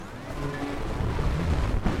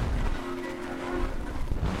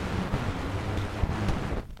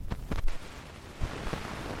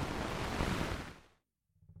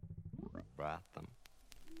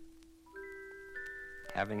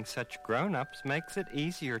Having such grown-ups makes it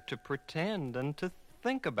easier to pretend and to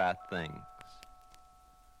think about things.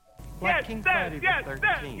 Like King Friday the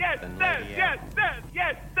 13th and Lady I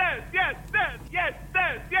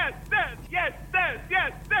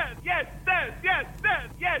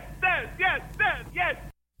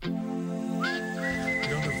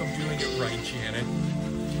don't know if I'm doing it right, Janet.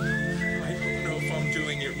 I don't know if I'm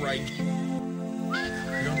doing it right.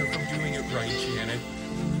 I don't know if I'm doing it right, Janet.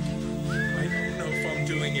 I don't know if I'm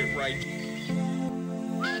doing it right.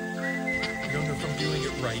 I don't know if I'm doing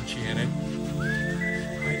it right, Janet. I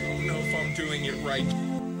don't know if I'm doing it right. I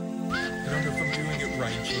don't know if I'm doing it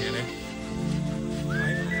right, Janet. I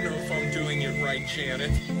don't know if I'm doing it right,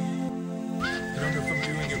 Janet. I don't know if I'm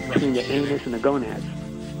doing it right, between the anus and the gonads.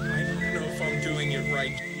 I don't know if I'm doing it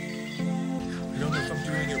right. I don't know if I'm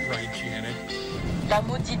doing it right, Janet. La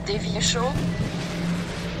maudite des vieux chauds.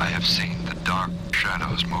 I have seen the dark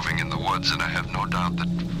shadows moving in the woods, and I have no doubt that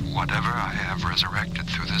whatever I have resurrected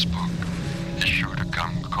through this book is sure to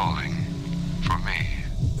come calling for me.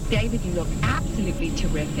 David, you look absolutely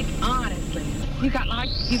terrific, honestly. You've got like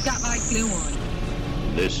glue on.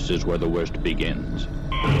 This is where the worst begins.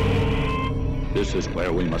 This is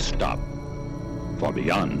where we must stop. For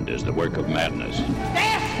beyond is the work of madness.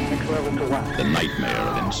 Next level to what? The nightmare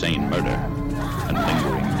of insane murder and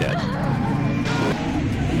lingering death.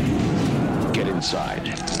 Get inside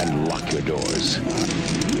and lock your doors.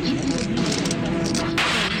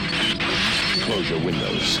 Close your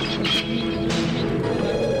windows.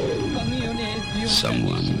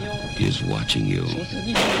 Someone is watching you.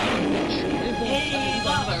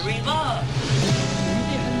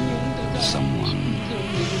 Someone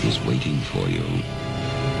is waiting for you.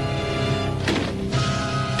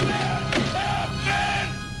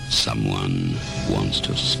 Someone wants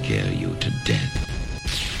to scare you to death.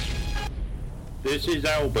 This is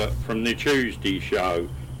Albert from the Tuesday Show.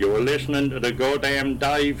 You're listening to the goddamn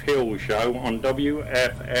Dave Hill Show on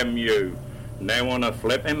WFMU. Now on a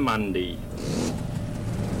flipping Monday.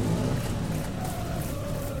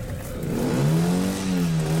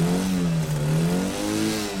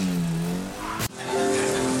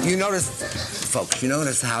 You notice, folks,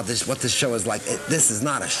 how what this show is like. This is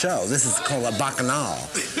not a show. This is called a bacchanal,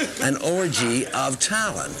 an orgy of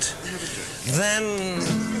talent. Then...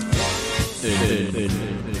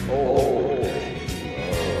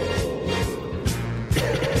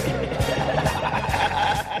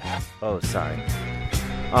 Oh, sorry.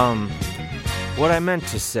 What I meant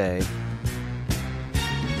to say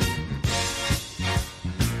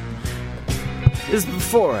is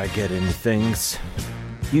before I get into things,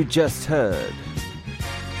 you just heard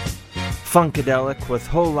Funkadelic with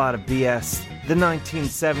Whole Lot of BS, the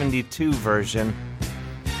 1972 version.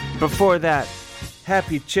 Before that,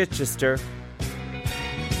 Happy Chichester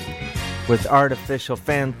with Artificial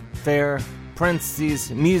Fanfare,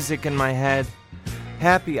 parentheses, music in my head.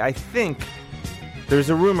 Happy, I think, there's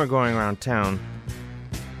a rumor going around town.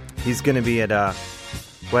 He's going to be at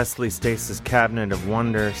Wesley Stace's Cabinet of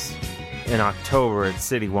Wonders in October at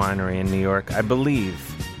City Winery in New York, I believe.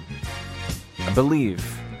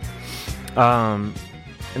 And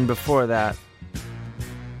before that,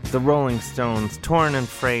 the Rolling Stones, Torn and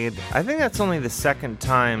Frayed. I think that's only the second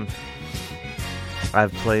time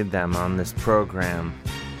I've played them on this program.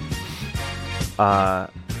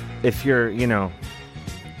 If you're,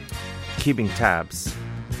 keeping tabs.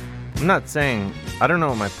 I'm not saying, I don't know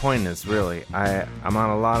what my point is, really. I'm on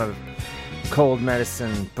a lot of cold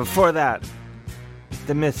medicine. Before that,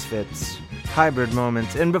 The Misfits, Hybrid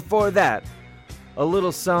Moments. And before that, a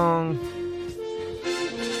little song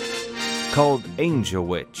called Angel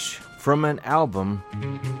Witch from an album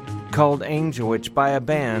called Angel Witch by a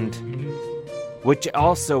band which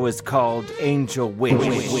also is called Angel Witch.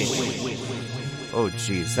 Oh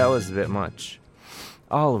geez, that was a bit much.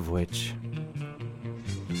 All of which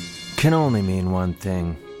can only mean one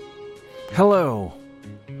thing. Hello,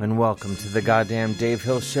 and welcome to the goddamn Dave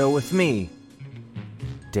Hill Show with me,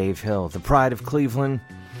 Dave Hill, the pride of Cleveland,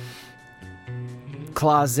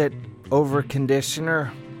 closet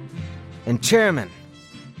over-conditioner, and chairman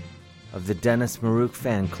of the Dennis Marouk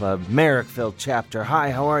fan club, Merrickville chapter.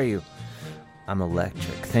 Hi, how are you? I'm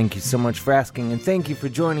electric. Thank you so much for asking, and thank you for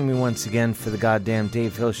joining me once again for the goddamn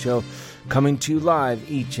Dave Hill Show, coming to you live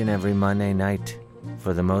each and every Monday night,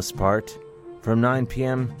 for the most part, from 9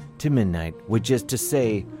 p.m. to midnight, which is to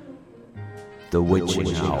say, the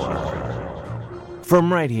witching hour.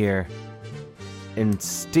 From right here in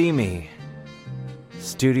steamy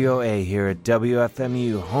Studio A here at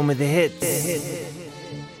WFMU, home of the hits.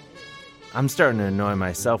 I'm starting to annoy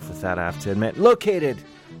myself with that, I have to admit. Located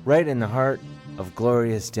right in the heart of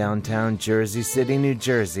glorious downtown Jersey City, New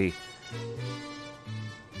Jersey.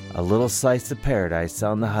 A little slice of paradise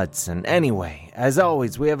on the Hudson. Anyway, as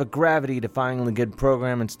always, we have a gravity-defyingly good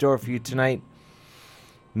program in store for you tonight.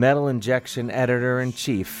 Metal Injection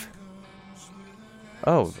Editor-in-Chief.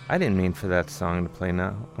 Oh, I didn't mean for that song to play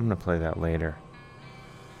now. I'm going to play that later.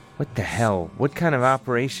 What the hell? What kind of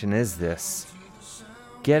operation is this?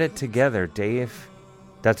 Get it together, Dave.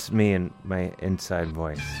 That's me and my inside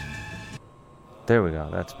voice. There we go.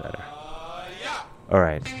 That's better. All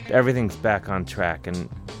right. Everything's back on track, and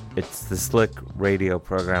it's the slick radio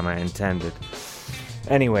program I intended.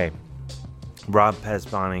 Anyway, Rob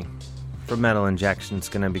Pasbani from Metal Injection is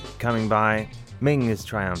going to be coming by, making his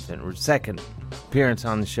triumphant second appearance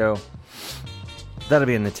on the show. That'll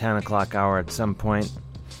be in the 10 o'clock hour at some point.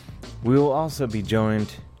 We will also be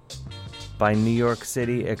joined by New York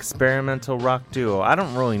City experimental rock duo. I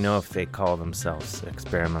don't really know if they call themselves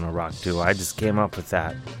experimental rock duo. I just came up with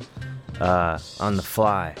that on the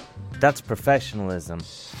fly. That's professionalism.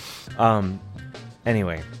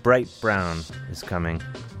 Anyway, Bright Brown is coming.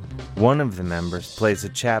 One of the members plays a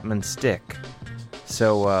Chapman stick,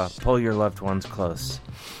 so pull your loved ones close.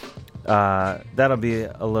 That'll be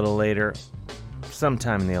a little later,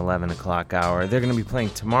 sometime in the 11 o'clock hour. They're going to be playing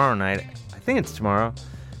tomorrow night, I think it's tomorrow,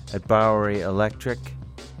 at Bowery Electric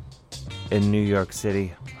in New York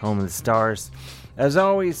City, home of the stars. As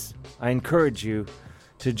always, I encourage you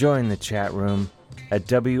to join the chat room at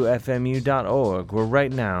WFMU.org, where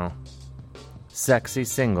right now, sexy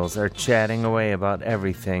singles are chatting away about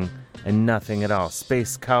everything and nothing at all.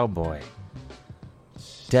 Space Cowboy,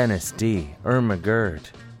 Dennis D., Irma Gerd,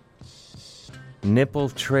 Nipple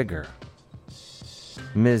Trigger,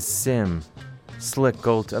 Ms. Sim, Slick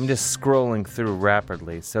Gold. I'm just scrolling through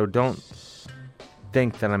rapidly, so don't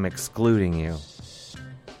think that I'm excluding you.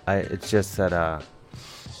 It's just that,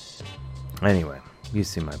 anyway, you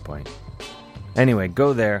see my point. Anyway,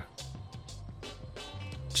 go there.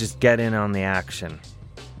 Just get in on the action.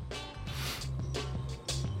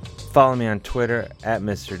 Follow me on Twitter at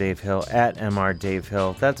Mr. Dave Hill, at Mr. Dave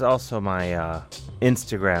Hill. That's also my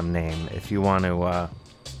Instagram name if you want to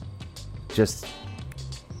just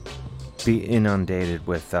be inundated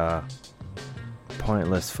with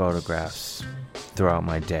pointless photographs throughout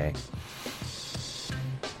my day.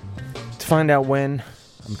 To find out when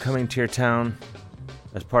I'm coming to your town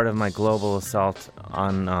as part of my global assault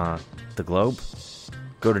on the globe,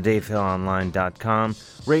 go to DaveHillOnline.com.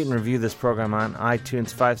 Rate and review this program on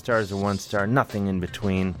iTunes, 5 stars or 1 star, nothing in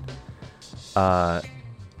between. Tell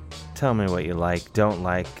me what you like, don't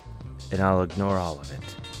like, and I'll ignore all of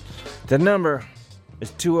it. The number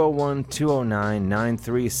is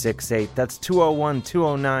 201-209-9368. That's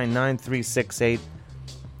 201-209-9368.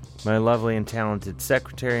 My lovely and talented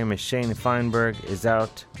secretary, Miss Shana Feinberg, is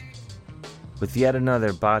out with yet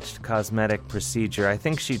another botched cosmetic procedure. I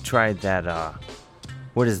think she tried that,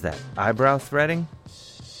 what is that, eyebrow threading?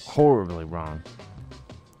 Horribly wrong.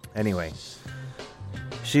 Anyway,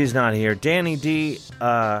 she's not here. Danny D,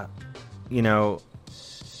 hope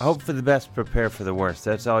for the best, prepare for the worst.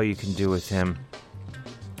 That's all you can do with him.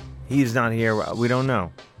 He's not here. We don't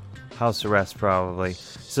know. House arrest, probably.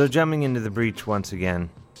 So jumping into the breach once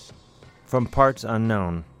again. From parts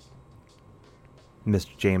unknown,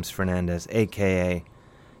 Mr. James Fernandez, a.k.a.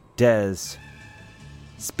 Dez.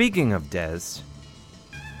 Speaking of Dez,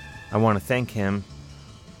 I want to thank him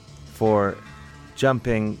for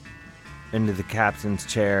jumping into the captain's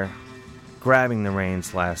chair, grabbing the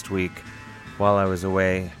reins last week while I was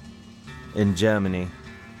away in Germany.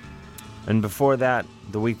 And before that,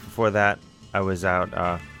 the week before that, I was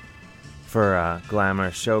out for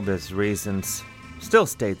glamorous showbiz reasons, still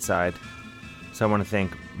stateside. So I want to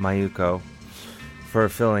thank Mayuko for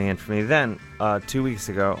filling in for me. Then, 2 weeks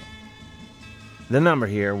ago, the number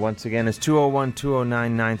here, once again, is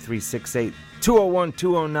 201-209-9368.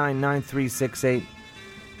 201-209-9368.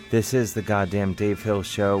 This is the goddamn Dave Hill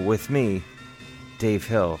Show with me, Dave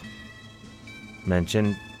Hill,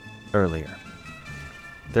 mentioned earlier.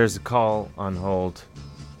 There's a call on hold.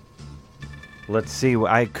 Let's see.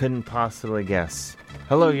 I couldn't possibly guess.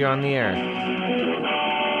 Hello, you're on the air.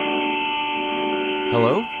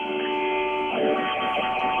 Hello?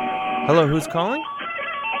 Hello, who's calling?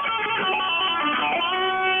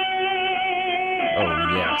 Oh,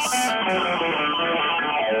 yes.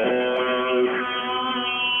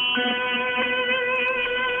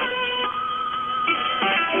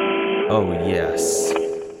 Oh, yes.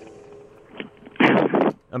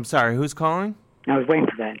 I'm sorry, who's calling? I was waiting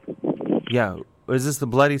for that. Yeah. Is this the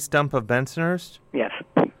bloody stump of Bensonhurst? Yes.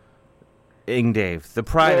 Dave, the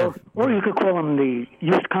pride of... Or you could call him the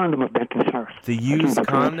used condom of Bensonhurst. The used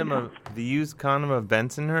condom of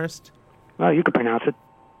Bensonhurst? Well, you could pronounce it.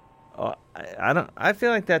 I feel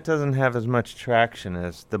like that doesn't have as much traction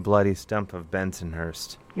as the bloody stump of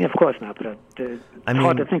Bensonhurst. Yeah, of course not, but it's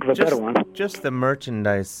hard to think of a better one. Just the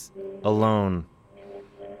merchandise alone.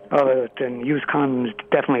 Oh, then used condoms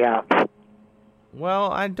definitely out.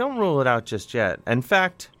 Well, I don't rule it out just yet. In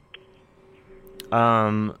fact,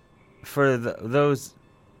 for those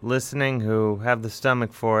listening who have the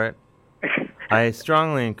stomach for it, I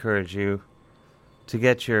strongly encourage you to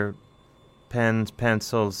get your pens,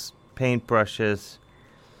 pencils, paintbrushes,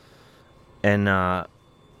 and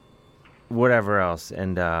whatever else.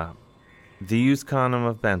 And the used condom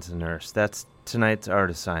of Bensonhurst. That's tonight's art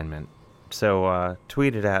assignment. So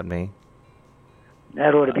tweet it at me.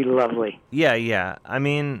 That ought to be lovely. Yeah. I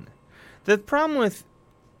mean, the problem with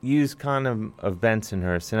used condom of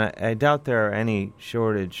Bensonhurst, and I doubt there are any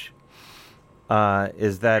shortage,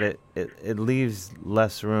 is that it leaves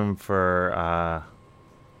less room for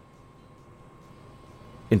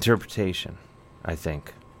interpretation, I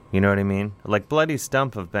think. You know what I mean? Like Bloody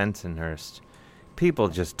Stump of Bensonhurst. People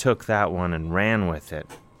just took that one and ran with it.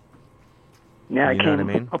 Yeah, I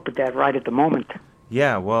came up with that right at the moment.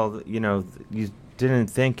 Yeah, well, you didn't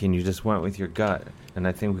think and you just went with your gut. And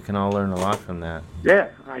I think we can all learn a lot from that.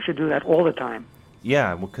 Yeah, I should do that all the time.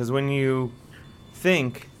 Yeah, because when you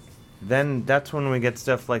think, then that's when we get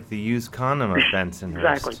stuff like the used condom of Bensonhurst.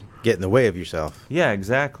 Exactly. Get in the way of yourself. Yeah,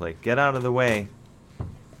 exactly. Get out of the way.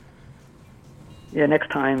 Yeah, next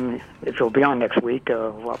time, if it'll be on next week.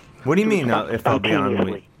 What do you mean, if I'll be on the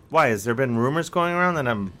week? Why, has there been rumors going around that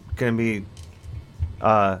I'm going to be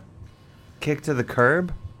kicked to the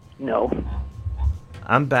curb? No.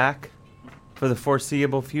 I'm back for the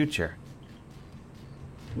foreseeable future.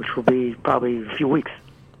 Which will be probably a few weeks.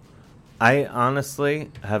 I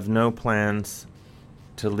honestly have no plans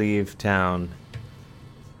to leave town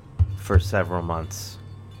for several months.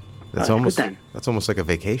 That's almost like a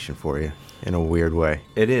vacation for you in a weird way.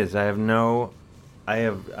 It is. I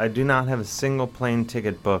do not have a single plane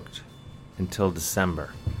ticket booked until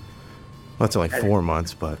December. Well, that's only 4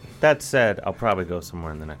 months, but... That said, I'll probably go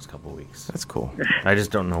somewhere in the next couple of weeks. That's cool. I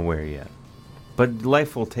just don't know where yet. But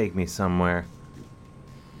life will take me somewhere,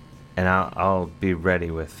 and I'll be ready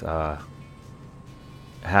with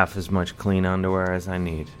half as much clean underwear as I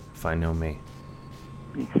need, if I know me.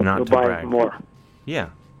 Not You'll to buy brag. more. Yeah.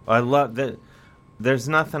 I love that. There's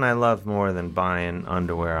nothing I love more than buying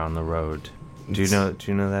underwear on the road. Do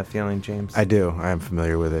you know that feeling, James? I do. I am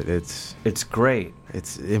familiar with it. It's great.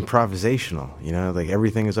 It's improvisational, like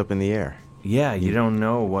everything is up in the air. Yeah, you don't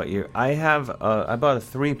know what you're... I bought a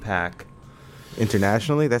 3-pack.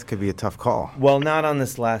 Internationally, that could be a tough call. Well, not on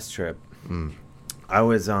this last trip. I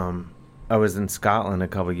was in Scotland a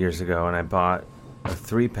couple years ago, and I bought a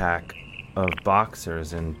 3-pack of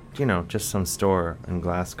boxers in, just some store in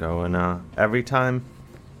Glasgow. And every time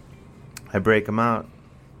I break them out,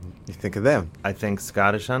 you think of them. I think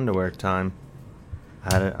Scottish underwear time.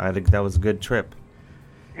 I think that was a good trip.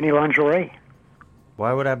 Any lingerie?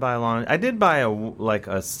 Why would I buy lingerie? I did buy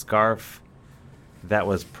a scarf that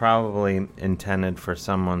was probably intended for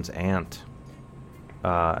someone's aunt.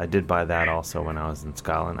 I did buy that also when I was in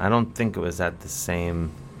Scotland. I don't think it was at the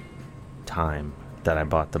same time that I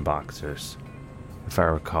bought the boxers, if I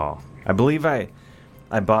recall. I believe I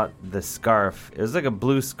bought the scarf. It was like a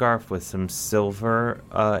blue scarf with some silver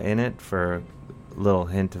in it for a little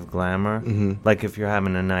hint of glamour. Mm-hmm. Like if you're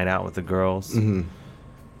having a night out with the girls,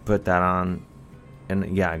 put that on.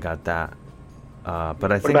 And yeah, I got that.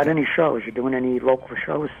 But I think... What about any shows? You doing any local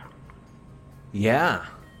shows? Yeah.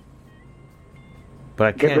 But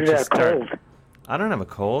I Get can't rid of just that start... cold. I don't have a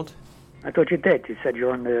cold. I thought you did. You said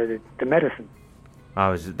you're on the medicine. That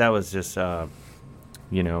was just,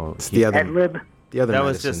 It's the other... Ad-lib? The other that medicine.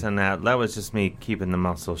 was just that was just me keeping the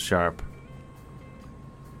muscles sharp.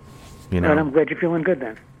 Well, I'm glad you're feeling good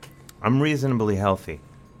then. I'm reasonably healthy.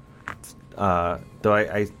 Though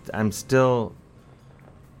I'm still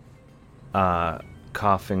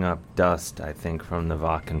coughing up dust, I think, from the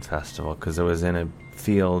Wacken Festival, because I was in a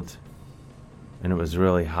field and it was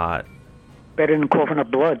really hot. Better than coughing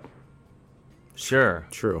up blood. Sure.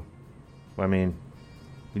 True. I mean,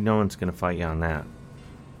 no one's going to fight you on that.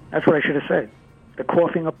 That's what I should have said. The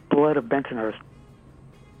coughing up blood of Bensonhurst.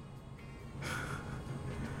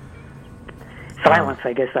 Silence,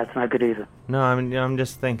 I guess that's not good either. No, I'm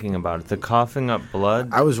just thinking about it. The coughing up blood.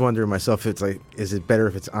 I was wondering myself, is it better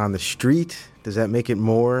if it's on the street? Does that make it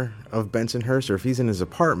more of Bensonhurst? Or if he's in his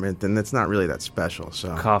apartment, then that's not really that special.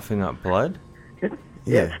 So coughing up blood?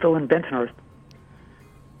 Yeah, it's still in Bensonhurst.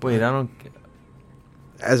 Wait, I don't...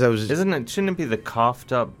 As I was... Shouldn't it be the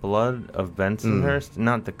coughed up blood of Bensonhurst?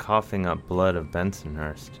 Not the coughing up blood of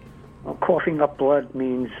Bensonhurst. Well, coughing up blood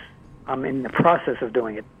means I'm in the process of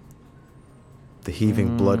doing it. The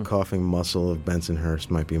heaving blood coughing muscle of Bensonhurst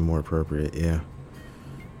might be more appropriate, yeah.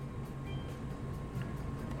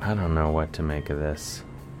 I don't know what to make of this.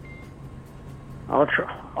 I'll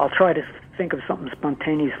try to think of something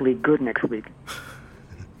spontaneously good next week.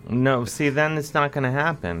 No, see, then it's not going to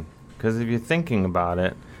happen. Because if you're thinking about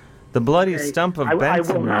it, the bloody stump of Bensonhurst...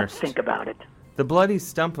 I will not think about it. The bloody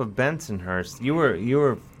stump of Bensonhurst, you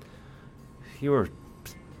were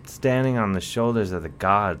standing on the shoulders of the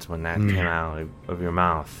gods when that came out of your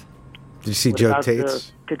mouth. Did you see Joe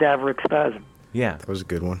Tate's? Cadaveric spasm. Yeah. That was a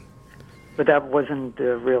good one. But that wasn't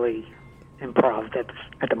really improv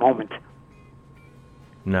at the moment.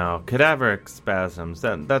 No, cadaveric spasms,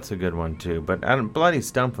 that's a good one too. But bloody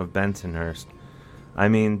stump of Bensonhurst, I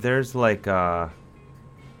mean, there's like a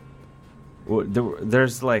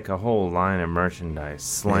whole line of merchandise,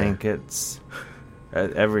 slankets,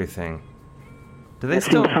 everything. Do they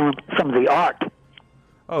still some of the art?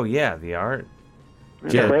 Oh yeah, the art.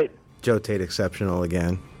 Yeah, great. Joe Tate exceptional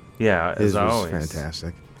again. Yeah, his as was always.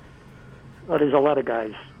 Fantastic. Well, there's a lot of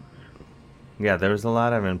guys. Yeah, there was a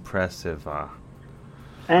lot of impressive.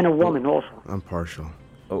 And a woman also. I'm partial.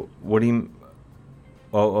 Oh, what do you?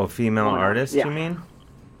 Oh, female artist? Yeah. You mean?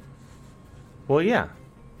 Well, yeah.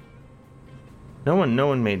 No one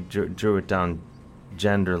drew it down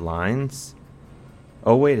gender lines.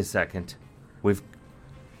 Oh, wait a second.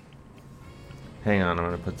 Hang on, I'm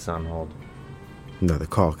gonna put this on hold. Another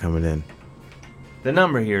call coming in. The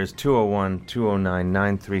number here is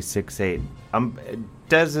 201-209-9368.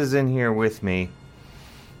 Des is in here with me,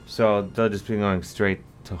 so they'll just be going straight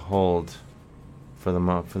to hold for the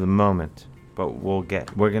moment. But we're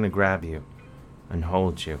gonna grab you and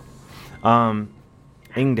hold you.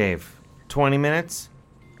 Dave, 20 minutes?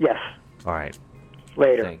 Yes. All right.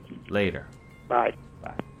 Later. Later. Bye.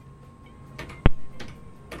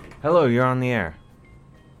 Hello, you're on the air.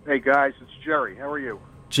 Hey guys, it's Jerry. How are you?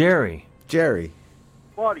 Jerry.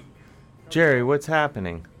 Buddy. Jerry, what's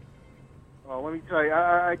happening? Let me tell you,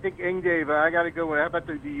 I think Dave, I got to go. How about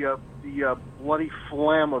the bloody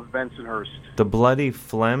phlegm of Bensonhurst? The bloody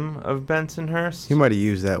phlegm of Bensonhurst? He might have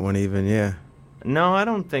used that one even, yeah. No, I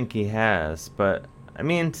don't think he has, but, I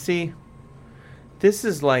mean, see, this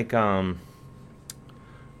is like, when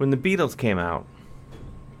the Beatles came out,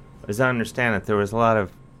 as I understand it, there was a lot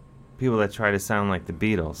of people that tried to sound like the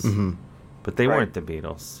Beatles, but they weren't the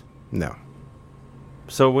Beatles. No.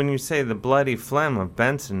 So when you say the bloody phlegm of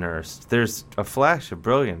Bensonhurst, there's a flash of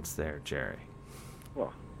brilliance there, Jerry.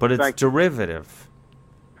 Well, but it's derivative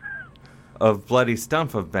of bloody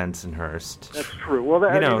stump of Bensonhurst. That's true. Well,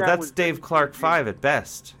 that's Dave Clark 5 at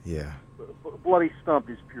best. Yeah. Bloody stump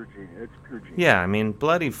is pure genius. It's pure genius. Yeah, I mean,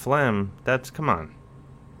 bloody phlegm, come on.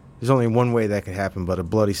 There's only one way that could happen, but a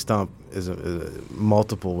bloody stump is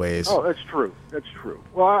multiple ways. Oh, that's true.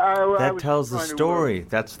 Well, that tells the story.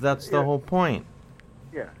 That's the whole point.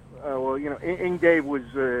 Yeah. Well, Dave was,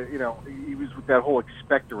 he was with that whole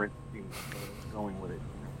expectorant thing going with it.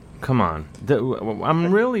 Come on.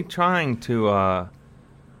 I'm really trying to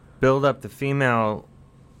build up the female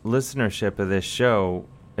listenership of this show,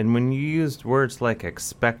 and when you used words like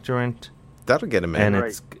expectorant, that'll get him in.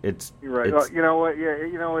 And it's you're right. You know what? Yeah,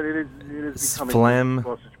 you know what? It is becoming phlegm. a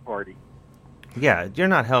sausage party. Yeah, you're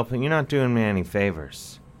not helping. You're not doing me any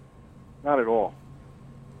favors. Not at all.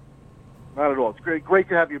 Not at all. It's great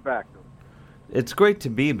to have you back, though. It's great to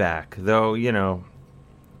be back, though.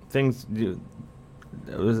 Things.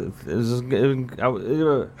 I was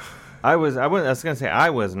gonna say I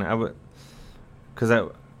wasn't. Because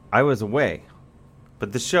I was away,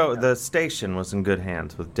 but the station was in good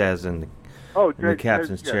hands with Des in the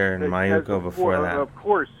captain's chair and Mayuko before that. Of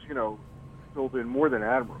course, still been more than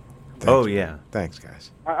admirable. Oh yeah. Thanks,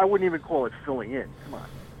 guys. I wouldn't even call it filling in. Come on.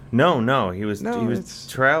 No, he was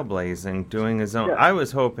trailblazing, doing his own. Yeah. I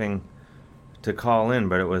was hoping to call in,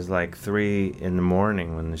 but it was like 3 a.m.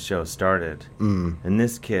 when the show started. And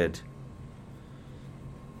this kid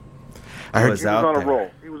was out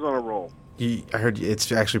there. He was on a roll. I heard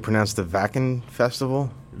it's actually pronounced the Wacken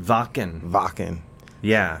Festival. Wacken.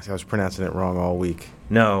 Yeah. I was pronouncing it wrong all week.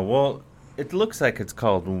 No, well, it looks like it's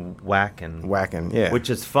called Wacken. Wacken, yeah. Which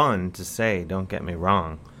is fun to say, don't get me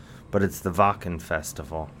wrong. But it's the Wacken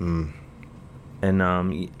Festival. And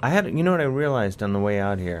I had, what I realized on the way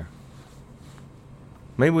out here?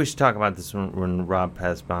 Maybe we should talk about this when Rob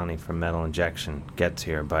Pasbani from Metal Injection gets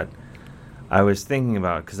here, but I was thinking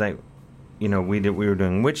about, because we were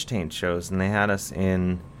doing Witch Taint shows, and they had us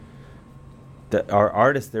in our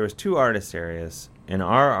artist, there was 2 artist areas, and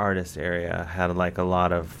our artist area had like a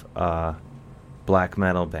lot of black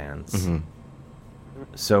metal bands. Mm-hmm.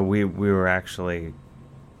 So we were actually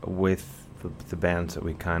with the bands that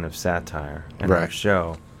we kind of satire in our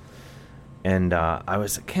show. And I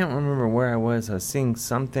can't remember where I was. I was seeing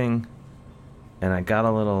something, and I got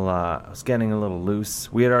a little, I was getting a little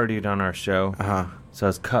loose. We had already done our show. Uh-huh. So I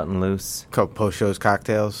was cutting loose. Couple post-shows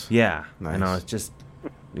cocktails? Yeah. Nice. And I was just,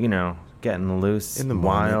 getting loose in the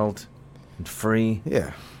wild and free.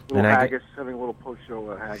 Yeah. Little haggis, having a little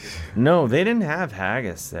post-show haggis. No, they didn't have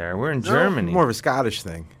haggis there. We're in Germany. More of a Scottish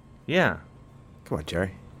thing. Yeah. Come on,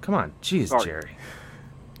 Jerry. Come on. Jeez, Sorry. Jerry.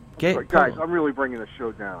 Sorry, guys, I'm really bringing the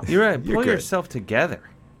show down. You're right. Pull yourself together.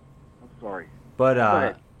 I'm sorry. But, Go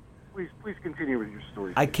ahead. Please continue with your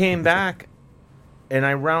story. I came back, and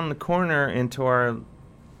I round the corner into our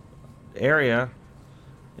area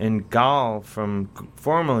in Gaul,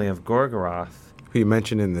 formerly of Gorgoroth. Who you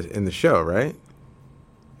mentioned in the show, right?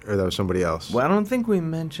 Or that was somebody else? Well, I don't think we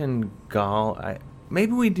mentioned Gaul.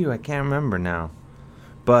 Maybe we do. I can't remember now.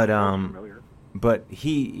 But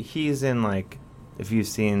he's in, like, if you've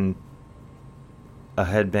seen A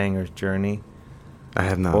Headbanger's Journey. I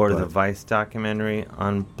have not. Or the Vice documentary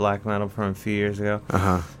on black metal from a few years ago.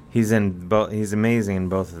 Uh-huh. He's amazing in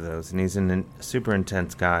both of those, and he's a super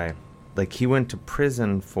intense guy. Like, he went to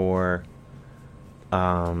prison for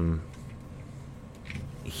some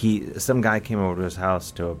guy came over to his house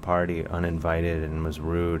to a party uninvited and was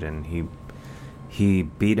rude, and he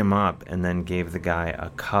beat him up and then gave the guy a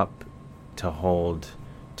cup to hold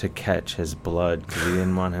to catch his blood because he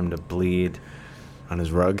didn't want him to bleed on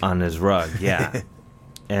his rug. Yeah.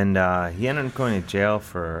 And he ended up going to jail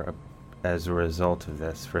as a result of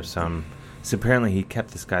this for some. So apparently he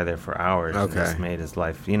kept this guy there for hours. Okay. And this made his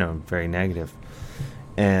life, very negative.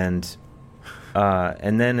 And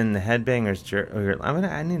then in the Headbangers Journey,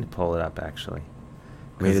 I need to pull it up actually.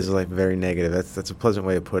 Made his life very negative. That's a pleasant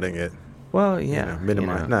way of putting it. Well, yeah.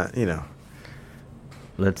 Minimize, not.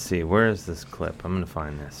 Let's see. Where is this clip? I'm gonna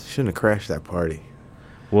find this. Shouldn't have crashed that party.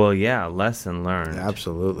 Well, yeah. Lesson learned.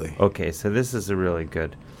 Absolutely. Okay, so this is a really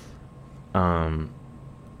good. I'm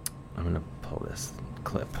gonna pull this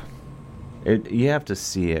clip. You have to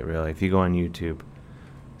see it really. If you go on YouTube,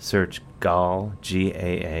 search Gaal,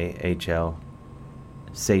 G-A-A-H-L,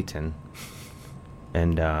 Satan,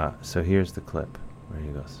 and so here's the clip where he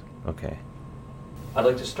goes. Okay. I'd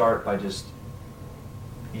like to start by just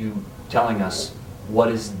you telling us what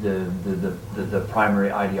is the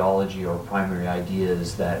primary ideology or primary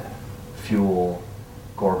ideas that fuel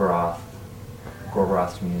Gorgoroth's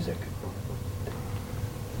music.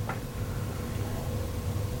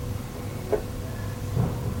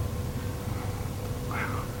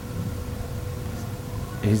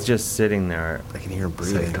 He's just sitting there. I can hear him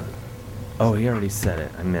breathing. Oh, he already said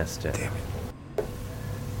it. I missed it. Damn it.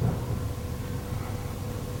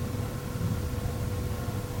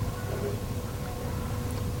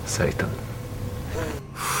 Satan.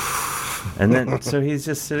 And then, so he's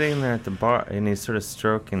just sitting there at the bar, and he's sort of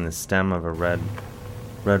stroking the stem of a red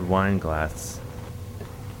wine glass.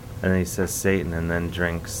 And then he says Satan, and then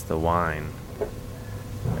drinks the wine.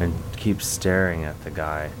 And keeps staring at the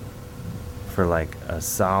guy for like a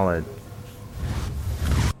solid.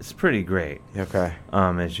 It's pretty great. Okay.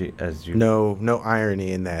 As you. No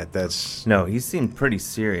irony in that. That's. No, he seemed pretty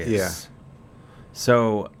serious. Yeah.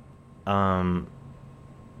 So,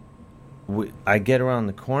 I get around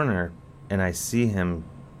the corner and I see him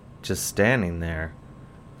just standing there.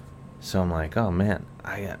 So I'm like, oh man,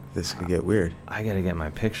 this could get weird. I got to get my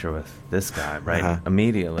picture with this guy right Uh-huh.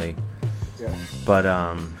 immediately. Yeah. But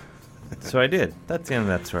so I did. That's the end of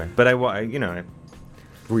that story. But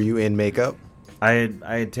were you in makeup? I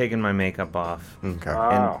had taken my makeup off. Okay.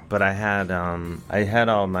 Wow. But I had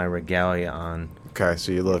all my regalia on. Okay,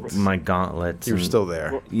 so you looked. My gauntlets. You were still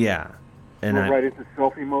there. Yeah. And We're right into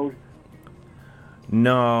selfie mode.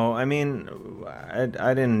 No, I mean, I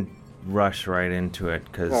didn't rush right into it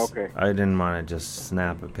because I didn't want to just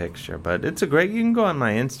snap a picture. But it's a great. You can go on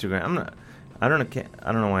my Instagram. I don't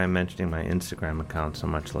know why I'm mentioning my Instagram account so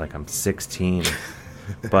much. Like I'm 16,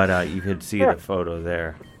 but you could see the photo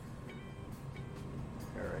there.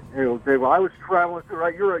 All right. Hey, okay, well, I was traveling through.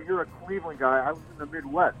 Right, you're a Cleveland guy. I was in the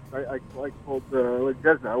Midwest. I told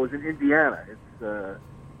Desna. I was in Indiana. It's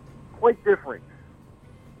quite different.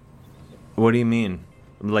 What do you mean?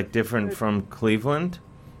 Like different from Cleveland?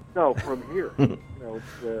 No, from here.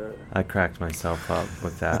 It's, I cracked myself up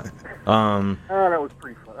with that. that was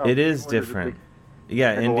pretty fun. It is different.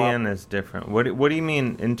 Yeah, Indiana is different. What do you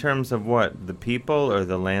mean in terms of what? The people or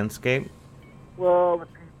the landscape? Well, the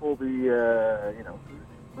people, the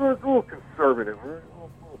We're a little conservative. We're a little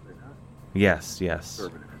bit, huh? Yes.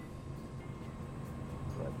 Conservative.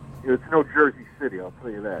 But, it's no Jersey City, I'll tell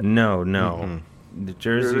you that. No. Mm-hmm. The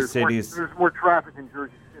Jersey City's... There's more traffic in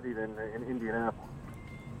Jersey City than in Indianapolis.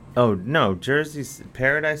 Oh, no,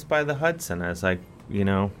 Paradise by the Hudson, as I,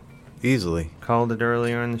 easily called it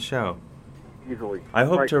earlier in the show. Easily. I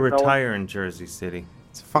hope Right, to retire in Jersey City.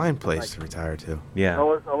 It's a fine place to retire to. Yeah.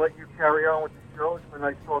 Fellas, I'll let you carry on with the show. It's been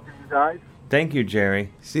nice talking to you guys. Thank you,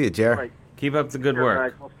 Jerry. See you, Jerry. Right. Keep up the good Sure,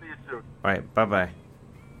 work. guys. I'll see you soon. All right, bye-bye.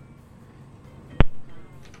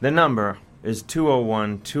 The number is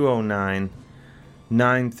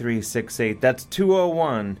 201-209-9368. That's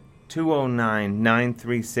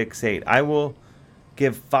 201-209-9368. I will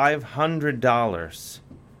give $500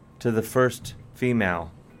 to the first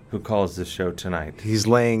female who calls the show tonight. He's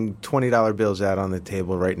laying $20 bills out on the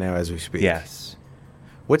table right now as we speak. Yes.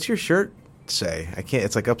 What's your shirt say? I can't.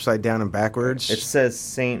 It's like upside down and backwards. It says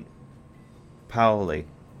St. Pauli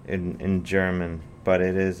in German, but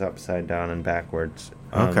it is upside down and backwards.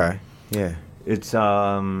 Okay. Yeah. It's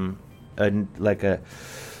like a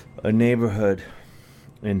neighborhood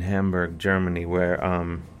in Hamburg, Germany, where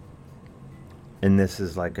and this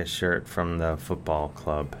is like a shirt from the football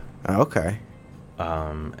club. Okay.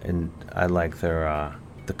 And I like their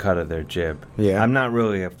the cut of their jib. Yeah. I'm not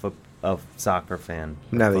really a soccer fan.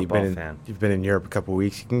 Now that you've been in Europe a couple of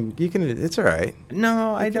weeks, you can. It's all right.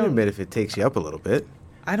 No, I don't admit if it takes you up a little bit.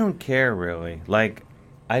 I don't care really. Like,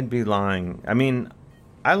 I'd be lying. I mean,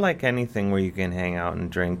 I like anything where you can hang out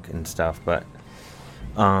and drink and stuff, but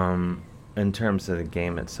in terms of the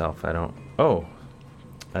game itself, I don't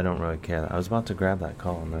really care. I was about to grab that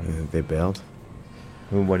call and then they bailed.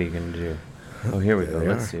 What are you gonna do? Oh, here we go. They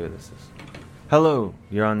Let's are. see what this is. Hello,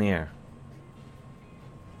 you're on the air.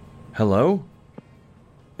 Hello?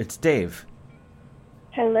 It's Dave.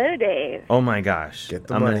 Hello, Dave. Oh my gosh. Get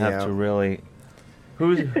the I'm gonna money have out. to really.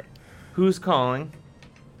 Who's calling?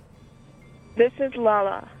 This is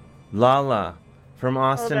Lala. Lala from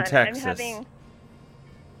Austin, Hold on, Texas. I'm having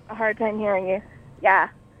a hard time hearing you. Yeah.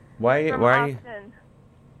 Why From are you Austin.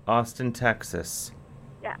 Austin, Texas?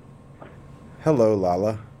 Yeah. Hello,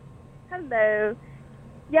 Lala. Hello.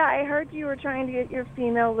 Yeah, I heard you were trying to get your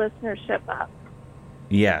female listenership up.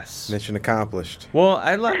 Yes. Mission accomplished. Well,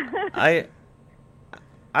 I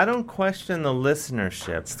don't question the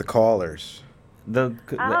listenership. It's the callers.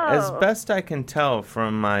 As best I can tell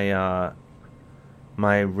from my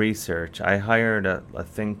my research, I hired a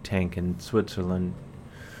think tank in Switzerland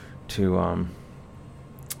to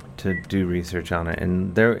do research on it,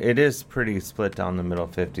 and it is pretty split down the middle,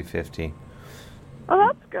 50-50. Oh,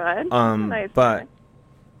 that's good. Nice. But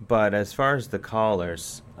as far as the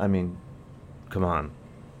callers, I mean, come on.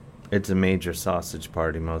 It's a major sausage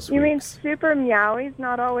party most You mean weeks. Super Meowie's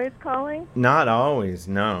not always calling? Not always,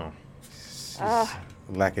 no.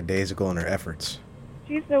 Lackadaisical in her efforts.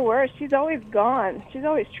 She's the worst. She's always gone. She's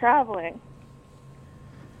always traveling.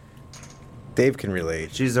 Dave can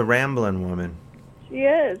relate. She's a rambling woman. She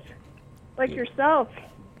is. Like yourself.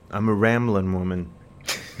 I'm a rambling woman.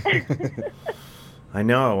 I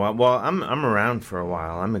know. Well, I'm around for a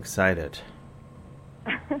while. I'm excited.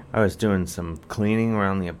 I was doing some cleaning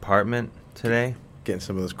around the apartment today. Getting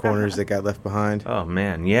some of those corners that got left behind. Oh,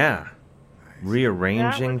 man, yeah.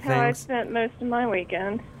 Rearranging That was how I things. spent most of my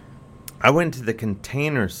weekend. I went to the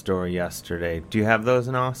Container Store yesterday. Do you have those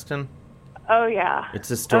in Austin? Oh, yeah. It's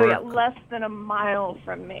historic. Oh, yeah, less than a mile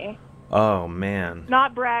from me. Oh, man.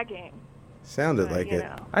 Not bragging. Sounded like you it.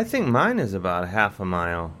 know. I think mine is about half a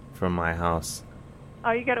mile from my house.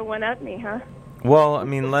 Oh, you got to one up me, huh? Well, I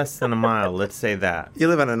mean, less than a mile. Let's say that. You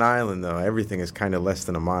live on an island, though. Everything is kind of less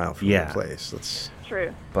than a mile from Yeah. the place.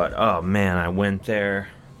 True. But, oh, man, I went there.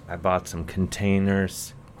 I bought some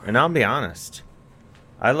containers. And I'll be honest.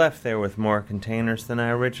 I left there with more containers than I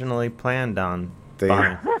originally planned on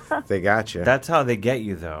buying. They got you. That's how they get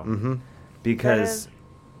you, though. Mm-hmm. Because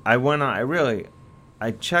I went on.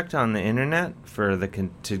 I checked on the internet for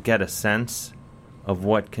to get a sense of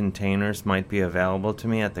what containers might be available to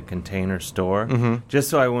me at the Container Store, just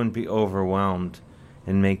so I wouldn't be overwhelmed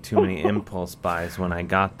and make too many impulse buys when I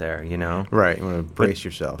got there. You know? Right. You want to brace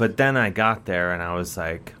yourself. But then I got there and I was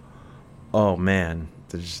like, oh man,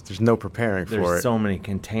 there's no preparing for it. There's so many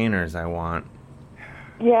containers I want.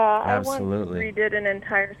 Yeah, Absolutely. I once redid an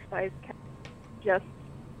entire spice cabinet just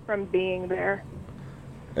from being there.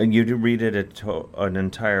 You redid an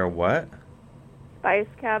entire what? Spice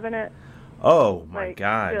cabinet. Oh my Like,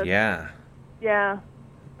 God! just- Yeah. Yeah.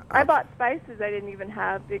 I bought spices I didn't even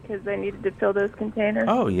have because I needed to fill those containers.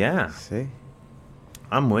 Oh yeah. See,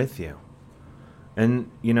 I'm with you.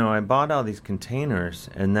 And, I bought all these containers,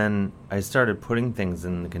 and then I started putting things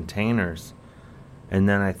in the containers. And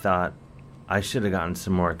then I thought, I should have gotten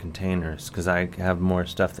some more containers, because I have more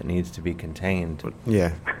stuff that needs to be contained.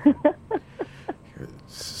 Yeah.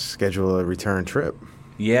 Schedule a return trip.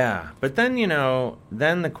 Yeah. But then,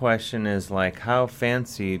 then the question is, like, how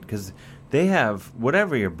fancy, because they have,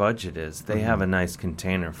 whatever your budget is, they have a nice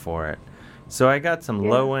container for it. So I got some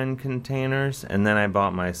low-end containers, and then I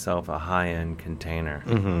bought myself a high-end container.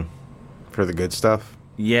 Mm-hmm. For the good stuff?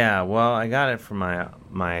 Yeah, well, I got it from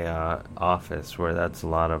my office, where that's a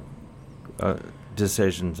lot of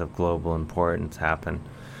decisions of global importance happen.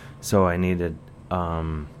 So I needed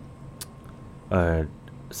some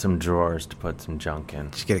drawers to put some junk in.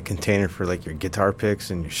 Did you get a container for, like, your guitar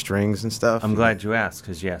picks and your strings and stuff? I'm glad you asked,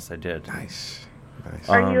 because, yes, I did. Nice.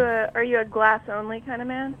 Are you a glass-only kind of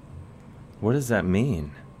man? What does that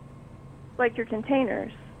mean? Like your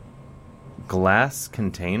containers. Glass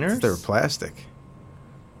containers? They're plastic.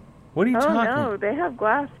 What are you talking? Oh, no, they have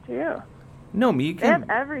glass, too. No, you They can have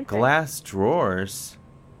everything. glass drawers.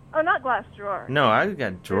 Oh, not glass drawers. No, I've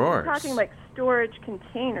got drawers. We're talking like storage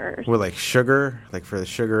containers. With, like, sugar? Like, for the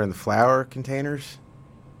sugar and the flour containers?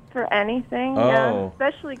 For anything, Oh. yeah.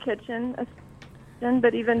 Especially kitchen,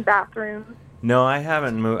 but even bathrooms. No, I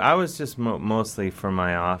haven't moved. I was just mostly for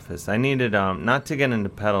my office. I needed, not to get into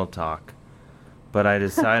pedal talk, but I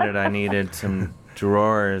decided I needed some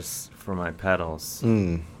drawers for my pedals.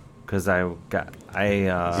 Because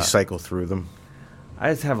you cycle through them?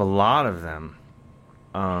 I just have a lot of them.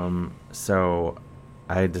 So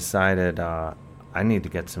I decided I need to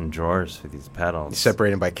get some drawers for these pedals. You separate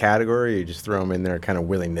them by category, or you just throw them in there kind of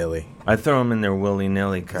willy-nilly? I throw them in there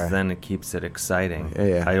willy-nilly because then it keeps it exciting.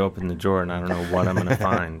 Yeah. I open the drawer and I don't know what I'm going to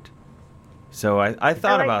find. So I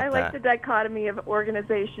thought about I that. like the dichotomy of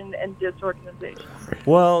organization and disorganization.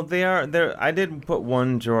 Well, I did put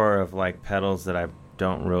one drawer of, like, pedals that I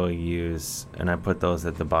don't really use, and I put those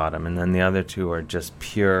at the bottom. And then the other two are just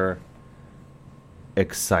pure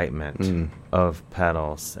excitement of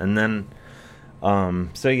pedals. And then...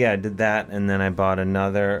 so yeah, I did that, and then I bought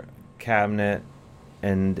another cabinet,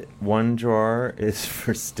 and one drawer is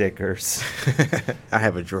for stickers. I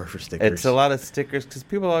have a drawer for stickers. It's a lot of stickers, because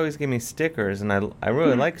people always give me stickers, and I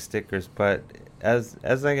really like stickers, but as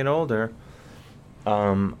I get older,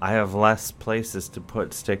 I have less places to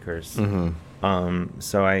put stickers.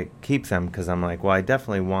 So I keep them, because I'm like, well, I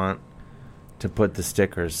definitely want to put the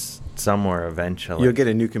stickers somewhere eventually. You'll get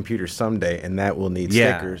a new computer someday, and that will need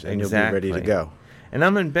stickers, and exactly. you'll be ready to go. And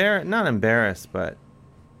I'm not embarrassed, but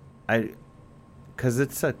because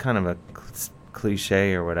it's a kind of a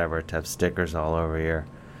cliche or whatever to have stickers all over your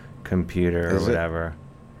computer or whatever.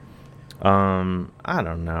 I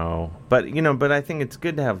don't know, but I think it's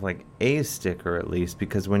good to have, like, a sticker at least,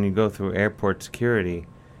 because when you go through airport security,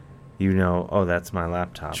 oh, that's my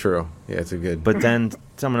laptop. True. Yeah, it's a good... But then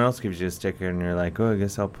someone else gives you a sticker, and you're like, oh, I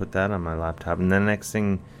guess I'll put that on my laptop. And then next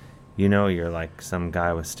thing you're like some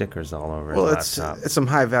guy with stickers all over his laptop. It's some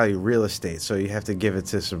high-value real estate, so you have to give it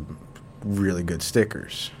to some really good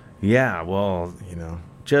stickers. Yeah, well,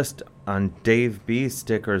 just on Dave B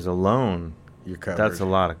stickers alone, you're covered. That's a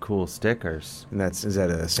lot of cool stickers. And is that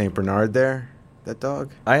a Saint Bernard there, that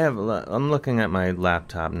dog? I'm looking at my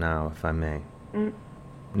laptop now, if I may.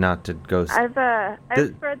 Not to go... I've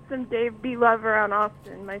spread some Dave B. love around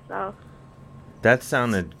Austin myself. That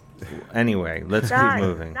sounded... Anyway, let's keep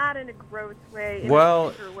moving. Not in a gross way, in a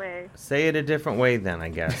deeper way. Say it a different way then, I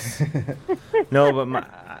guess. No, but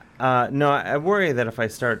I worry that if I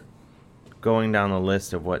start going down the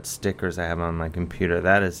list of what stickers I have on my computer,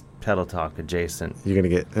 that is Pedal Talk adjacent. You're going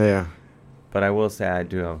to get... Yeah. But I will say I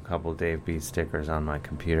do have a couple Dave B stickers on my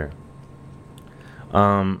computer.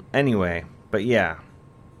 Anyway, but yeah.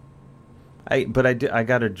 I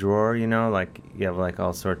got a drawer, like you have, like,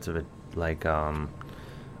 all sorts of, like,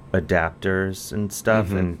 adapters and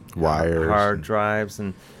stuff, and wires, hard drives,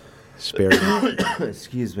 and spare.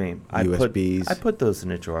 Excuse me, USBs. I put those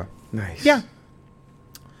in a drawer. Nice. Yeah.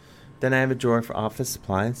 Then I have a drawer for office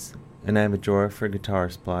supplies, and I have a drawer for guitar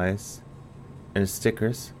supplies, and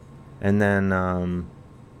stickers, and then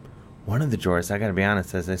one of the drawers. I got to be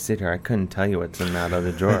honest, as I sit here, I couldn't tell you what's in that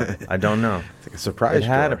other drawer. I don't know. It's like a surprise. It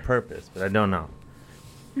had drawer. a purpose, but I don't know.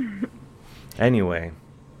 Anyway,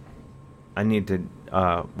 I need to.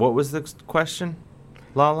 What was the question,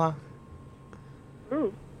 Lala?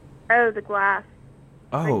 Ooh. Oh, the glass.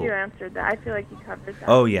 Oh. You answered that. I feel like you covered that.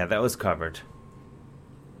 Oh, yeah, that was covered.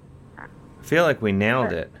 I feel like we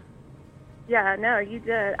nailed it. Yeah, no, you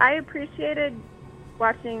did. I appreciated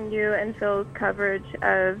watching you and Phil's coverage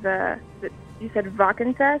of, you said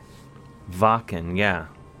Wacken Fest? Wacken, yeah.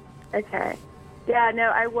 Okay. Yeah, no,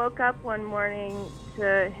 I woke up one morning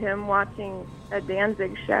to him watching a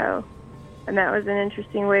Danzig show, and that was an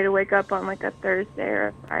interesting way to wake up on like a Thursday or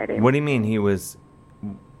a Friday. What do you mean he was?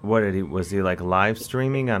 Was he like live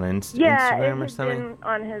streaming on Instagram or something? Yeah, it had been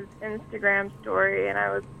on his Instagram story, and I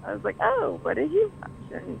was like, oh, what did he watch?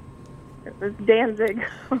 And it was Danzig.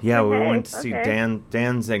 Yeah, we went to see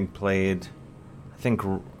Danzig played, I think,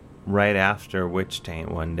 right after Witch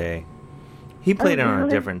Taint one day. He played it on a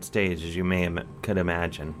different stage, as you could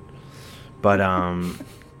imagine. But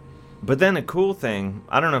but then a cool thing,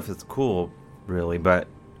 I don't know if it's cool really, but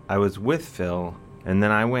I was with Phil, and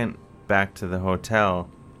then I went back to the hotel,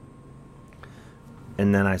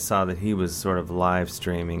 and then I saw that he was sort of live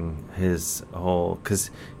streaming his whole,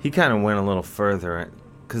 because he kind of went a little further,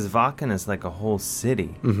 because Vakken is like a whole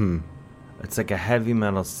city. Mm-hmm. It's like a heavy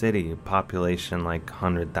metal city, population like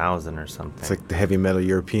 100,000 or something. It's like the heavy metal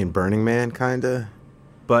European Burning Man, kind of.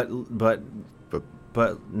 But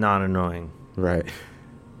not annoying. Right.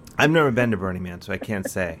 I've never been to Burning Man, so I can't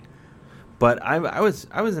say. But I was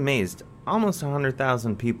amazed. Almost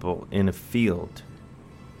 100,000 people in a field.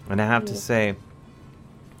 And I have to say,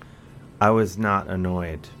 I was not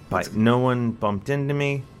annoyed. No one bumped into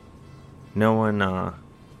me. No one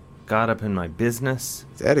got up in my business.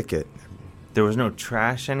 It's etiquette. There was no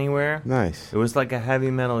trash anywhere. Nice. It was like a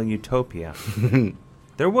heavy metal utopia.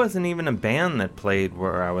 There wasn't even a band that played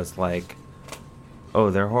where I was like, oh,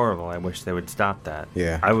 they're horrible. I wish they would stop that.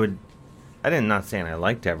 Yeah. I did not saying I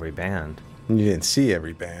liked every band. You didn't see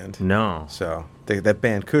every band. No. So that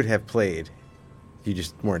band could have played. You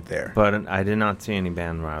just weren't there. But I did not see any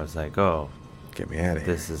band where I was like, oh, get me out of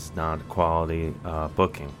here. This is not quality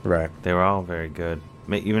booking. Right. They were all very good.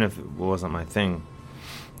 Even if it wasn't my thing,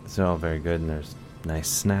 it's all very good, and there's nice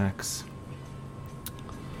snacks.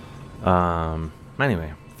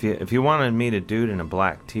 Anyway, if you wanted me to do it in a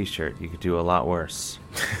black T-shirt, you could do a lot worse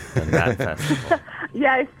than that festival.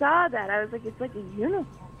 Yeah, I saw that. I was like, it's like a uniform.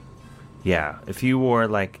 Yeah, if you wore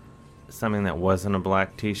like something that wasn't a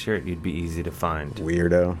black T-shirt, you'd be easy to find.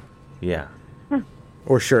 Weirdo. Yeah.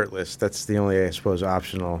 Or shirtless. That's the only, I suppose,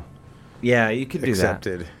 optional. Yeah, you could do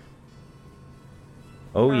accepted. That.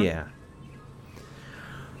 Oh, yeah.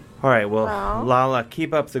 All right, well, Lala,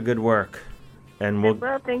 keep up the good work. And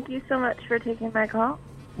Well, thank you so much for taking my call.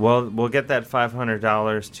 Well, we'll get that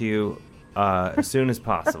 $500 to you as soon as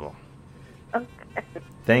possible. Okay.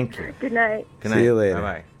 Thank you. Good night. Good night. See you later.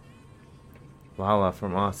 Bye-bye. Lala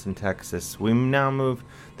from Austin, Texas. We now move.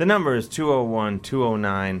 The number is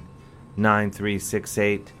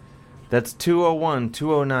 201-209-9368. That's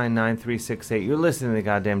 201-209-9368. You're listening to the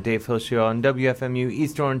goddamn Dave Hill Show on WFMU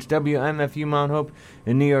East Orange, WMFU Mount Hope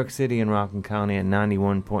in New York City and Rockland County at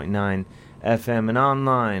 91.9 FM and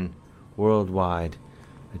online worldwide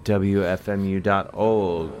at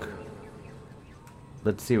WFMU.org.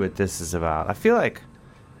 Let's see what this is about. I feel like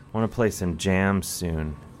I want to play some jams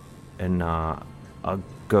soon, and I'll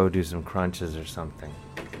go do some crunches or something.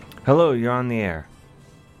 Hello, you're on the air.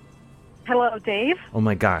 Hello, Dave. Oh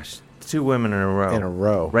my gosh, 2 women in a row. In a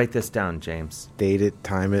row. Write this down, James. Date it,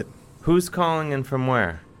 time it. Who's calling and from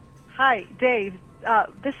where? Hi, Dave.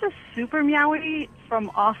 This is Super Meowie from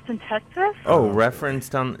Austin, Texas. Oh,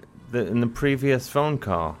 referenced in the previous phone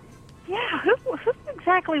call. Yeah, who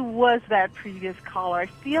exactly was that previous caller? I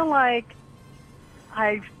feel like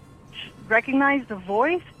I recognized the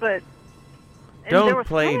voice, but there was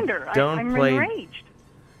slander. I'm enraged.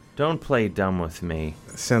 Don't play dumb with me.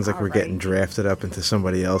 Sounds like we're getting drafted up into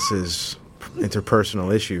somebody else's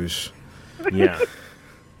interpersonal issues. Yeah.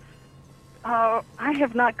 I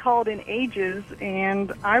have not called in ages,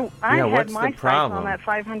 and I had my sights on that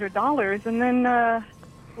 $500, and then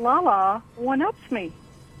Lala one-ups me.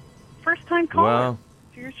 First-time caller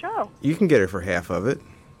to your show. You can get her for half of it.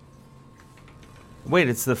 Wait,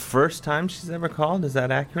 it's the first time she's ever called? Is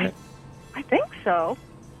that accurate? I think so.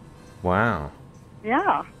 Wow.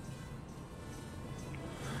 Yeah.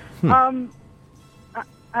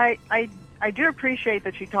 I do appreciate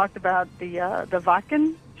that you talked about the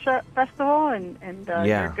Vakken festival and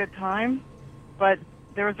your good time, but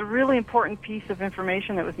there was a really important piece of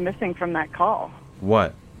information that was missing from that call.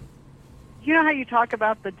 What? You know how you talk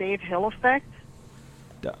about the Dave Hill effect?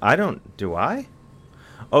 I don't. Do I?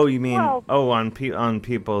 Oh, you mean on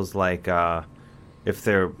people's like if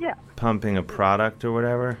they're pumping a product or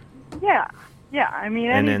whatever? Yeah. I mean,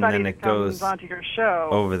 and anybody then that it comes goes onto your show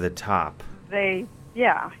over the top. They,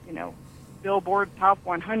 Billboard Top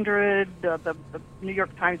 100, the New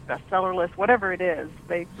York Times bestseller list, whatever it is,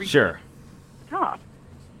 they reach the top.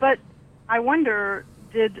 But I wonder,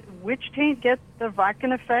 did Witch Taint get the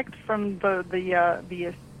Vakken effect from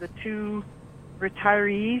the 2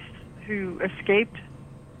 retirees who escaped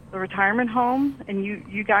the retirement home, and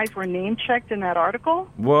you guys were name checked in that article?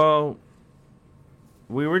 Well,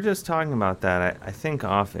 we were just talking about that, I think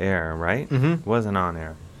off air, right? Mm-hmm. Wasn't on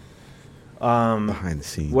air. Behind the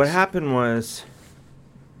scenes. What happened was,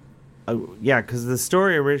 because the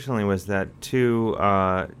story originally was that two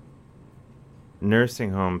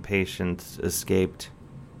nursing home patients escaped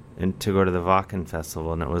to go to the Wacken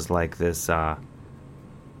Festival, and it was like this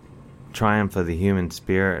triumph of the human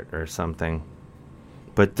spirit or something.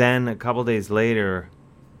 But then a couple days later,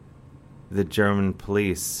 the German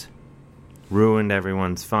police ruined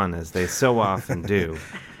everyone's fun, as they so often do.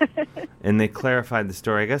 And they clarified the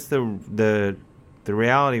story. I guess the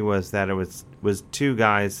reality was that it was two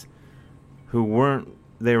guys who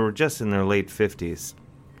they were just in their late 50s.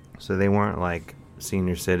 So they weren't like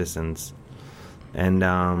senior citizens. And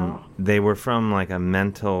they were from like a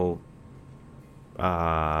mental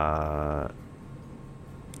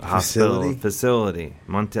facility,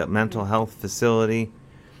 mental health facility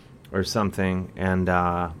or something, and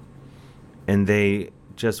they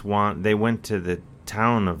went to the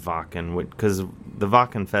town of Wacken, because the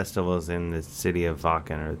Wacken Festival is in the city of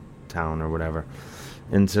Wacken or town or whatever,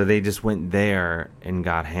 and so they just went there and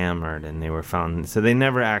got hammered, and they were found. So they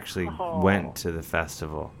never actually went to the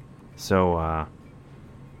festival. So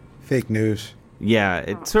fake news. Yeah,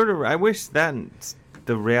 it sort of. I wish that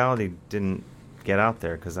the reality didn't get out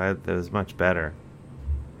there, because it was much better.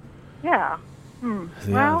 Yeah.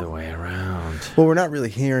 The other way around. Well, we're not really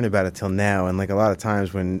hearing about it till now, and like a lot of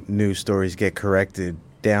times when news stories get corrected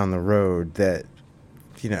down the road, that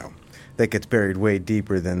that gets buried way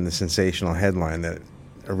deeper than the sensational headline that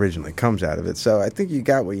originally comes out of it. So I think you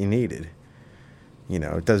got what you needed.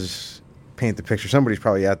 It does paint the picture. Somebody's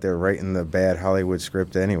probably out there writing the bad Hollywood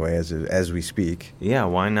script anyway, as we speak. Yeah,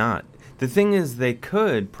 why not? The thing is, they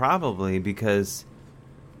could probably, because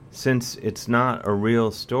since it's not a real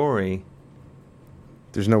story,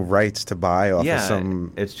 there's no rights to buy off of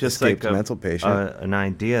some it's just escaped like mental patient. An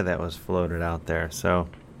idea that was floated out there. So,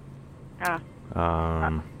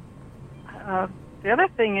 the other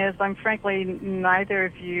thing is, I'm frankly, neither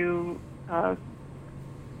of you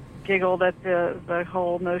giggled at the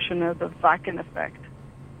whole notion of the Wacken effect.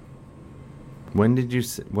 When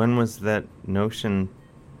was that notion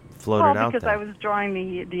floated out there? Well, because I was drawing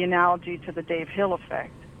the analogy to the Dave Hill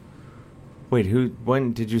effect. Wait,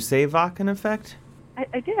 when did you say Wacken effect?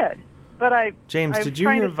 I did, but James, I did you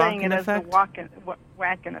hear Wacken effect?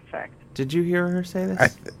 Wacken effect. Did you hear her say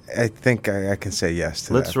this? I think I can say yes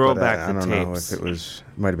to that. Let's roll back the tapes. I don't know if it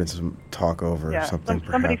might have been some talk over or something.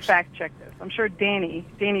 Somebody fact check this. I'm sure Danny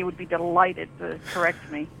would be delighted to correct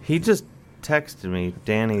me. He just texted me,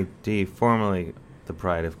 Danny D, formerly the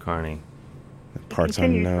Pride of Kearney. Part's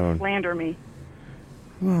continues unknown. To slander me.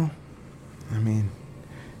 Well, I mean,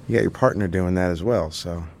 you got your partner doing that as well,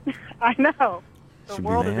 so. I know. The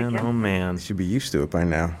world is against oh man. You should be used to it by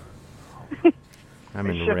now. I'm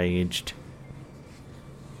enraged.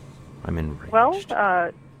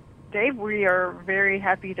 Well, Dave, we are very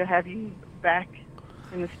happy to have you back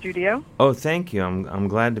in the studio. Oh, thank you. I'm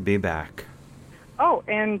glad to be back. Oh,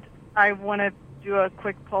 and I want to do a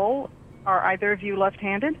quick poll. Are either of you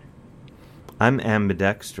left-handed? I'm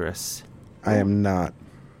ambidextrous. I am not.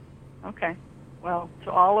 Okay. Well,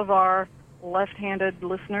 to all of our left-handed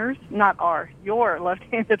listeners, your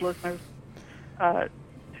left-handed listeners, to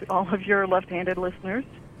all of your left-handed listeners,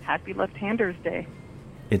 happy Left-Handers Day.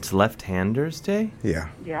 It's Left-Handers Day? Yeah.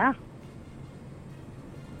 Yeah.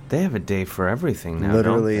 They have a day for everything now,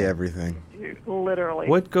 literally don't they? Everything. Dude, literally.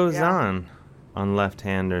 What goes on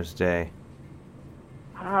Left-Handers Day?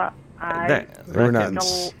 We're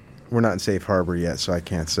not in safe harbor yet, so I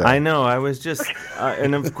can't say. I know. I was just,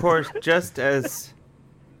 and of course, just as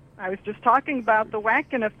I was just talking about the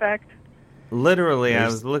Wacken effect. Literally, I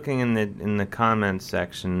was looking in the comments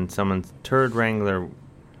section. Someone's turd wrangler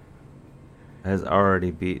has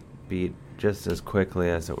already beat just as quickly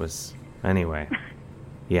as it was. Anyway,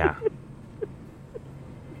 yeah.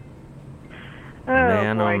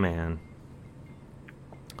 Oh man.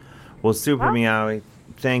 Well, Super Meowie,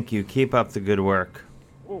 thank you. Keep up the good work.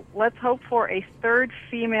 Well, let's hope for a third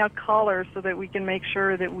female caller so that we can make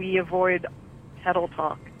sure that we avoid pedal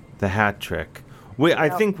talk. The hat trick. I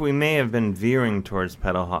think we may have been veering towards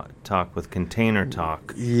pedal talk with container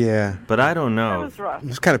talk. Yeah. But I don't know. That was rough. It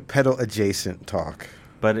was kind of pedal adjacent talk.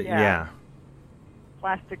 But yeah.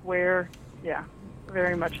 Plasticware, yeah,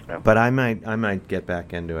 very much so. But I might get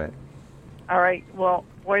back into it. All right. Well,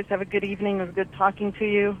 boys, have a good evening. It was good talking to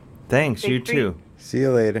you. Thanks, you too. See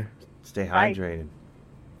you later. Stay hydrated.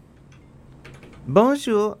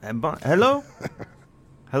 Bonjour. Hello?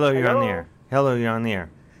 Hello, you're on the air. Hello, you're on the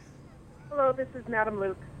air. Hello, this is Madam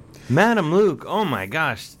Luke. Madam Luke, oh my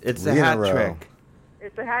gosh, it's a hat trick.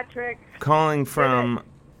 It's a hat trick. Calling from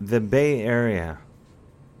the Bay Area.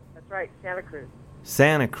 That's right, Santa Cruz.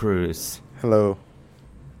 Santa Cruz. Hello.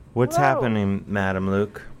 What's Hello. happening, Madam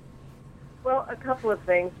Luke? Well, a couple of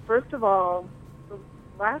things. First of all, the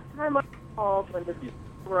last time I called when the two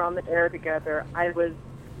were on the air together, I was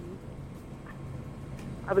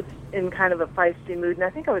in kind of a feisty mood, and I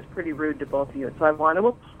think I was pretty rude to both of you, so I want to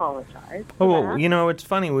apologize for Oh, that. you know, it's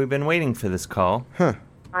funny. We've been waiting for this call. Huh.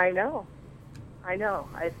 I know.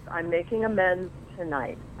 I'm making amends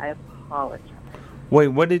tonight. I apologize. Wait,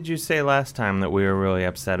 what did you say last time that we were really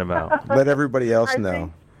upset about? Let everybody else I know.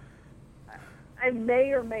 think I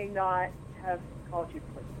may or may not have called you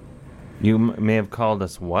pussy. You may have called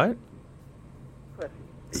us what?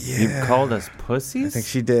 Pussy. You called us pussies? I think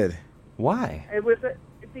she did. Why? It was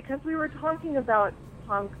because we were talking about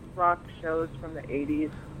punk rock shows from the 80s.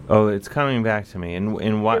 Oh, it's coming back to me.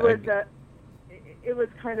 And why? It was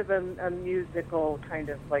kind of a musical, kind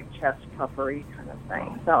of like chest puffery kind of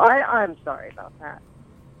thing. So I'm sorry about that.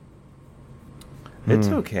 It's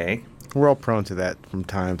okay. We're all prone to that from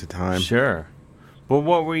time to time. Sure. But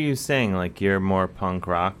what were you saying? Like you're more punk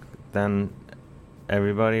rock than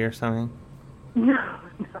everybody or something?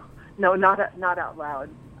 No, not out loud.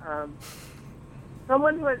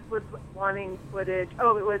 Someone was wanting footage.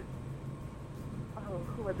 Who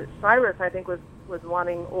was it? Cyrus, I think, was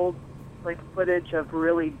wanting old footage of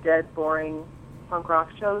really dead, boring punk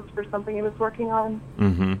rock shows for something he was working on.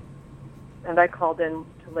 Mm-hmm. And I called in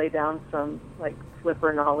to lay down some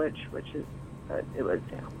Flipper knowledge, which is it was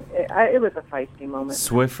a feisty moment.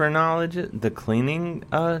 Swiffer knowledge, the cleaning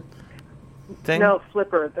thing. No,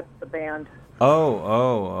 Flipper, the band.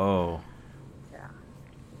 Oh. Yeah.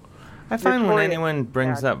 I find when anyone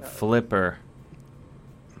brings up Flipper,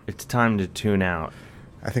 it's time to tune out.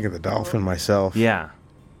 I think of the Dolphin myself. Yeah.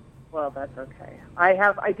 Well, that's okay.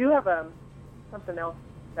 I do have something else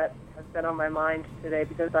that has been on my mind today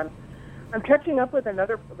because I'm catching up with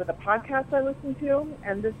a podcast I listen to,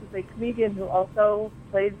 and this is a comedian who also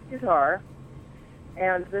plays guitar,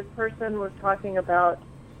 and this person was talking about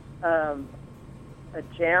a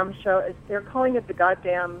jam show. They're calling it the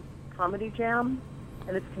goddamn comedy jam,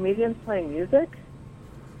 and it's comedians playing music.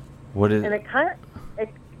 What is? And it kind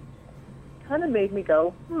of made me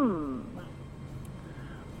go,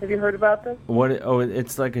 Have you heard about this? What? Oh,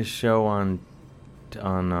 it's like a show on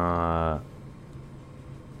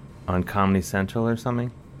Comedy Central or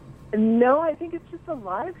something. No, I think it's just a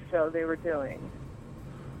live show they were doing.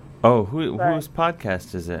 Oh, whose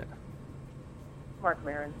podcast is it? Mark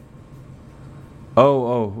Maron.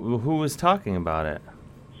 Oh, who was talking about it?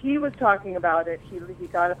 He was talking about it. He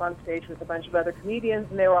got up on stage with a bunch of other comedians,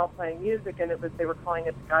 and they were all playing music, and they were calling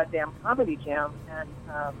it the goddamn comedy jam. And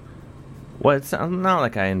Well, it's not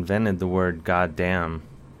like I invented the word goddamn.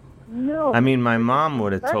 no, I mean, my mom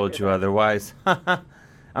would have told you otherwise.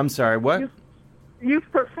 I'm sorry, what?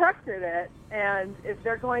 You've perfected it, and if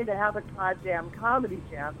they're going to have a goddamn comedy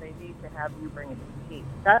jam, they need to have you bring it to the heat.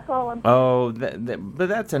 That's all I'm saying. Oh, but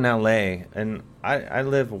that's in L.A., and I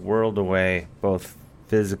live a world away, both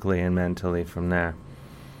physically and mentally from there.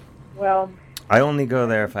 Well, I only go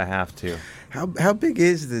there if I have to. How big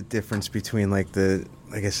is the difference between the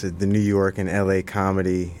New York and L.A.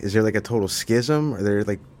 comedy? Is there a total schism? Are there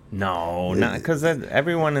No, not because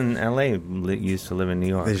everyone in L.A. used to live in New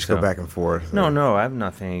York. They just go back and forth. No, I have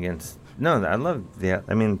nothing against. No, I love the.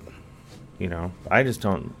 I mean, I just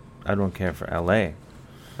don't. I don't care for L.A.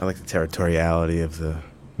 I like the territoriality of the.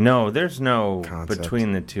 No, there's no concept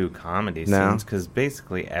between the two comedy No? scenes because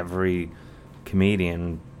basically every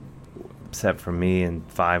comedian, except for me and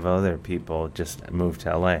 5 other people, just moved to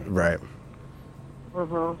L.A. Right.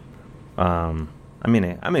 I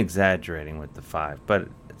mean, I'm exaggerating with the 5, but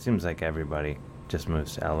it seems like everybody just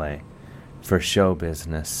moves to L.A. for show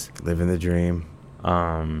business. Living the dream.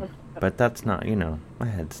 But that's not,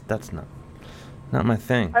 that's not my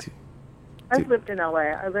thing. I've lived in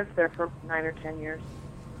L.A. I lived there for 9 or 10 years.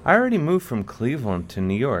 I already moved from Cleveland to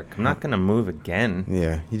New York. I'm not going to move again.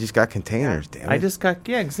 Yeah, you just got containers, damn it. I just got,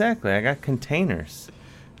 exactly. I got containers.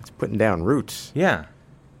 It's putting down roots. Yeah.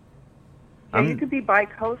 Yeah, you could be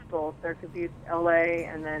bi-coastal. There could be L.A.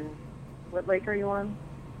 and then, what lake are you on?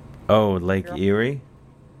 Oh, Lake Erie?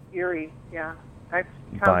 Erie, yeah. That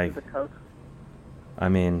counts as a coast. I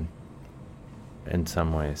mean, in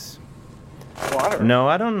some ways. Water. No,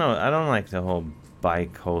 I don't know. I don't like the whole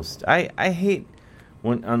bi-coast. I hate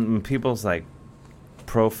when people's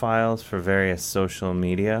profiles for various social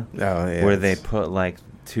media where they put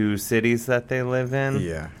 2 cities that they live in.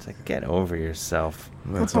 Yeah. It's like, get over yourself.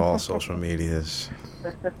 That's all social media is.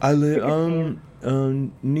 I live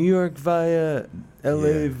New York via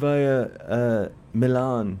LA via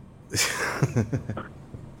Milan.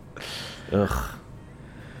 Ugh.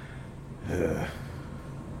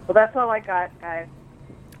 Well, that's all I got, guys.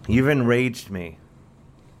 You've enraged me.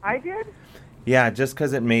 I did? Yeah, just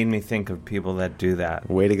because it made me think of people that do that.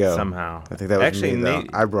 Way to go. Somehow. I think that was actually, me, though.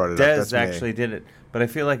 I brought it Des up. That's me. actually did it, but I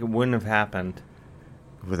feel like it wouldn't have happened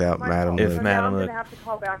without Madam If Luke. So Madam now I'm Luke. going to have to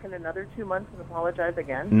call back in another 2 months and apologize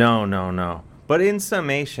again? No. But in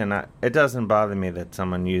summation, it doesn't bother me that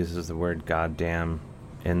someone uses the word goddamn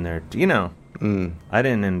in their... You know, I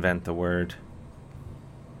didn't invent the word.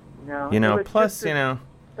 No. You know, it was plus, just you know...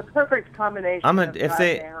 The perfect combination of if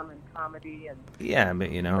they- goddamn and comedy and... Yeah,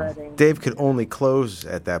 but you know... spreading. Dave could only close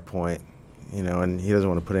at that point, you know, and he doesn't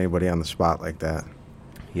want to put anybody on the spot like that.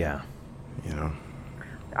 Yeah. You know.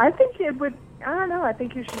 I think it would... I don't know. I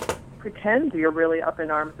think you should pretend you're really up in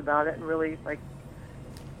arms about it and really, like,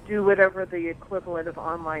 do whatever the equivalent of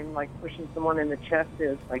online, like, pushing someone in the chest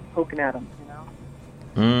is, like, poking at them, you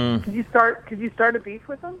know? Could you start a beef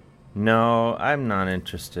with them? No, I'm not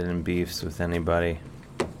interested in beefs with anybody.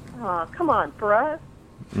 Oh, come on, for us?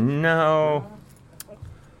 No.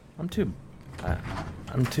 I'm too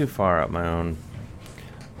far up my own.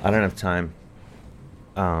 I don't have time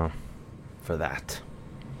for that.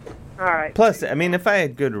 All right. Plus, I mean, if I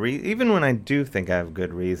had good reason, even when I do think I have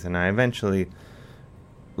good reason, I eventually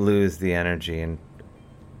lose the energy and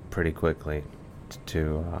pretty quickly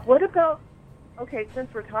to... What about... Okay,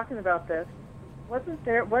 since we're talking about this, wasn't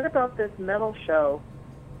there... What about this metal show?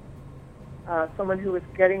 Someone who was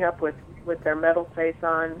getting up with their metal face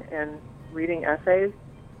on and reading essays?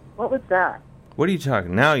 What was that? What are you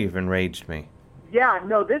talking? Now you've enraged me. Yeah,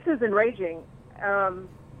 no, this is enraging.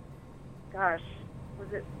 Gosh,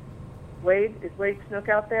 was it Wade? Is Wade Snook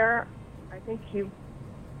out there? I think he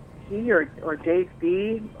or Dave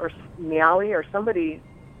B. or Meowie or somebody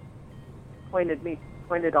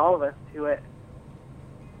pointed all of us to it.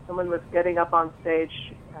 Someone was getting up on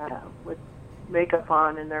stage with makeup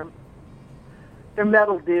on and their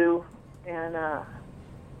metal do and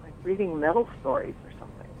like reading metal stories or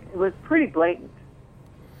something. It was pretty blatant.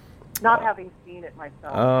 Not having seen it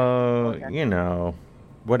myself. Oh, you know,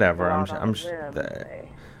 whatever. I'm say.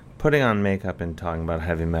 putting on makeup and talking about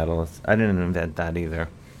heavy metal. I didn't invent that either.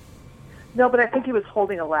 No, but I think he was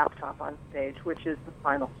holding a laptop on stage, which is the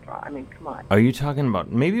final straw. I mean, come on. Are you talking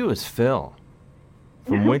about? Maybe it was Phil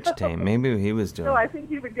from Witch Tame. Maybe he was doing. No, I think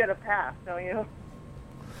he would get a pass. Don't you?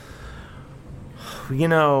 You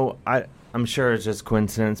know, I'm sure it's just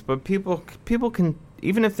coincidence, but people can,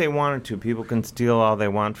 even if they wanted to, people can steal all they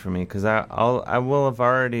want from me because I will have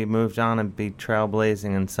already moved on and be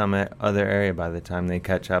trailblazing in some other area by the time they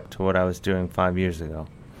catch up to what I was doing 5 years ago.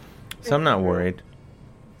 So I'm not worried.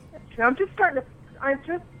 I'm just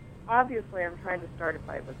obviously I'm trying to start a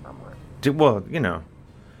fight with someone. Well, you know,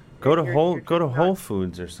 go to Whole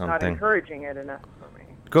Foods or Not something. encouraging it enough for me.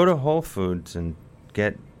 Go to Whole Foods and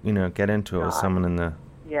get into it with someone in the.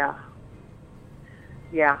 Yeah,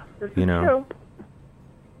 this is know. true.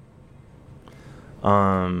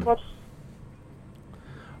 Well,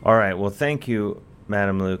 all right. Well, thank you,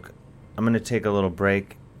 Madam Luke. I'm going to take a little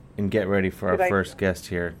break and get ready for our first guest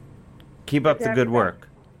here. Keep up the good work.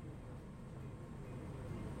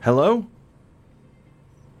 Hello?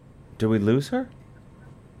 Did we lose her?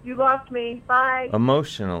 you lost me. Bye.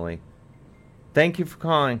 Emotionally. Thank you for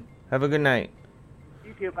calling. Have a good night.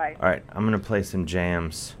 You too. Bye. All right. I'm going to play some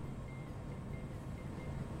jams.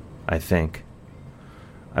 I think.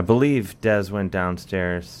 I believe Des went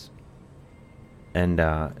downstairs and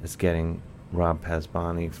is getting Rob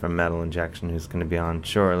Pasbani from Metal Injection, who's going to be on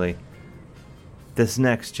shortly. This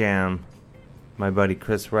next jam, my buddy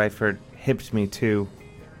Chris Reifert hipped me to.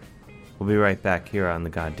 We'll be right back here on the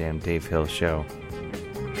goddamn Dave Hill Show.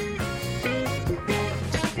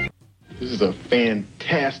 This is a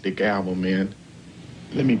fantastic album, man.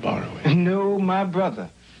 Let me borrow it. No, my brother.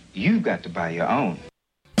 You've got to buy your own.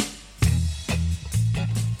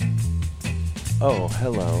 Oh,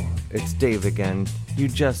 hello. It's Dave again. You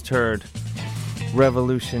just heard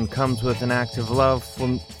Revolution Comes With an Act of Love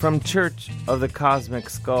from Church of the Cosmic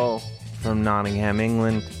Skull from Nottingham,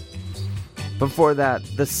 England. Before that,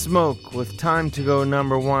 The Smoke with Time to Go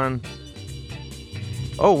 #1.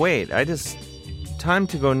 Oh, wait, Time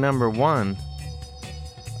to Go #1.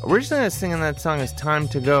 Originally I was singing that song as Time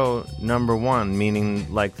to Go #1,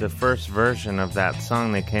 meaning like the first version of that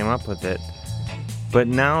song they came up with it. But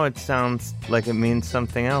now it sounds like it means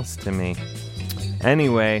something else to me.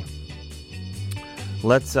 Anyway,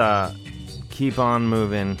 let's keep keep on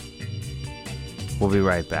moving. We'll be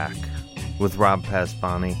right back with Rob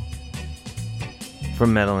Pasbani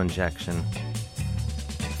from Metal Injection.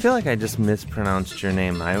 I feel like I just mispronounced your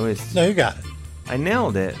name. No, you got it. I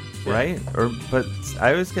nailed it, right? But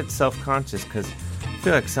I always get self-conscious because I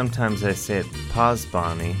feel like sometimes I say it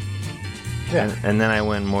Pasbani. Yeah. And then I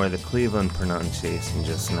went more the Cleveland pronunciation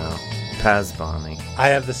just now. Pasbani. I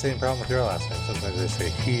have the same problem with your last name. Sometimes I say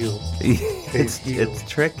heel. It's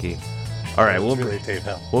tricky. All right, we'll be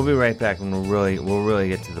right back and we'll really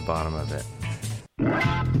get to the bottom of it.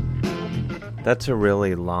 That's a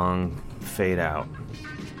really long fade out.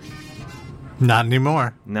 Not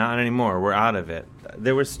anymore. Not anymore. We're out of it.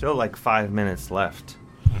 There was still like 5 minutes left.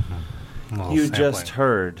 Mm-hmm. You just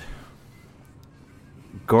heard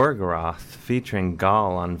Gorgoroth featuring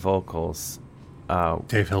Gall on vocals.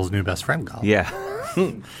 Dave Hill's new best friend, Gall. Yeah.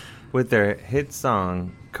 With their hit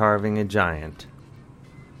song, Carving a Giant,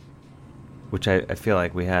 which I feel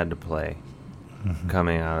like we had to play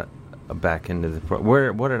coming out back into the...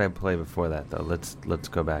 What did I play before that, though? Let's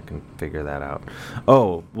go back and figure that out.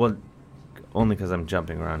 Oh, well... Only because I'm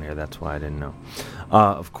jumping around here. That's why I didn't know.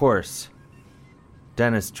 Of course,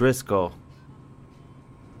 Dennis Driscoll,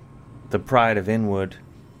 the pride of Inwood,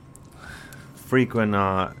 frequent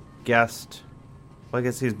guest. Well, I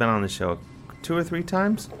guess he's been on the show 2 or 3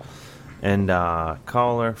 times. And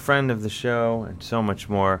caller, friend of the show, and so much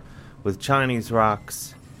more. With Chinese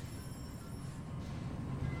Rocks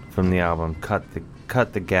from the album Cut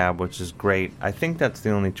the Gab, which is great. I think that's the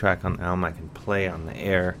only track on the album I can play on the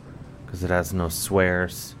air, because it has no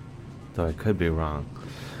swears, though I could be wrong.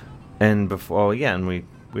 And before, and I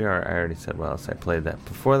already said what else I played that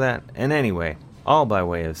before that. And anyway, all by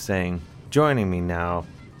way of saying, joining me now,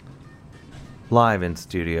 live in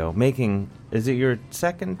studio, is it your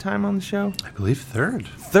second time on the show? I believe third.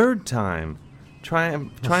 Third time.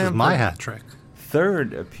 This is my hat trick.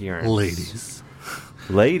 Third appearance.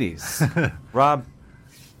 Ladies. Rob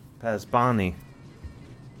Pasbani.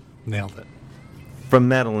 Nailed it. From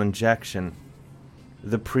Metal Injection,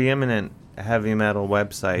 the preeminent heavy metal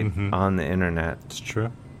website on the internet. It's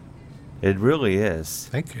true. It really is.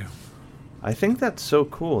 Thank you. I think that's so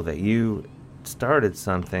cool that you started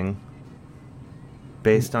something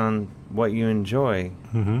based on what you enjoy,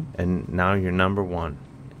 and now you're number one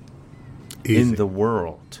in the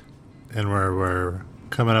world. And we're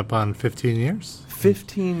coming up on 15 years.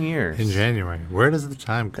 15 years in January. Where does the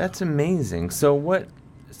time go? That's amazing. So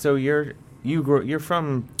you're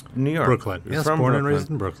from New York. Brooklyn. Yes, born and raised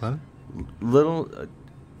in Brooklyn. Little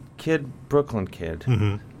Brooklyn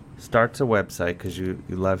kid. Starts a website because you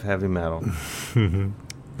love heavy metal. And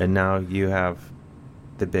now you have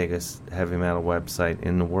the biggest heavy metal website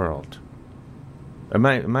in the world. I'm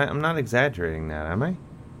not exaggerating that, am I?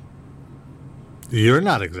 You're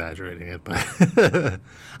not exaggerating it, but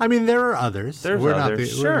I mean, there are others. We're not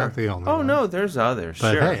the only one. one. No, there's others.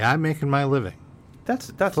 But sure. Hey, I'm making my living.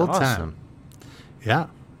 That's full awesome. Time. Yeah,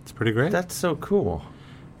 it's pretty great. That's so cool.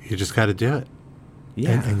 You just got to do it.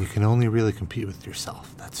 Yeah, and you can only really compete with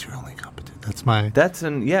yourself. That's your only competition. That's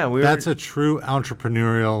a true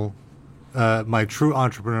entrepreneurial. My true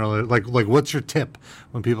entrepreneurial. Like, what's your tip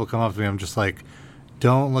when people come up to me? I'm just like,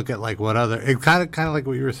 don't look at like what other. It kind of like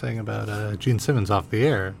what you were saying about Gene Simmons off the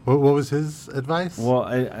air. What was his advice? Well,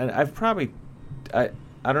 I've probably. I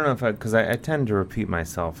don't know if because I tend to repeat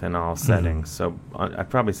myself in all settings, so I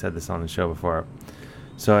probably said this on the show before.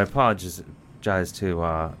 So I apologize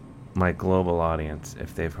to my global audience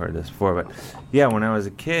if they've heard this before. But yeah, when I was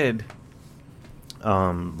a kid,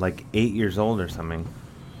 like 8 years old or something,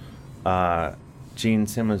 Gene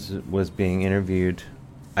Simmons was being interviewed,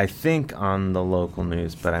 I think on the local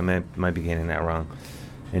news, but I might be getting that wrong.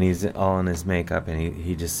 And he's all in his makeup, and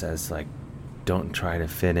he just says, like, don't try to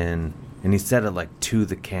fit in. And he said it like to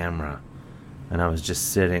the camera, and I was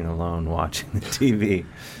just sitting alone watching the TV,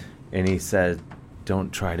 and he said,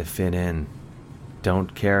 don't try to fit in,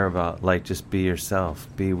 don't care about, like, just be yourself,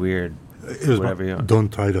 be weird, whatever you want.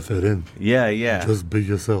 Don't try to fit in. Yeah, just be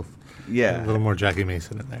yourself. Yeah, a little more Jackie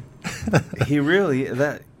Mason in there. He really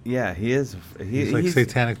he is. He's like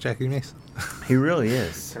satanic Jackie Mason. He really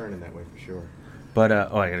is. Turning that way for sure. But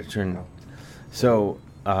I gotta turn. So.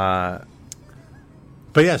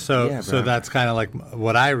 But yeah, so that's kind of like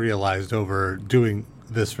what I realized over doing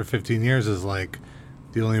this for 15 years is like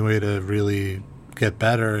the only way to really get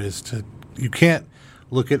better is you can't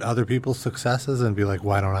look at other people's successes and be like,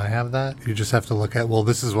 why don't I have that? You just have to look at, well,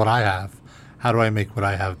 this is what I have. How do I make what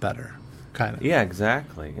I have better? Kind of. Yeah,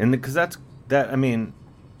 exactly. And because I mean,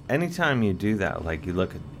 anytime you do that, like you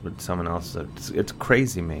look at what someone else does, it's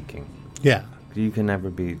crazy making. Yeah. You can never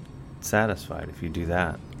be satisfied if you do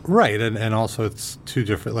that. Right, and also it's two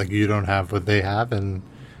different. Like you don't have what they have, and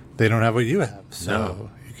they don't have what you have, so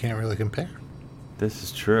you can't really compare. This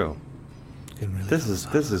is true. Really this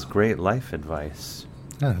is great life advice.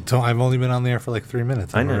 Yeah, I've only been on the air for like 3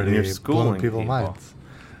 minutes. I know. Already You're schooling people's people. minds.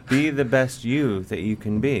 Be the best you that you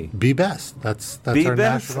can be. Be best. That's Be our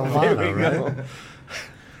best. national There motto, we right? go.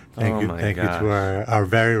 Thank you my gosh. to our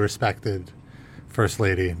very respected First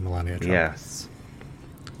Lady Melania Trump. Yes.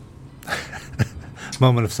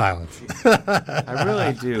 Moment of silence. I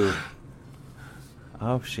really do. I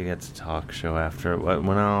hope she gets a talk show after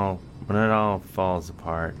when it all falls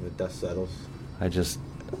apart. The dust settles.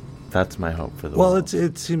 That's my hope for the Well, world.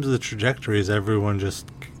 it seems the trajectory is everyone just,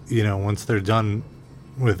 once they're done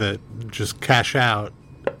with it, just cash out,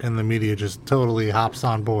 and the media just totally hops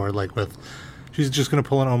on board. She's just going to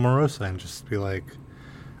pull an Omarosa and just be like,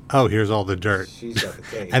 oh, here's all the dirt. She's got the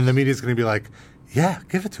case. And the media's going to be like, yeah,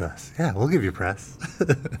 give it to us. Yeah, we'll give you press.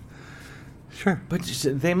 Sure. But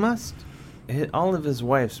they must. All of his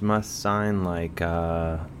wives must sign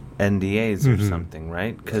NDAs or something,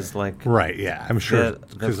 right? Because right, yeah, I'm sure.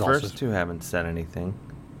 The first two haven't said anything.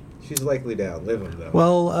 She's likely to outlive him, though.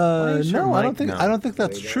 Well, no, I don't think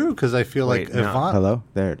that's true because I feel like Yvonne. Hello,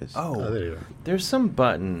 there it is. Oh, there you are. There's some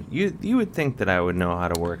button. You would think that I would know how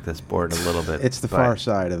to work this board a little bit. It's the far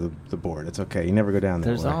side of the board. It's okay. You never go down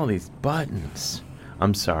there. There's all these buttons.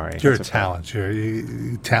 I'm sorry. You're a talent.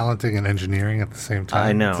 You're talenting and engineering at the same time.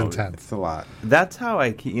 I know. It's intense. It's a lot. That's how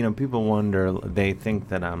I keep, people wonder, they think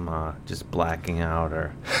that I'm just blacking out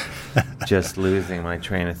or just losing my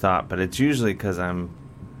train of thought. But it's usually because I'm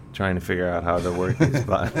trying to figure out how to work these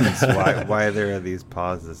buttons, why there are these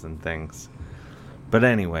pauses and things. But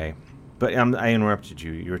anyway, I interrupted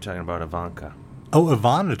you. You were talking about Ivanka. Oh,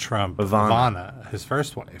 Ivana Trump. Ivana, his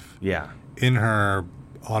first wife. Yeah. In her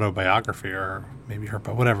autobiography, or maybe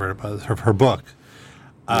whatever it was, her book,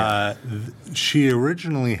 she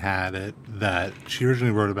originally had it that she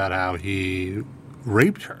originally wrote about how he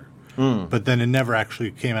raped her, but then it never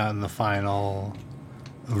actually came out in the final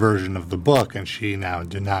version of the book, and she now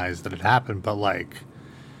denies that it happened. But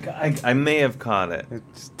I may have caught it.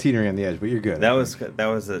 It's teetering on the edge, but you're good. That was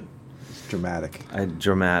a. It's dramatic.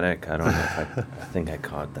 Dramatic. I don't know if I think I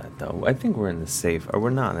caught that though. I think we're in the safe, or we're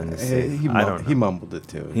not in the safe. I don't know. He mumbled it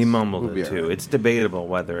too. He mumbled We'll it too. It's debatable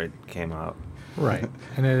whether it came out. Right,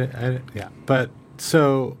 and but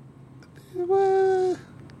so we'll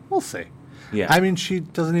see. Yeah, I mean, she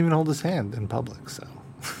doesn't even hold his hand in public, so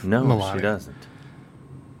no, Melania. she doesn't.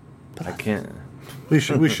 But I can't. We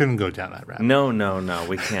shouldn't go down that route. No,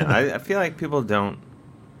 we can't. I feel like people don't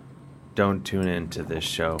tune into this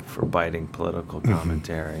show for biting political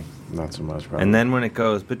commentary. Not so much, probably. And then when it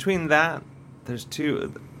goes between that, there's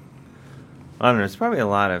two. I don't know. There's probably a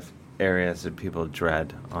lot of areas that people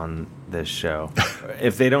dread on this show.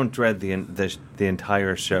 If they don't dread the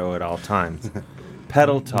entire show at all times.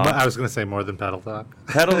 Pedal talk. I was going to say more than pedal talk.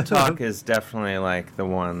 Pedal talk is definitely the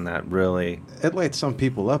one that really. It lights some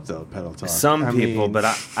people up, though. Pedal talk. Some people, but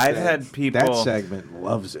I've had people. That segment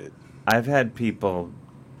loves it. I've had people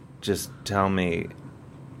just tell me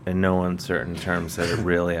in no uncertain terms that it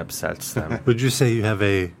really upsets them. Would you say you have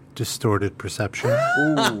a distorted perception?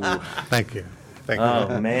 Ooh. Thank you.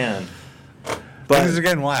 Oh man, but things are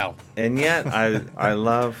getting wild. And yet, I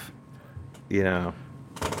love,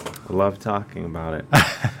 love talking about it.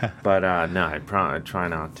 But no, I try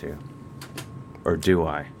not to. Or do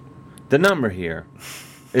I? The number here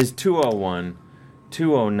is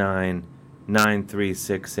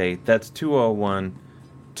 201-209-9368. That's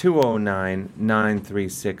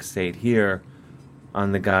 201-209-9368 here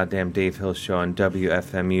on the goddamn Dave Hill Show on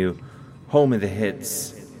WFMU, home of the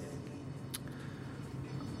hits.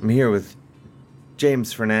 I'm here with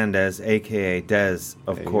James Fernandez, a.k.a. Dez,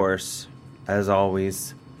 of course, as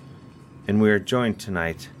always. And we are joined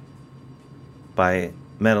tonight by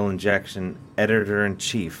Metal Injection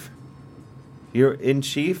Editor-in-Chief. You're in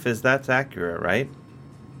chief? That's accurate, right?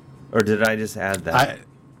 Or did I just add that?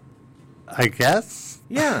 I guess?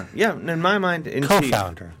 Yeah. In my mind, in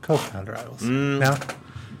Co-founder, I will say. No?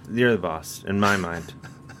 You're the boss, in my mind.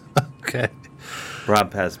 Okay.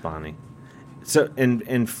 Rob Pasbani. So,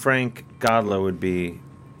 and Frank Godlow would be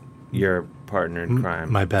your partner in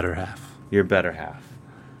crime. My better half. Your better half.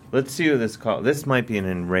 Let's see who this call. This might be an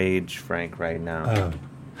enraged Frank right now. Oh.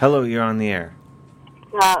 Hello, you're on the air.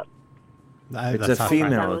 It's a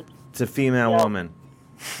female. Frank. It's a female woman.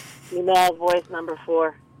 Female voice number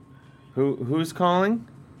 4. Who's calling?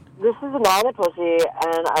 This is Anana Pussy,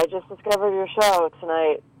 and I just discovered your show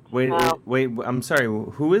tonight. Wait. I'm sorry.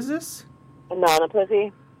 Who is this? Anana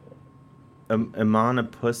Pussy. Amana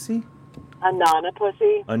Pussy? Anana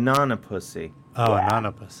Pussy. Anana Pussy. Oh,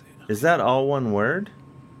 anonymous. Is that all one word?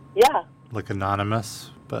 Yeah. Like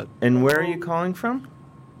anonymous, but... And where are you calling from?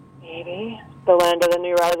 Maybe. The land of the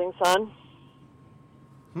new rising sun.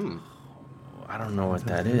 I don't know what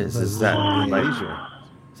that is. Is that Malaysia?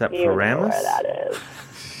 Is that You know Paramus? where that is.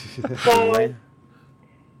 So,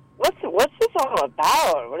 what's this all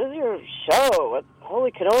about? What is your show?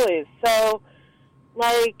 Holy cannolis. So,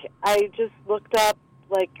 like, I just looked up,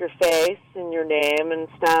 like, your face and your name and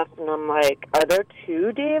stuff, and I'm like, are there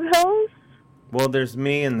two Dave Hills? Well, there's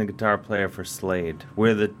me and the guitar player for Slade.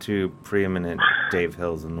 We're the two preeminent Dave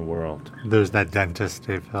Hills in the world. There's that dentist,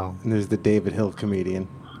 Dave Hill. And there's the David Hill comedian.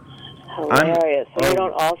 Hilarious. So you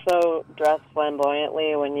don't also dress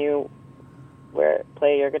flamboyantly when you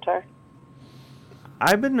play your guitar?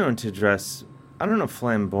 I've been known to dress, I don't know,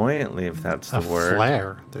 flamboyantly, if that's the word.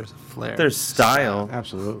 Flair. There's a flair. There's style.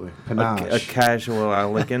 Absolutely. A Panache. casual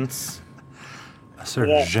elegance. A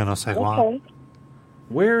certain je ne sais quoi. Okay.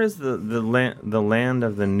 Where is the land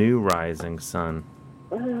of the new rising sun?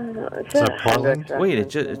 It's that Portland? Wait,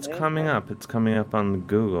 it's coming up. It's coming up on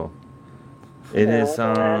Google. It is the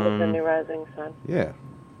land of the new rising sun. Yeah.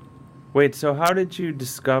 Wait, so how did you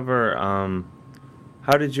discover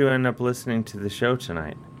how did you end up listening to the show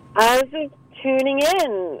tonight? I was just tuning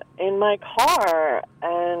in my car,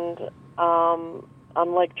 and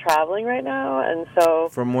I'm like traveling right now, and so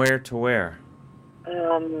From where to where?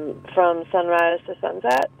 from sunrise to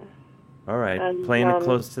sunset. All right, And, playing it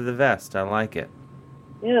close to the vest. I like it.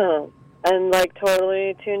 Yeah, and like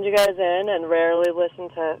totally tuned you guys in, and rarely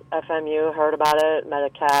listened to FMU. Heard about it. Met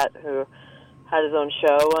a cat who had his own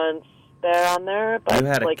show once there on there. But You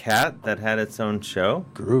had a like, cat that had its own show?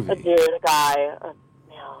 a Groovy. dude, a guy, a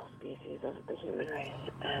species of the human race,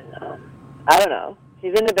 and I don't know.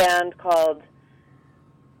 He's in a band called,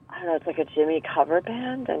 I don't know, it's like a Jimmy cover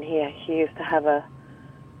band, and he used to have a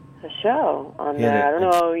show on He had there. I don't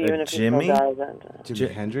know even if Jimmy? he still does.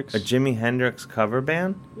 Jimi Hendrix? A Jimi Hendrix cover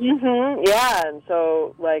band? Yeah, and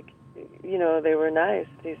so, like, you know, they were nice,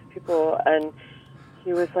 these people, and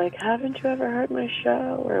he was like, haven't you ever heard my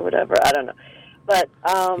show, or whatever, I don't know. But,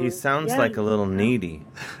 He sounds yeah. like a little needy.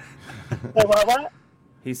 What?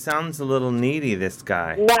 He sounds a little needy, this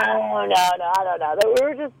guy. No, I don't know. We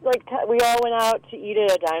were just, like, we all went out to eat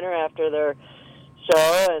at a diner after their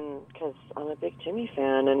show, and because I'm a big Jimmy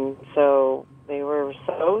fan, and so they were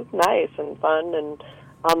so nice and fun and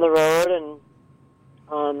on the road, and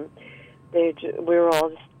we were all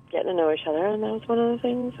just getting to know each other, and that was one of the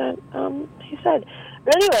things that he said.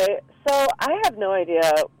 But anyway, so I have no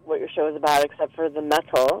idea what your show is about except for the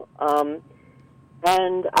metal,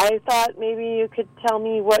 and I thought maybe you could tell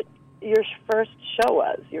me what your first show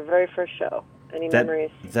was, your very first show. Any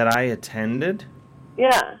memories? That I attended?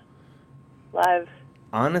 Yeah. Live.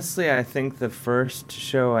 Honestly, I think the first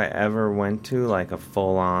show I ever went to, like a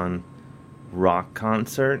full-on rock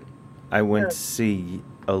concert, I went to see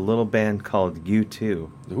a little band called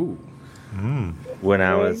U2. Ooh. When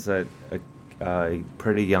I was a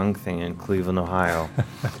pretty young thing in Cleveland, Ohio.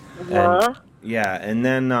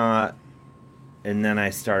 And then I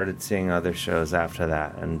started seeing other shows after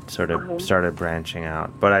that and sort of started branching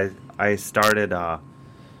out. But I started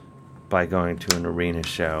by going to an arena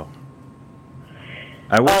show.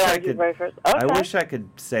 I wish I could. I wish I could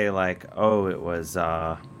say like, oh, it was,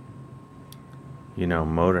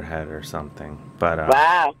 Motorhead or something. But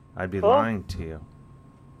wow, I'd be cool. lying to you.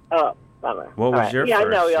 Oh, bummer. What was your yeah, first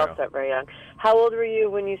I know we all show? start very young. How old were you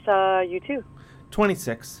when you saw U2?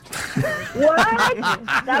 26. What?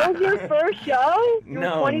 That was your first show? You were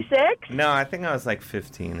 26? No, I think I was like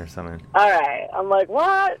 15 or something. All right. I'm like,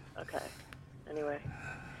 what? Okay. Anyway,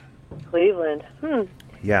 Cleveland.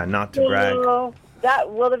 Yeah, not to brag.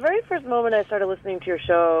 The very first moment I started listening to your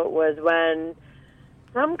show was when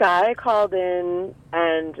some guy called in,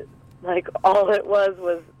 and like all it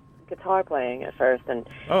was guitar playing at first, and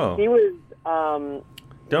he was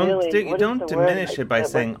don't diminish it by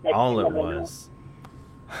saying all it was.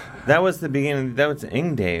 That was the beginning. That was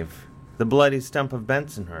Ing Dave, the bloody stump of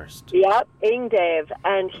Bensonhurst. Yep, Ing Dave,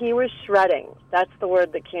 and he was shredding. That's the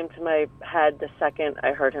word that came to my head the second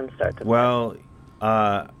I heard him start to play. Well,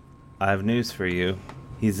 I have news for you.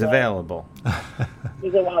 He's available.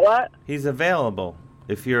 He's a what? He's available.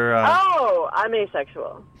 If you're I'm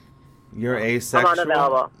asexual. You're asexual. I'm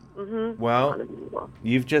unavailable. Mm-hmm. Well,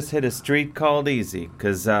 you've just hit a street called easy,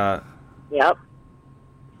 because yep.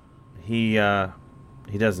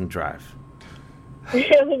 He doesn't drive. He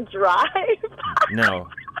doesn't drive? No.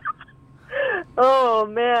 Oh,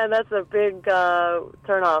 man, that's a big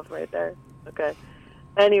turn off right there. Okay.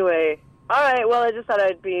 Anyway, all right, well, I just thought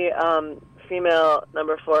I'd be female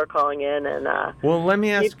number 4 calling in. And well, let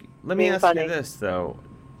me ask Let me ask you this, though.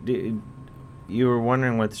 You were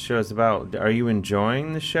wondering what the show is about. Are you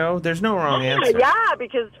enjoying the show? There's no wrong answer. Yeah,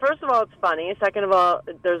 because first of all, it's funny. Second of all,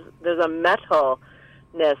 there's a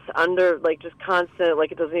metalness under, like, just constant,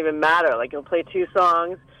 like, it doesn't even matter. Like, you'll play 2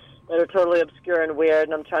 songs that are totally obscure and weird,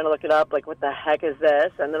 and I'm trying to look it up, like, what the heck is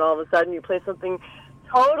this? And then all of a sudden you play something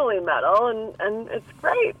totally metal, and it's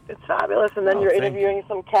great. It's fabulous. And then you're interviewing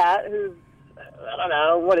some cat who's, I don't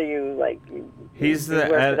know, what are you, like, He's you work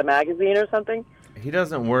for the magazine or something? He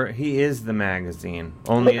doesn't work. He is the magazine.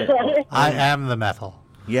 Only I am the metal.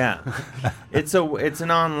 Yeah, it's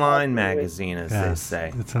an online magazine, as they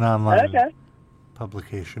say. It's an online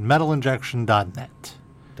publication. Metalinjection.net.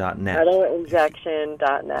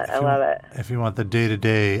 Metalinjection.net. I love it. If you want the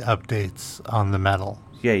day-to-day updates on the metal.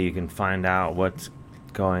 Yeah, you can find out what's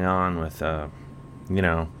going on with, Gal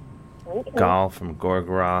from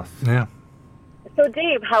Gorgoroth. Yeah. So,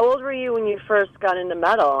 Dave, how old were you when you first got into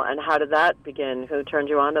metal, and how did that begin? Who turned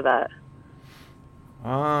you on to that?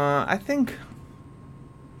 I think,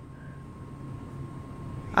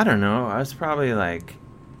 I don't know, I was probably like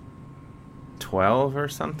 12 or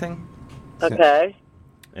something. Okay.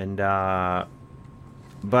 And,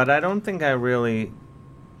 but I don't think I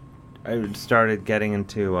started getting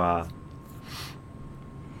into,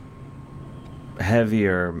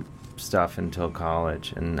 heavier stuff until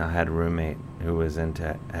college, and I had a roommate who was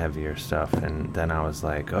into heavier stuff, and then I was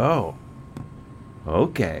like, oh,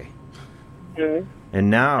 okay. Mm-hmm. And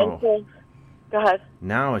now, go ahead.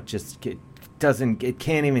 Now it just it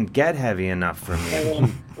can't even get heavy enough for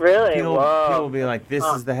me. Really? People Whoa. will be like, this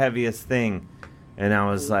is the heaviest thing, and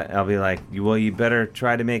I'll be like, well, you better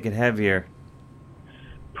try to make it heavier.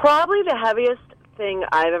 Probably the heaviest thing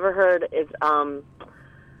I've ever heard is a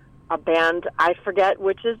band. I forget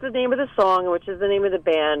which is the name of the song and which is the name of the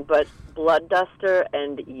band, but Blood Duster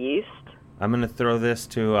and Yeast. I'm going to throw this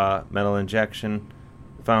to Metal Injection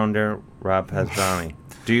founder Rob Pasbani.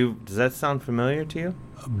 Does that sound familiar to you?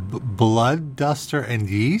 Blood Duster and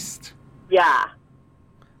Yeast? Yeah.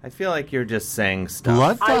 I feel like you're just saying stuff.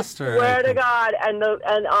 Blood Duster. I swear to God, and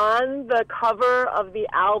on the cover of the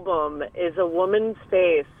album is a woman's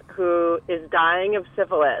face who is dying of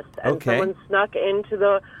syphilis, and someone snuck into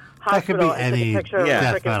the hospital that could be and any took a picture of her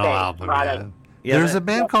death freaking metal face. album. Brought Yeah. it. There's a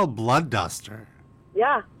band called Blood Duster.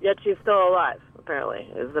 Yeah, yet she's still alive, apparently,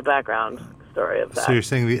 is the background story of that. So you're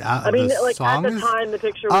saying the song at the is? time the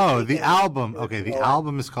picture was the album. Okay, the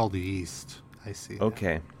album is called Yeast. I see.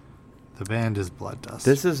 Okay. The band is Blood Duster.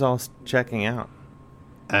 This is all checking out.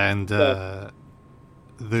 And the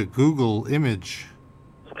Google image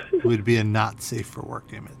would be a not safe for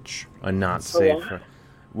work image. A not safe for...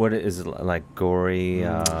 What is it, like gory?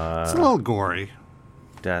 It's a little gory.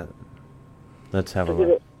 Let's have a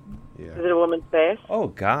look. Is it a woman's face? Oh,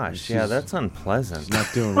 gosh. Yeah, that's unpleasant. Not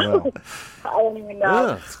doing well. I don't even know.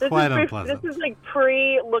 Ugh, it's quite unpleasant. This is like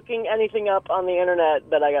pre-looking anything up on the internet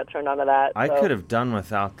that I got turned on to that. I so. could have done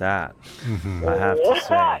without that. I have to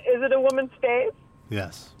say. Is it a woman's face?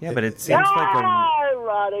 Yes. Yeah, but it seems like a...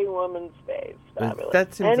 rotting woman's face. Fabulous.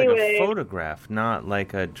 That seems anyway, like a photograph, not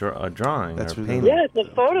like a drawing or painting. Yeah, it's a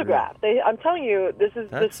photograph. I'm telling you, this is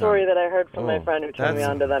the story that I heard from my friend who turned me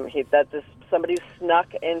on to them. Somebody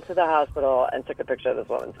snuck into the hospital and took a picture of this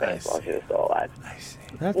woman's face while she was still alive. I see.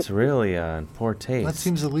 That's really poor taste. That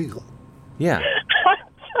seems illegal. Yeah.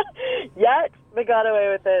 Yet they got away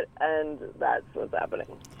with it, and that's what's happening.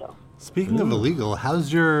 So. Speaking of illegal,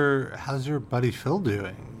 how's your buddy Phil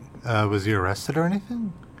doing? Was he arrested or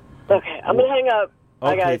anything? Okay, I'm gonna hang up.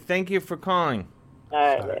 Okay, thank you for calling. All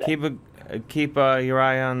right, later. Keep your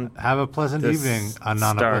eye on. Have a pleasant evening,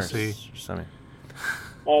 Anonymous.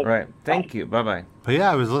 Right. Thank you. Bye-bye. But yeah,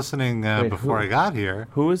 I was listening before I got here.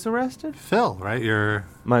 Who was arrested? Phil, right?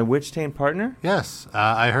 My Witch-Taint partner? Yes.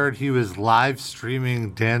 I heard he was live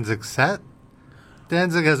streaming Danzig's set.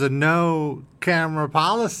 Danzig has a no-camera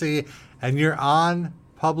policy, and you're on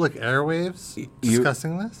public airwaves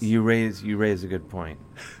discussing this? You raise a good point.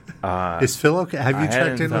 Is Phil okay? Have you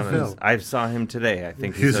checked in with Phil? I saw him today. I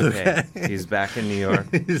think he's okay. He's back in New York.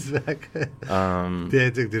 He's back.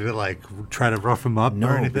 Danzig didn't try to rough him up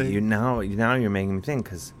or anything? But now you're making me think,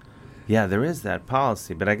 because there is that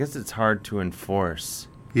policy, but I guess it's hard to enforce.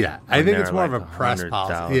 Yeah, I think it's more of a press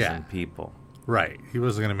policy. Yeah, people. Right. He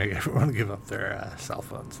wasn't going to make everyone give up their cell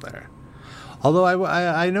phones there. Although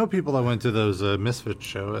I know people that went to those Misfits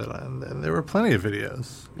show, and there were plenty of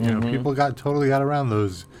videos. You know, people totally got around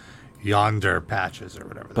those yonder patches or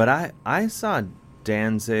whatever. But I saw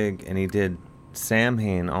Danzig, and he did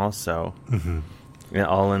Samhain also,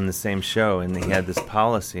 all in the same show, and he had this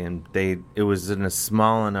policy, and it was in a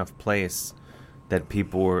small enough place that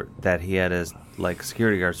he had his like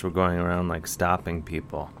security guards were going around like stopping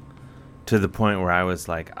people, to the point where I was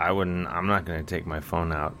like, I'm not going to take my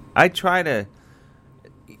phone out. I try to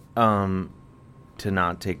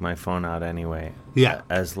not take my phone out anyway. Yeah.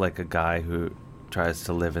 As like a guy who tries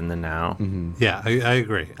to live in the now. Mm-hmm. Yeah, I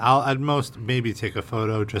agree. I'll at most maybe take a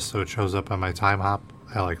photo just so it shows up on my time hop.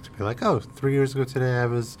 I like to be like, 3 years ago today I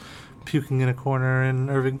was puking in a corner in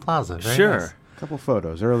Irving Plaza. Very Sure. nice. A couple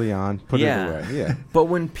photos early on, put it away. Yeah. But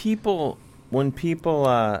when people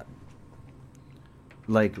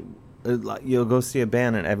like you'll go see a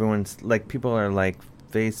band and everyone's like, people are like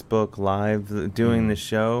Facebook Live doing the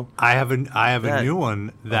show. I have a new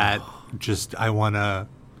one that just, I want to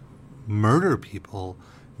murder people.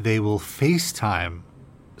 They will FaceTime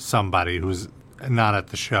somebody who's not at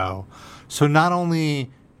the show. So not only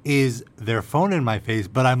is their phone in my face,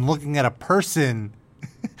 but I'm looking at a person,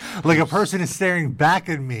 like a person is staring back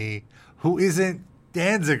at me who isn't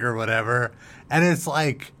Danzig or whatever. And it's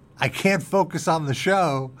like, I can't focus on the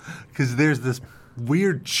show because there's this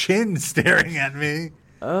weird chin staring at me.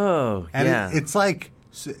 Oh, and yeah. It's like,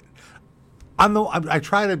 I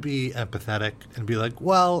try to be empathetic and be like,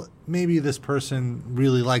 well, maybe this person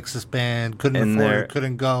really likes this band, couldn't afford it,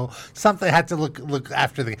 couldn't go. Something had to look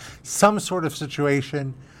after some sort of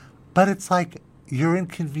situation. But it's like, you're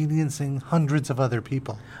inconveniencing hundreds of other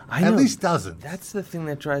people. At least dozens. That's the thing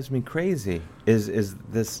that drives me crazy. Is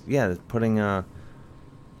this putting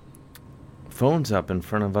phones up in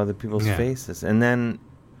front of other people's faces, and then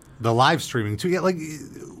the live streaming too. Yeah, like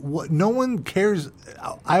no one cares.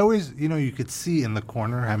 I always, you could see in the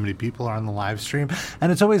corner how many people are on the live stream,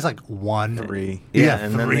 and it's always like 1, 3. Yeah,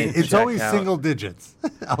 and 3. Then it's always single digits.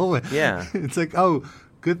 Yeah, it's like,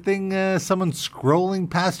 good thing someone's scrolling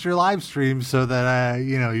past your live stream so that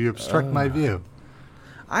you obstruct my view.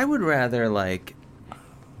 I would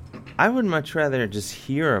much rather just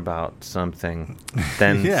hear about something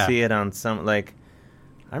than see it on some, like,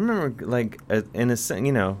 I remember like in a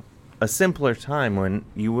simpler time when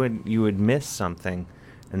you would miss something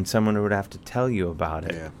and someone would have to tell you about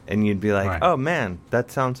it, and you'd be like, Right. oh man,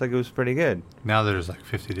 that sounds like it was pretty good. Now there's like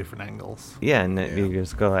 50 different angles. Yeah, and you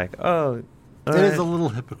just go like, oh. It is a little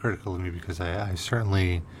hypocritical to me because I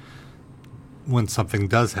certainly, when something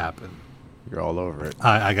does happen, you're all over it.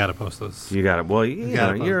 I got to post those. You got it. Well,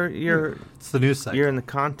 you're it's the news site. You're in the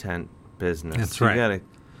content business. That's so right. You got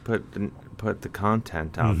to put the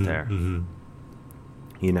content out there. Mm-hmm.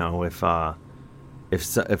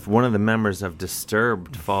 If one of the members of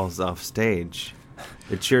Disturbed falls off stage,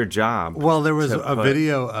 it's your job. Well, there was a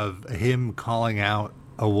video of him calling out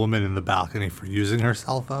a woman in the balcony for using her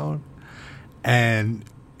cell phone. And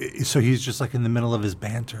so he's just like in the middle of his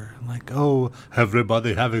banter. I'm like,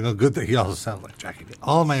 everybody having a good day. He also sounds like Jackie Mason.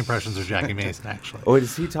 All of my impressions are Jackie Mason, actually. Oh,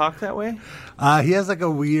 does he talk that way? He has like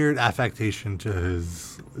a weird affectation to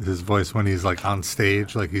his voice when he's like on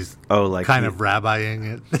stage. Like he's kind of rabbiing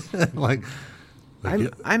it.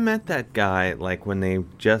 I met that guy like when they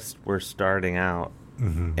just were starting out.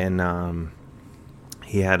 Mm-hmm. And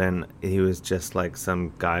he was just like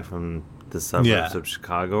some guy from the suburbs of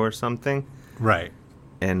Chicago or something. Right.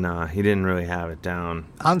 And he didn't really have it down.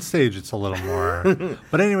 On stage, it's a little more.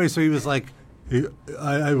 But anyway, so he was like,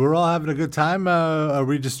 we're all having a good time. Are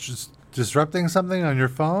we just disrupting something on your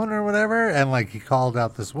phone or whatever? And like he called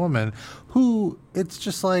out this woman who it's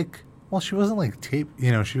just like, well, she wasn't like she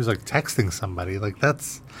was like texting somebody. Like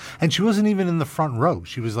and she wasn't even in the front row.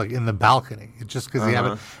 She was like in the balcony. It's just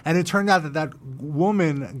because and it turned out that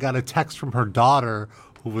woman got a text from her daughter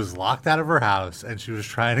who was locked out of her house, and she was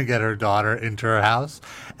trying to get her daughter into her house,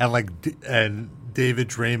 and David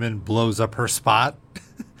Draymond blows up her spot.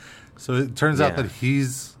 So it turns out that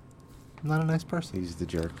he's not a nice person. He's the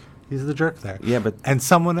jerk. He's the jerk there. Yeah, and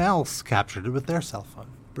someone else captured it with their cell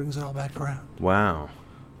phone. Brings it all back around. Wow.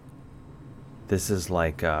 This is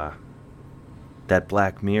like that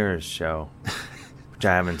Black Mirror show, which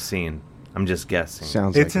I haven't seen. I'm just guessing.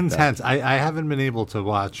 It's intense. I haven't been able to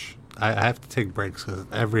watch. I have to take breaks because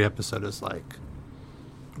every episode is like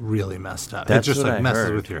really messed up. That's it just what like I messes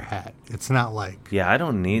heard. with your head. It's not like I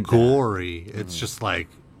don't need gory. It's just like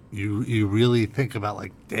you really think about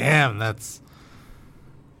like, damn, that's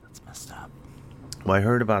messed up. Well, I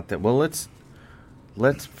heard about that. Well, let's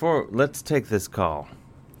take this call.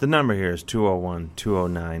 The number here is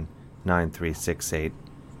 201-209-9368.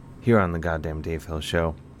 Here on the Goddamn Dave Hill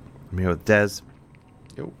Show. I'm here with Dez.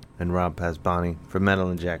 And Rob Pasbani from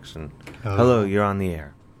Metal Injection. Hello, you're on the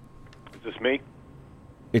air. Is this me?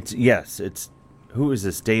 Who is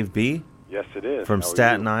this, Dave B? Yes, it is. From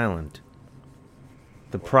Staten Island.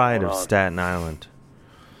 The pride of Staten Island.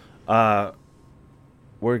 We're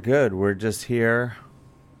good. We're just here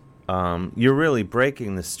You're really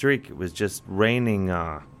breaking the streak. It was just raining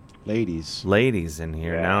ladies in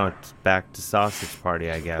here. Yeah. Now it's back to sausage party,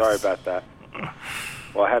 I guess. Sorry about that.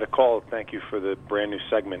 Well, I had a call. Thank you for the brand new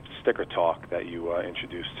segment, Sticker Talk, that you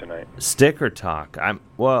introduced tonight. Sticker talk. I'm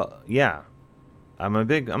a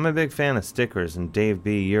big fan of stickers, and Dave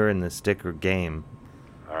B, you're in the sticker game.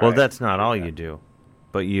 All Well, right. that's not all you do,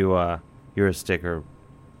 but you're a sticker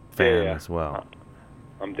fan as well.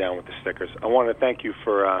 I'm down with the stickers. I want to thank you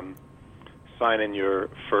for signing your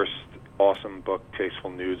first awesome book, Tasteful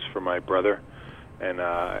Nudes, for my brother, and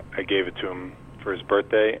I gave it to him for his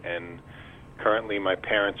birthday, and currently my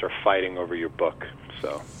parents are fighting over your book,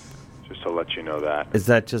 so just to let you know that. Is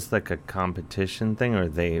that just like a competition thing, or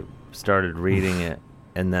they started reading it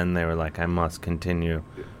and then they were like, I must continue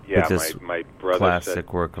with this my brother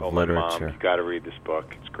classic work of told my mom, literature? you got to read this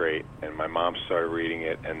book. It's great. And my mom started reading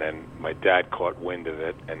it, and then my dad caught wind of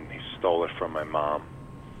it, and he stole it from my mom.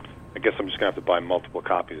 I guess I'm just going to have to buy multiple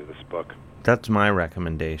copies of this book. That's my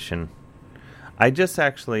recommendation. I just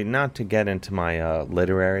actually, not to get into my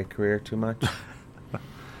literary career too much,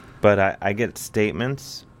 but I get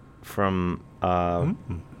statements from I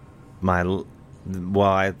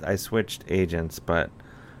switched agents, but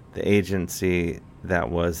the agency that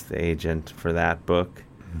was the agent for that book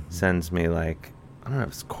sends me, like, I don't know,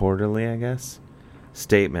 it's quarterly, I guess,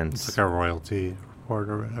 statements. It's like a royalty report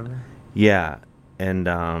or whatever. Yeah, and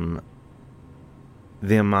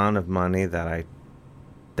the amount of money that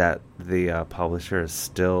the publisher is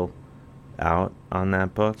still out on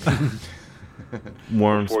that book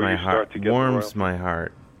warms Before my you heart. start to get the Warms my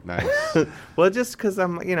heart. Nice. Well, just because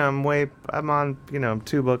I'm on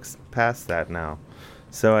 2 books past that now,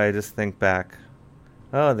 so I just think back.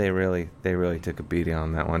 Oh, they really took a beating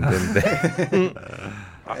on that one, didn't they?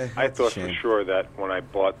 I thought for sure that when I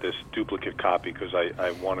bought this duplicate copy, because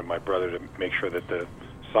I wanted my brother to make sure that the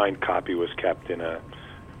signed copy was kept in a,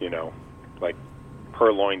 like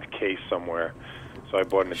purloined case somewhere. So I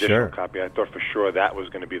bought an additional copy. I thought for sure that was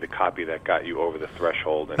going to be the copy that got you over the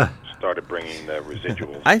threshold and started bringing the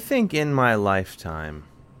residuals. I think in my lifetime,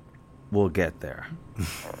 we'll get there.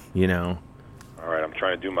 All right, I'm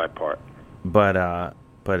trying to do my part. But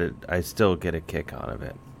I still get a kick out of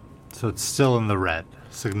it. So it's still in the red,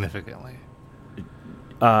 significantly.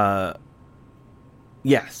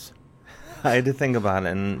 Yes. I had to think about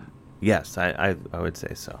it, and yes, I would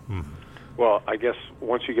say so. Well, I guess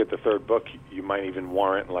once you get the third book, you might even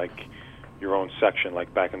warrant like your own section,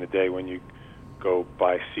 like back in the day when you go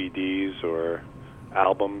buy CDs or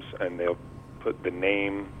albums, and they'll put the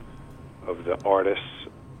name of the artists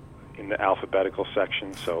in the alphabetical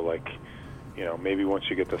section. So, like, maybe once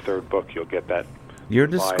you get the third book, you'll get that. You're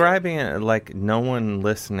describing it like no one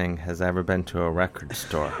listening has ever been to a record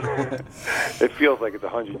store. It feels like it's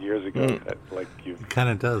 100 years ago. That, like you. It kind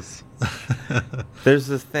of does. There's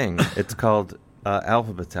this thing. It's called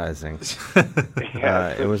alphabetizing.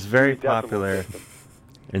 It was very popular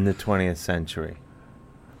in the 20th century.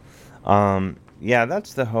 Yeah,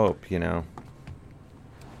 that's the hope,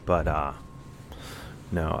 But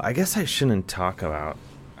no, I guess I shouldn't talk about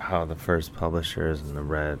how the first publisher is in the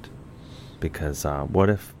red, because what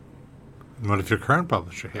if your current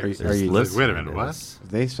publisher hears Are you this? Wait a minute, what?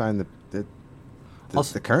 They signed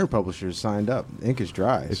the current publisher signed up. Ink is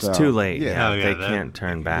dry. It's so, too late. Yeah, They can't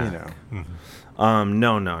turn back. No.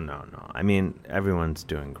 I mean, everyone's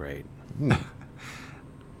doing great.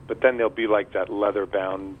 But then there'll be like that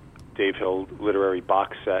leather-bound Dave Hill literary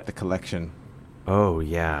box set. The collection. Oh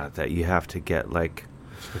yeah, that you have to get like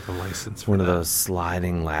a license. One of those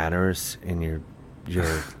sliding ladders in your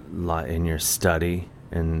in your study,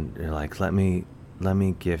 and you're like, let me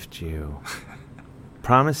gift you.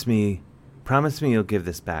 Promise me you'll give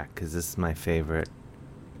this back, because this is my favorite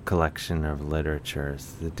collection of literature.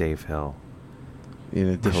 It's the Dave Hill. An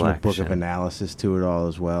additional book of analysis to it all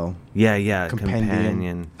as well. Yeah,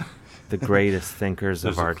 companion. The greatest thinkers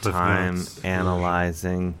of our time, notes.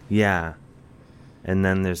 Analyzing. Yeah. And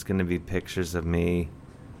then there's going to be pictures of me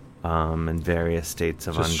in various states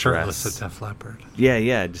of just undress. Shirtless at Def Leppard.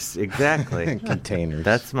 Yeah, just exactly. Containers.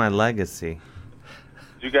 That's my legacy.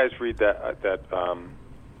 Did you guys read that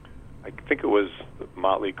I think it was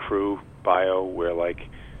Motley Crue bio, where like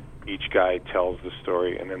each guy tells the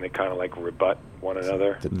story and then they kind of like rebut one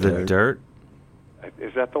another? The Dirt?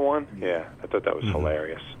 Is that the one? Yeah, I thought that was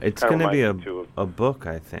hilarious. It's going to be a book,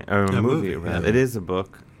 I think, or a movie. Rather. Yeah. It is a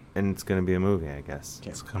book, and it's going to be a movie, I guess.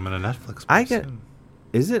 It's coming to Netflix. soon.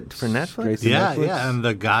 Is it for Netflix? Yeah, and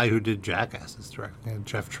the guy who did Jackass is directing it,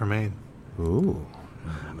 Jeff Tremaine. Ooh,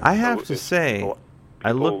 I have to say,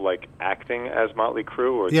 I look like acting as Motley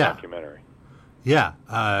Crue or Yeah. documentary.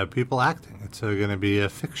 Yeah, people acting. It's going to be a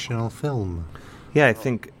fictional film. Yeah, I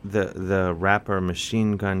think the rapper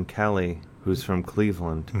Machine Gun Kelly, who's from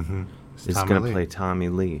Cleveland, is Tommy going to Lee. play Tommy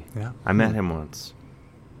Lee. Yeah. I met him once.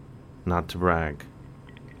 Not to brag.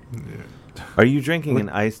 Are you drinking an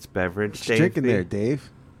iced beverage, What Dave? you drinking there, Dave?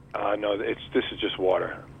 No, this is just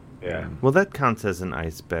water. Yeah. Well, that counts as an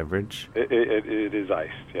iced beverage. It is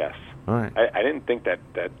iced, yes. All right. I didn't think that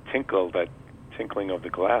tinkling of the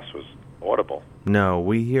glass was audible. No,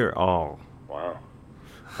 we hear all. Wow.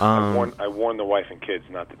 I warned the wife and kids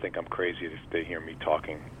not to think I'm crazy if they hear me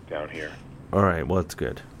talking down here. All right, well, it's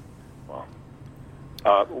good. Wow.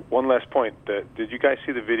 One last point. Did you guys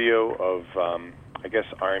see the video of, I guess,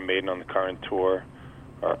 Iron Maiden on the current tour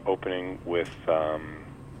are opening with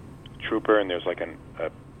Trooper, and there's like an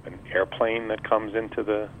airplane that comes into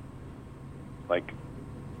the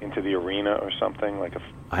arena or something?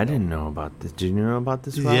 I didn't know about this. Did you know about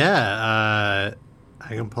this, Rob? Yeah,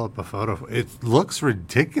 I can pull up a photo. It looks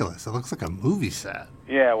ridiculous. It looks like a movie set.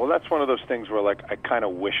 Yeah, well, that's one of those things where, I kind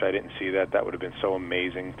of wish I didn't see that. That would have been so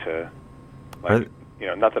amazing to,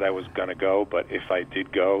 not that I was going to go, but if I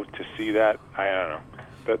did go to see that, I don't know.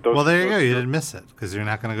 Well, there you go. You didn't miss it because you're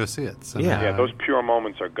not going to go see it. So Yeah, those pure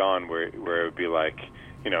moments are gone where it would be like,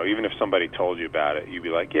 even if somebody told you about it, you'd be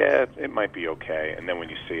like, yeah, it might be okay. And then when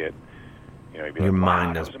you see it, you'd be Your like,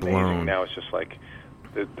 mind wow, is that was amazing. blown. Now it's just like,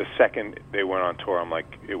 the second they went on tour, I'm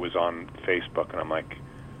like, it was on Facebook, and I'm like,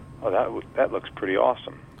 oh, that looks pretty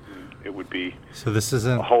awesome. It would be So this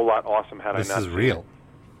isn't a whole lot awesome had I not This is seen real. it.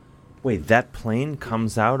 Wait, that plane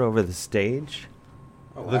comes out over the stage?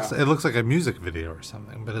 It looks like a music video or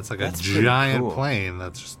something, but it's like That's a pretty giant cool. plane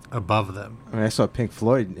that's just above them. I mean, I saw Pink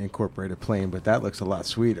Floyd incorporate a plane, but that looks a lot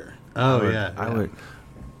sweeter. I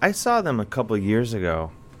saw them a couple years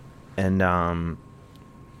ago, and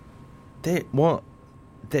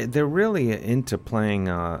they're really into playing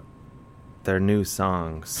their new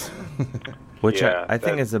songs, which Yeah, I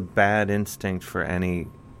think that- is a bad instinct for any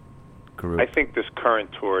group. I think this current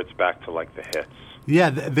tour, it's back to the hits.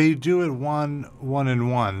 Yeah, they do it one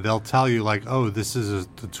and one. They'll tell you oh, this is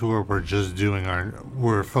the tour we're just doing.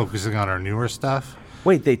 We're focusing on our newer stuff.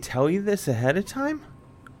 Wait, they tell you this ahead of time?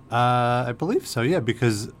 I believe so. Yeah,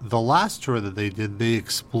 because the last tour that they did, they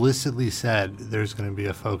explicitly said there's going to be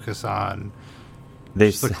a focus on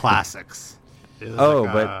the classics. It was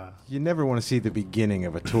but you never want to see the beginning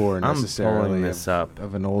of a tour I'm necessarily pulling this up.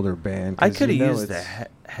 of an older band. I 'cause could have you know used a it's-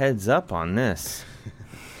 heads up on this.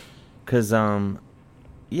 Because, I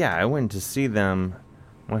went to see them.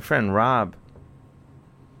 My friend Rob,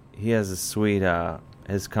 he has a suite.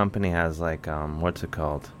 His company has what's it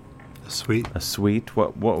called? A suite. A suite.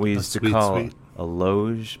 What we used to suite call suite. a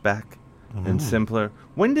loge back in simpler.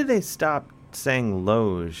 When did they stop saying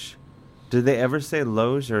loge? Did they ever say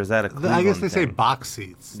loge, or is that a Cleveland I guess they say thing? box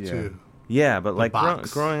seats too. Yeah, but The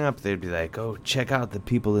box. growing up, they'd be like, "Oh, check out the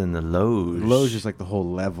people in the loge." Loge is like the whole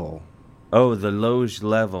level. Oh, the loge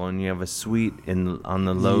level, and you have a suite on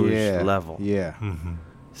the loge level. Yeah. Mm-hmm.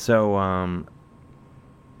 So,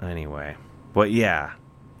 anyway, but yeah.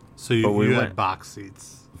 So you went had box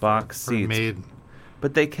seats. box for seats, Maiden.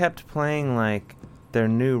 but they kept playing their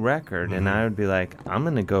new record, and I would be like, I'm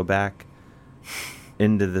gonna go back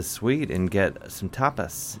into the suite and get some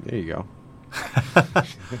tapas. There you go.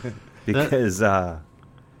 Because I'm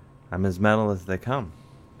as metal as they come.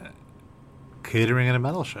 Catering at a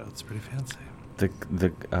metal show. It's pretty fancy.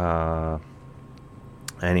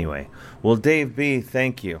 Anyway, well, Dave B,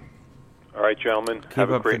 thank you. All right, gentlemen. Keep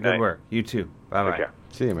have a up great the good night. work. You too. Bye Take bye. care.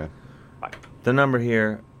 See you, man. The number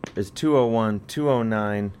here is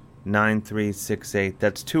 201-209-9368.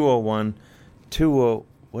 That's 201-20.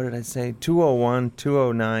 What did I say?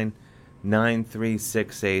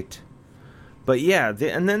 201-209-9368. But yeah,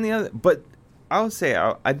 and then the other. But I'll say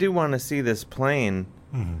I do want to see this plane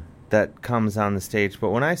that comes on the stage.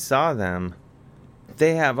 But when I saw them,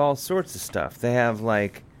 they have all sorts of stuff. They have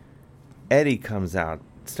Eddie comes out,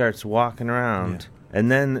 starts walking around, and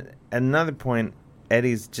then at another point,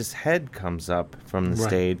 Eddie's just head comes up from the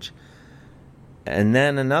stage, and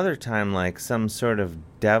then another time, some sort of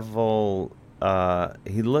devil.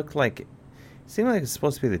 He looked seemed like it's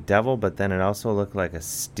supposed to be the devil, but then it also looked like a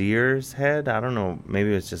steer's head. I don't know,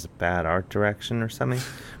 maybe it was just a bad art direction or something.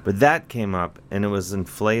 But that came up, and it was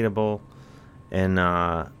inflatable, and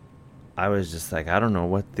I was just like, I don't know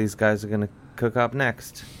what these guys are going to cook up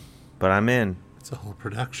next, but I'm in. It's a whole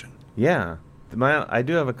production. Yeah. I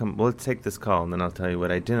do have let's take this call, and then I'll tell you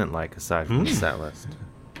what I didn't like aside from the set list.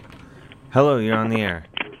 Hello, you're on the air.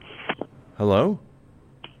 Hello?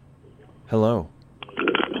 Hello?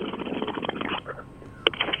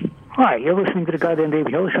 Hi, you're listening to the Goddamn Dave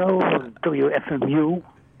Hill Show on WFMU,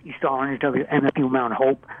 East Orange, WMFU Mount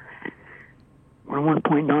Hope. We're in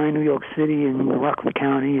 1.9 New York City in Rockland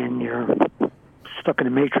County, and you're stuck in the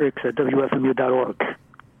Matrix at WFMU.org.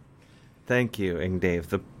 Thank you, Ing Dave.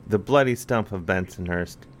 The bloody stump of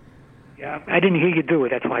Bensonhurst. Yeah, I didn't hear you do it.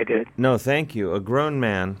 That's why I did it. No, thank you. A grown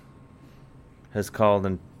man has called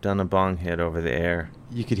and done a bong hit over the air.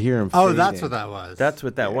 You could hear him. Oh, fading. that's what that was. That's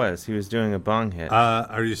what that was. He was doing a bong hit.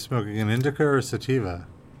 Are you smoking an indica or a sativa?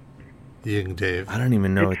 Young Dave. I don't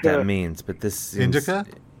even know what that means, but this seems... Indica?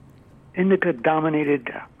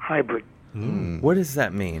 Indica-dominated hybrid. What does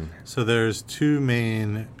that mean? So there's two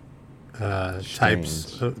main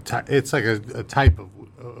types. It's like a type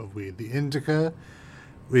of weed. The indica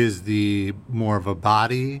is the more of a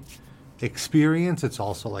body experience. It's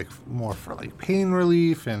also like more for like pain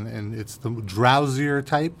relief, and it's the drowsier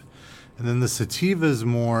type. And then the sativa is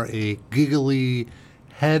more a giggly,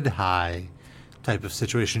 head high type of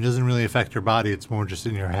situation. It doesn't really affect your body. It's more just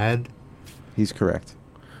in your head. He's correct.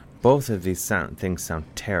 Both of these things sound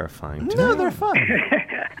terrifying to me. No, they're fun.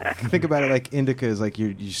 Think about it like indica is like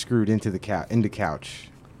you screwed into the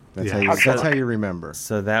couch. That's how you remember.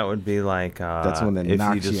 So that would be like that's when if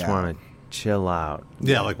knocks you just you out. want to chill out.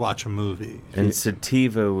 Yeah, like watch a movie. And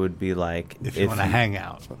sativa would be like if you want to hang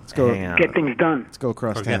out. Let's go get things done. Let's go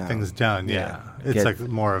across or town. get things done. Yeah, it's like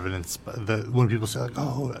more of an when people say like,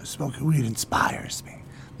 "Oh, smoking weed inspires me."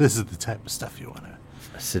 This is the type of stuff you want to.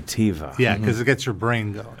 Sativa. Yeah, because it gets your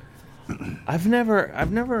brain going. I've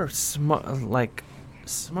never smoked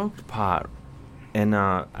pot, and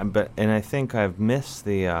I think I've missed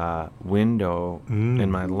the window in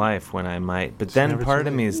my life when I might. But then part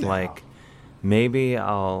of me is like, maybe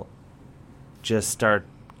I'll just start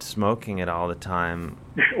smoking it all the time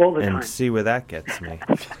and see where that gets me.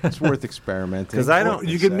 It's worth experimenting. Because I don't.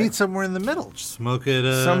 You could meet somewhere in the middle. Just smoke it.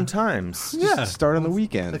 Sometimes. Yeah. Start on the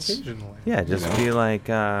weekends. Occasionally. Yeah, just be like.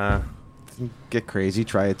 Get crazy.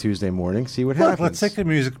 Try it Tuesday morning. See what Look, happens. let's take a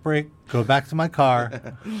music break. Go back to my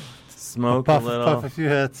car. Smoke puff, a little. Puff a few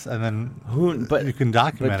hits, and then you can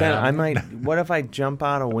document But then it. I might. What if I jump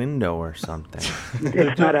out a window or something?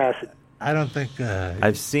 It's not acid. I don't think.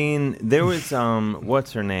 I've seen there was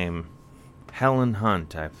what's her name, Helen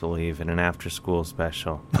Hunt, I believe, in an after-school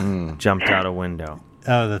special, jumped out a window.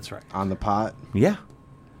 Oh, that's right. On the pot. Yeah.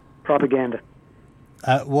 Propaganda.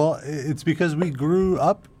 Well, it's because we grew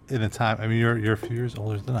up in a time. I mean, you're a few years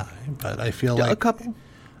older than I, but I feel like a couple.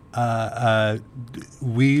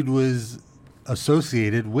 Weed was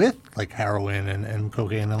associated with like heroin and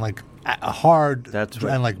cocaine and like a hard. That's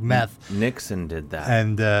right. And like meth. Nixon did that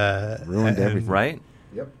and ruined everything. Right.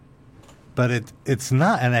 Yep. But it's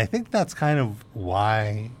not, and I think that's kind of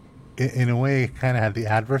why, in a way, it kind of had the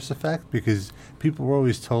adverse effect because people were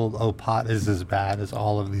always told, "Oh, pot is as bad as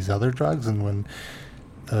all of these other drugs," and when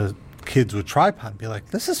kids would try pot and be like,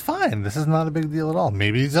 "This is fine. This is not a big deal at all.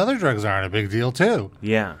 Maybe these other drugs aren't a big deal too."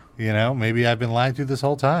 Yeah. You know, maybe I've been lied to this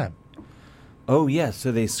whole time. Oh yeah,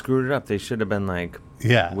 so they screwed it up. They should have been like,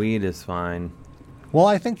 yeah, weed is fine. Well,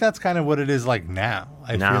 I think that's kind of what it is like now.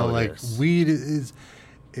 I feel like weed is.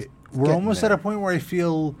 We're almost at a point where I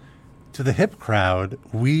feel, to the hip crowd,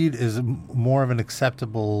 weed is more of an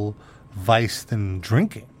acceptable vice than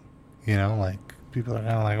drinking. You know, like people are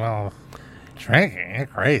kind of like, well, drinking, you're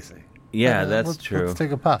crazy. Yeah, that's true. Let's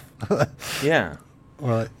take a puff. Yeah.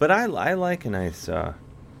 Or but I like a nice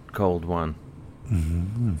cold one.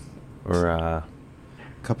 Mm-hmm. Or a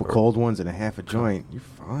couple cold ones and a half a joint. You're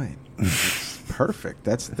fine. It's perfect.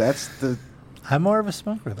 That's the. I'm more of a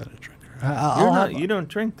smoker than a drinker. You don't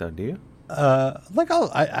drink though, do you?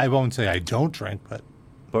 I won't say I don't drink, but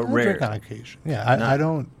I'll rare. drink on occasion. Yeah, I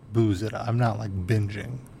don't booze it. I'm not like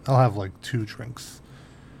binging. I'll have like 2 drinks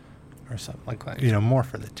or something like that. You know, more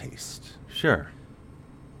for the taste. Sure.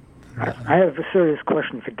 I have a serious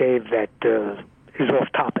question for Dave that is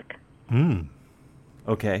off topic.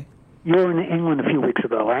 Okay. You were in England a few weeks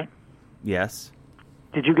ago, right? Yes.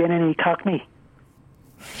 Did you get any Cockney?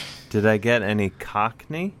 Did I get any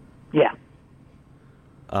Cockney? Yeah.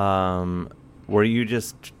 Were you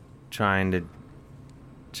just trying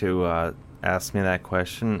to ask me that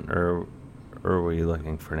question, or were you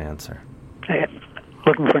looking for an answer?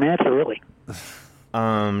 Looking for an answer, really.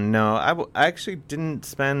 No, I actually didn't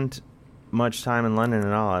spend much time in London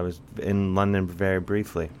at all. I was in London very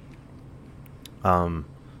briefly.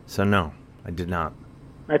 So no, I did not.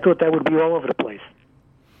 I thought that would be all over the place.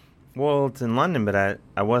 Well, it's in London, but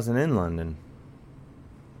I wasn't in London.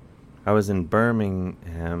 I was in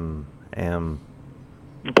Birmingham.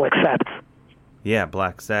 Black Sabbath. Yeah,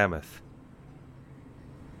 Black Sabbath.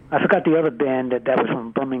 I forgot the other band that was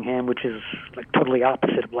from Birmingham, which is like totally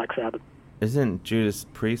opposite of Black Sabbath. Isn't Judas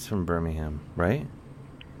Priest from Birmingham, right?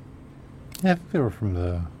 Yeah, I think they were from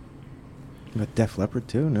the... But Def Leppard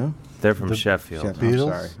too, no? They're from Sheffield.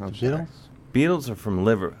 Beatles? I'm sorry. Beatles are from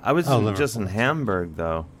Liverpool. I was just in Hamburg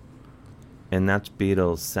though, and that's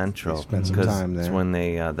Beatles Central spent some time it's there. when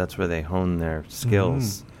they that's where they honed their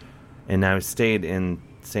skills. And I stayed in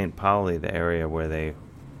St. Pauli, the area where they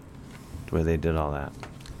did all that.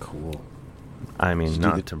 Cool. I mean, Did you do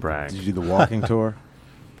not to brag. Did you do the walking tour?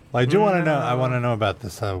 Well, I do want to know. I want to know about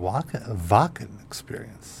this Wacken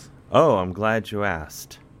experience. Oh, I'm glad you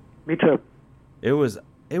asked. Me too. It was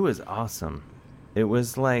awesome. It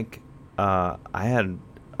was like I had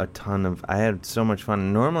so much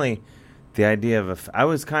fun. Normally, the idea of I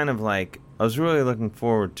was really looking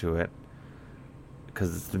forward to it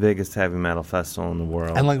because it's the biggest heavy metal festival in the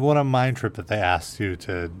world. And like what a mind trip that they asked you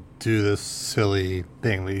to do this silly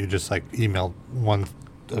thing that you just like emailed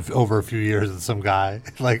over a few years with some guy.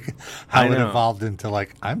 Like how it evolved into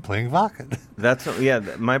like I'm playing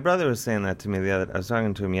Wacken. My brother was saying that to me the other. I was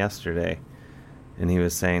talking to him yesterday, and he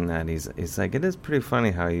was saying that he's like, it is pretty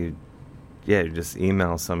funny how you just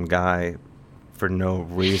email some guy for no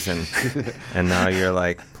reason, and now you're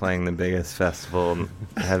like playing the biggest festival,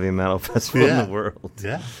 heavy metal festival in the world.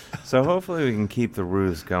 Yeah. So hopefully we can keep the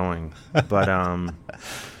ruse going.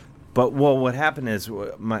 But what happened is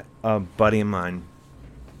a buddy of mine,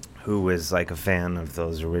 who was like a fan of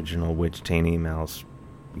those original Witch Taint emails,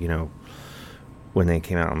 when they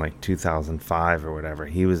came out in like 2005 or whatever,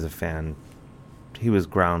 he was a fan. He was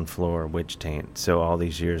ground floor Witch Taint. So all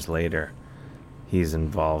these years later, he's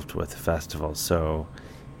involved with the festival. So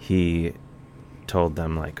he told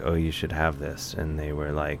them like, oh, you should have this. And they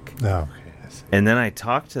were like, oh, okay. I see. And then I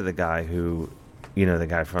talked to the guy who, the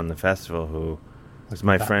guy from the festival who was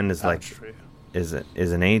my friend is like, is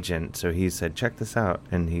an agent. So he said, check this out.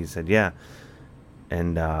 And he said, yeah.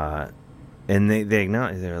 And they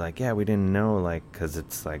acknowledged, they were like, yeah, we didn't know, like, because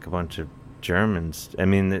it's like a bunch of Germans. I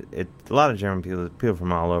mean, a lot of German people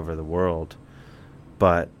from all over the world.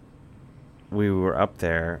 But we were up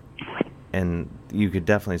there, and you could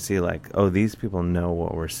definitely see, like, oh, these people know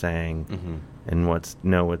what we're saying and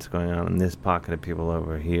know what's going on. And this pocket of people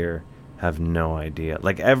over here have no idea.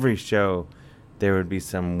 Like, every show, there would be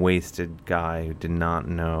some wasted guy who did not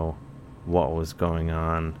know what was going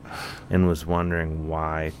on and was wondering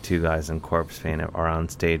why two guys in Corpse Paint are on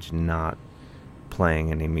stage not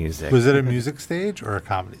playing any music. Was it a music stage or a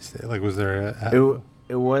comedy stage? Like, was there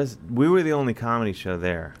It was. We were the only comedy show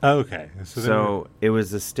there. Oh, okay. So it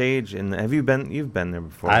was a stage in the... You've been there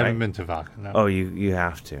before, I right? haven't been to Wacken, no. Oh, you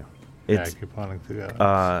have to. I keep wanting to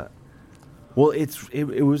go. Well,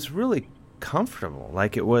 it was really comfortable.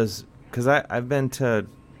 Like, it was... Because I've been to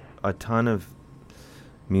a ton of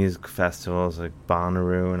music festivals, like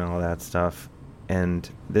Bonnaroo and all that stuff. And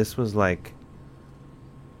this was like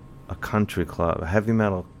a country club, a heavy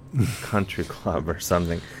metal country club or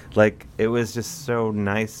something. Like, it was just so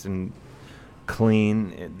nice and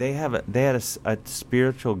clean. They had a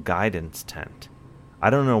spiritual guidance tent. I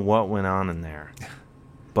don't know what went on in there,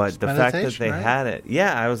 but Just the fact that they right? had it,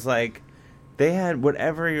 I was like, they had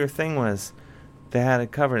whatever your thing was, they had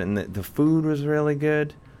it covered, and the food was really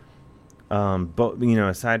good. But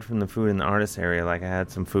aside from the food in the artist area, like I had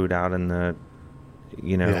some food out in the,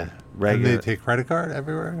 regular. And they take credit card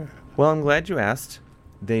everywhere? Well, I'm glad you asked.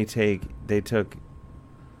 They took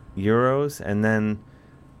euros, and then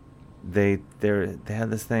they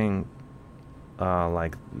had this thing,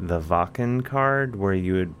 like the Wacken card, where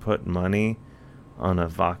you would put money on a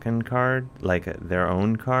Wacken card, like their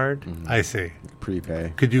own card. I see.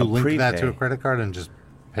 Prepay. Could you link that to a credit card and just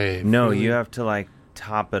pay? No, freely? you have to like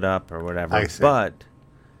top it up or whatever. I see.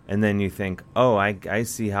 And then you think, oh, I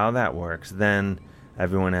see how that works. Then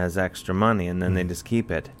everyone has extra money, and then they just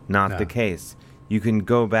keep it. Not the case. You can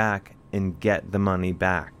go back and get the money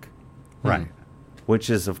back. Right. Which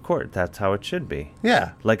is, of course, that's how it should be.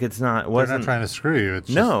 Yeah. Like, it's not... They're not trying to screw you. It's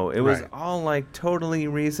no, just, it was right. all, like, totally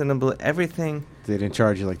reasonable. Everything... They didn't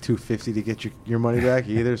charge you, like, $250 to get your money back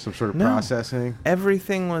either? Some sort of processing?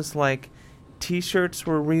 Everything was, like... T-shirts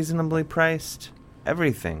were reasonably priced.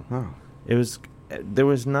 Everything. Oh. It was... There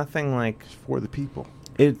was nothing, like... It's for the people.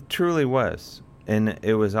 It truly was. And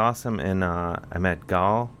it was awesome. And I met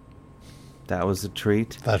Gal. That was a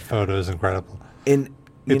treat. That photo is incredible.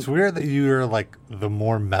 It's weird that you're like the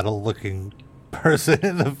more metal-looking person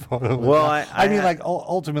in the photo. Well, I mean, like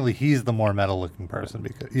ultimately, he's the more metal-looking person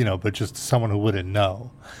because but just someone who wouldn't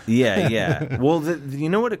know. Yeah. Well, you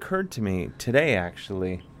know what occurred to me today,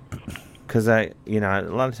 actually, because a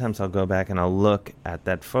lot of times I'll go back and I'll look at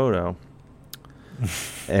that photo,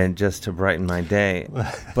 and just to brighten my day.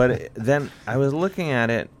 But then I was looking at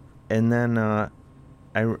it, and then I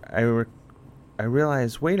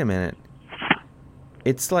realized, wait a minute,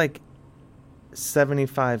 it's like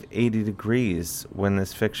 75, 80 degrees when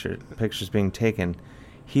this picture's being taken.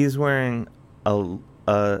 He's wearing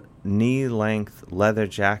a knee-length leather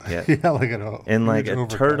jacket and like a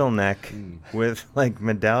turtleneck with like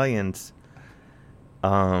medallions.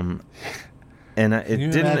 And it Can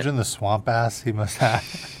you didn't imagine the swamp ass he must have?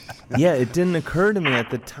 Yeah, it didn't occur to me at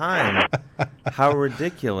the time how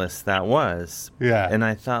ridiculous that was. Yeah. And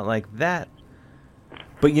I thought like that.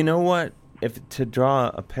 But you know what? If to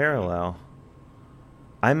draw a parallel,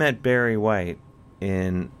 I met Barry White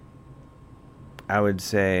in, I would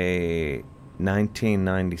say,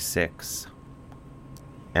 1996.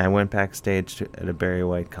 And I went backstage at a Barry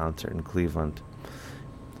White concert in Cleveland.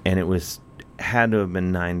 And it had to have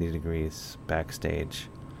been 90 degrees backstage.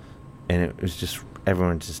 And it was just,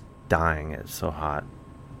 everyone just dying. It was so hot.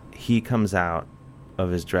 He comes out of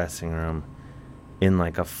his dressing room in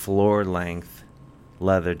like a floor-length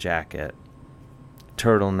leather jacket,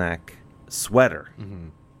 turtleneck, sweater. Mm-hmm.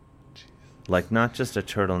 Like not just a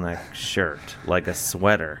turtleneck shirt, like a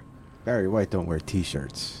sweater. Barry White don't wear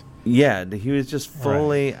T-shirts. Yeah, he was just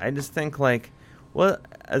fully... I just think like... Well,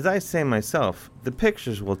 as I say myself, the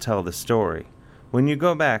pictures will tell the story. When you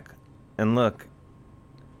go back and look,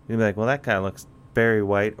 you'll be like, well, that guy looks... Barry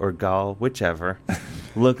White or Gall, whichever,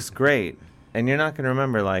 looks great. And you're not going to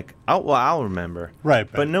remember like... I'll remember.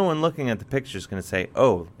 Right. But no one looking at the picture is going to say,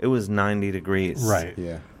 oh, it was 90 degrees. Right.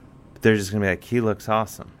 Yeah. They're just going to be like, he looks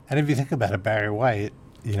awesome. And if you think about it, Barry White,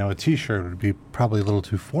 you know, a T-shirt would be probably a little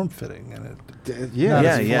too form-fitting, and not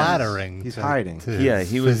as flattering. He's to hiding. Yeah,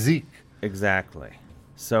 he was physique. Exactly.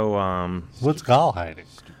 So, what's Gall hiding?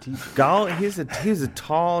 Gall, he's a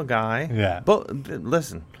tall guy. Yeah. But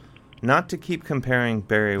listen, not to keep comparing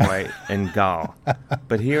Barry White and Gall,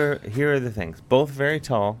 but here are the things. Both very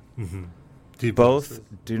tall. Mm-hmm. Both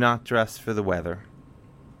do not dress for the weather.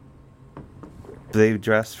 They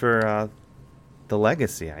dress for the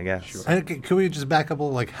legacy, I guess. Sure. And can we just back up a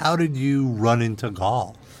little? Like, how did you run into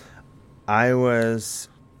Gall? I was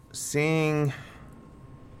seeing...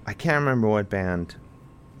 I can't remember what band,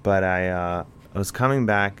 but I was coming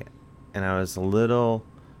back, and I was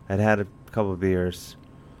I'd had a couple of beers,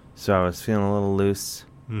 so I was feeling a little loose.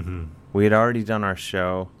 Mm-hmm. We had already done our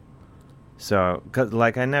show, so,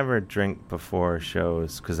 I never drink before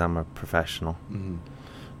shows, because I'm a professional. Mm-hmm.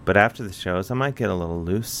 But after the shows, I might get a little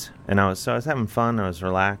loose, and I was having fun, I was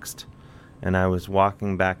relaxed, and I was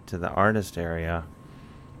walking back to the artist area,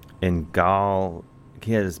 and Gall...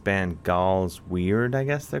 He had his band Gall's Weird, I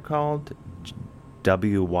guess they're called.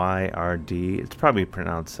 W-Y-R-D. It's probably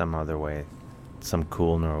pronounced some other way. Some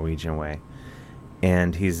cool Norwegian way.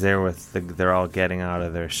 And he's there with they're all getting out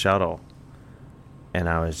of their shuttle. And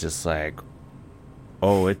I was just like,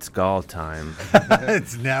 oh, it's Gall time.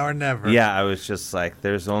 It's now or never. Yeah, I was just like,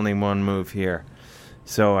 there's only one move here.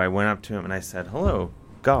 So I went up to him and I said, hello,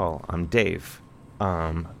 Gall, I'm Dave.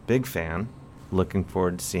 Big fan. Looking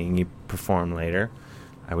forward to seeing you perform later.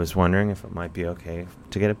 I was wondering if it might be okay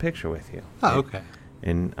to get a picture with you. Oh, okay.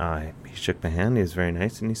 And he shook my hand. He was very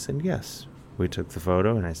nice, and he said, yes. We took the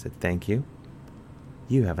photo, and I said, thank you.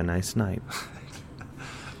 You have a nice night.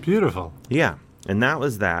 Beautiful. Yeah, and that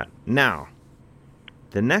was that. Now,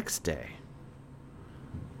 the next day,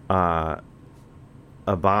 Abath.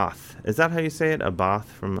 Is that how you say it? Abath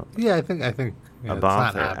from... Yeah, I think. Yeah,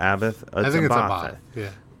 Abath or Abath? I think it's Abath.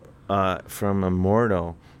 Yeah. From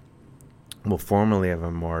Immortal... Well, formerly of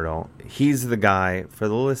Immortal, he's the guy, for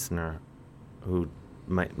the listener who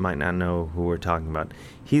might not know who we're talking about,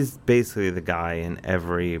 he's basically the guy in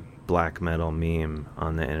every black metal meme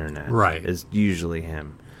on the internet. Right. Is usually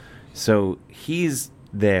him. So he's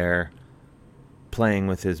there playing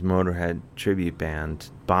with his Motorhead tribute band,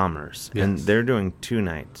 Bombers, and they're doing 2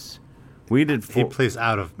 nights. We did 4... He plays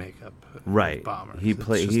out of makeup. Right. Bombers.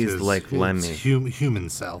 He's like Lemmy. Human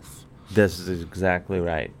self. This is exactly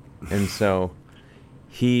right. And so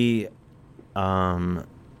he great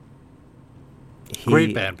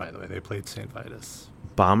band, by the way. They played St. Vitus.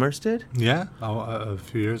 Bombers did? Yeah, a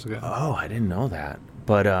few years ago. Oh, I didn't know that.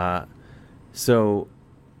 But so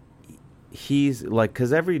he's like,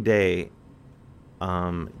 because every day,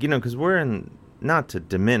 because we're in, not to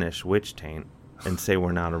diminish Witch Taint and say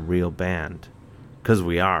we're not a real band, because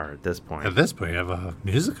we are at this point. At this point, you have a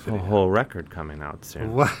music video. A whole record coming out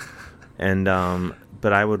soon. What? And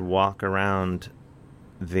but I would walk around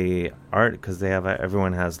the art, because they have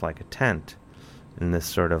everyone has like a tent in this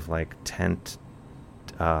sort of like tent,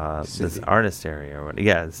 this artist area or whatever.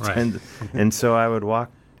 Yeah, it's right. tent. And so I would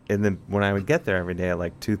walk when I would get there every day at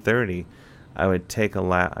like 2:30, I would take a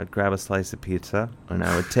lap. I'd grab a slice of pizza, and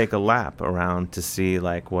I would take a lap around to see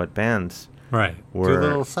like what bands Right. were. Do a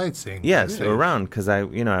little sightseeing. Yes, around because I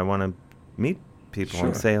want to meet people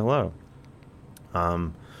and say hello.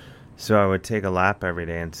 So I would take a lap every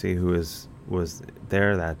day and see who was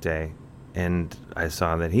there that day, and I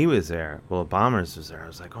saw that he was there. Well, Bombers was there. I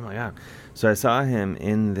was like, oh my god! So I saw him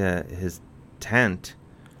in his tent,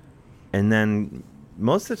 and then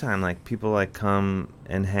most of the time, like people like come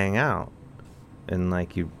and hang out. And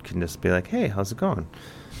like you can just be like, "Hey, how's it going?"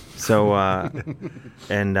 So, but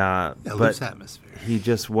loose atmosphere. He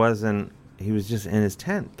just wasn't. He was just in his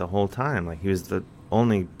tent the whole time. Like he was the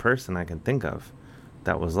only person I can think of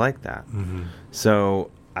that was like that. Mm-hmm. So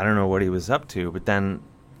I don't know what he was up to. But then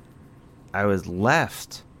I was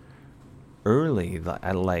left early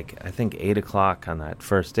at like I think 8:00 on that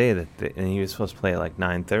first day and he was supposed to play at like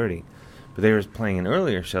 9:30, but they were playing an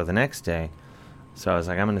earlier show the next day. So I was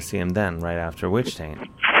like, I'm going to see him then, right after Witch Taint.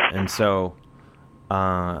 And so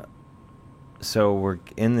we're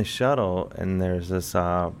in the shuttle, and there's this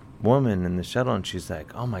woman in the shuttle, and she's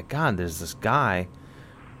like, oh my God, there's this guy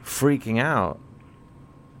freaking out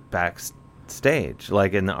backstage,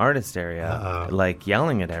 like in the artist area, like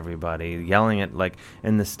yelling at everybody,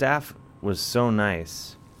 and the staff was so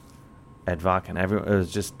nice at Vakken.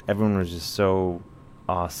 Everyone was just so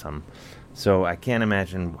awesome. So I can't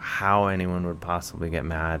imagine how anyone would possibly get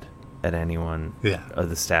mad at anyone of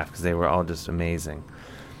the staff because they were all just amazing.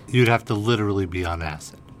 You'd have to literally be on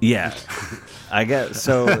acid. Yeah. I guess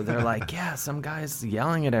so. They're like, yeah, some guy's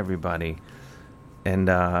yelling at everybody. And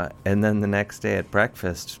then the next day at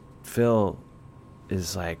breakfast, Phil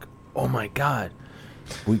is like, oh my God,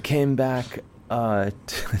 we came back to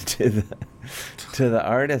the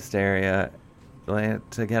artist area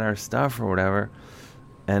to get our stuff or whatever.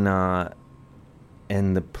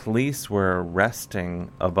 And the police were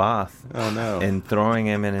arresting Abath and throwing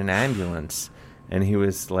him in an ambulance. And he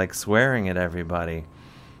was like swearing at everybody.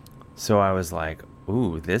 So I was like,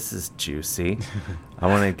 ooh, this is juicy. I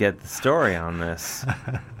want to get the story on this.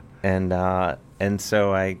 And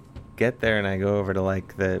so I get there and I go over to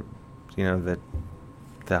like the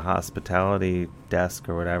hospitality desk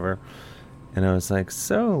or whatever. And I was like,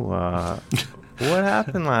 so what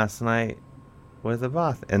happened last night with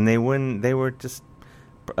Abath? And they were just,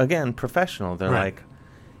 again, professional. They're like,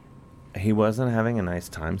 he wasn't having a nice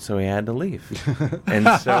time, so he had to leave. And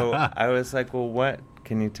so I was like, well, what?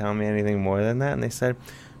 Can you tell me anything more than that? And they said,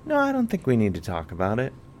 no, I don't think we need to talk about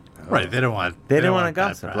it. Right. They don't want to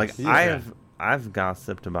gossip. Like I've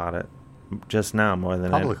gossiped about it just now more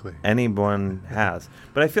than publicly anyone has.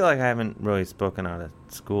 But I feel like I haven't really spoken out at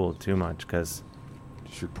school too much because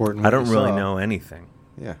I don't really know anything.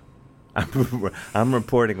 Yeah. I'm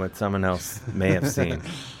reporting what someone else may have seen.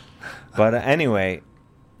 But anyway,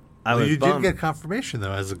 you did get confirmation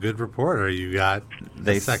though as a good reporter. You got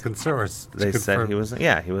the second source. They said he was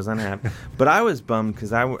unhappy. But I was bummed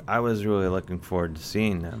because I was really looking forward to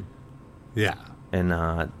seeing them. Yeah. And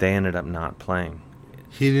they ended up not playing.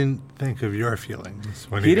 He didn't think of your feelings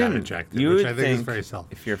when he got ejected, which I think is very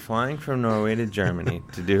selfish. If you're flying from Norway to Germany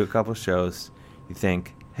to do a couple shows, you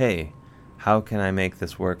think, hey, how can I make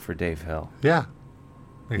this work for Dave Hill? Yeah.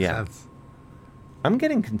 Makes sense. I'm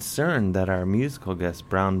getting concerned that our musical guest,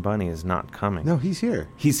 Brown Bunny, is not coming. No, he's here.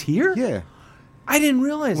 He's here? Yeah. I didn't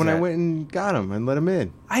realize when that. I went and got him and let him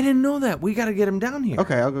in. I didn't know that. We got to get him down here.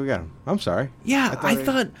 Okay, I'll go get him. I'm sorry. Yeah, I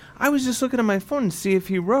thought I was just looking at my phone to see if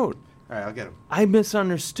he wrote. All right, I'll get him. I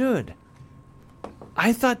misunderstood.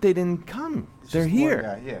 I thought they didn't come. They're here. One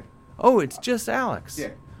guy, yeah. Oh, it's just Alex. Yeah.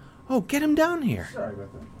 Oh, get him down here. Sorry about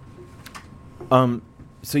that.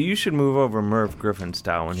 So you should move over Merv Griffin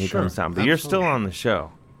style when he comes down, but you're still on the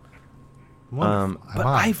show. But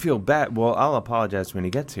I feel bad. Well, I'll apologize when he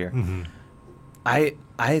gets here. Mm-hmm. I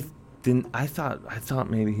thought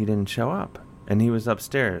maybe he didn't show up, and he was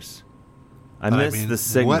upstairs. I missed the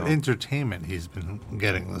signal. What entertainment he's been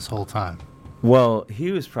getting this whole time? Well,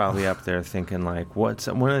 he was probably up there thinking like, when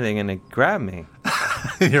are they going to grab me?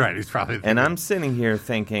 You're right. He's probably thinking. And I'm sitting here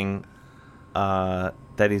thinking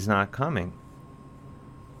that he's not coming.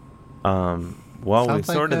 Well, we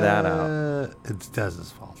sorted that out. It's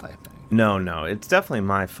Dez's fault, I think. No, it's definitely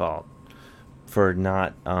my fault for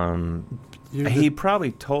not. He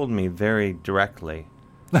probably told me very directly,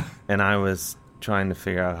 and I was trying to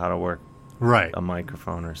figure out how to work a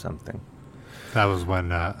microphone or something. That was when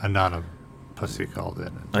Anana Pussy called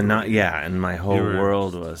in. And my whole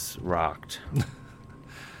world was rocked.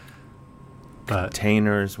 But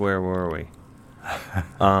containers, where were we?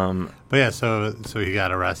 But yeah, so he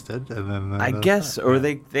got arrested, and then I guess, or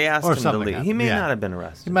they asked him to leave. He may not have been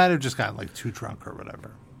arrested. He might have just gotten like too drunk or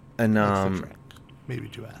whatever. And maybe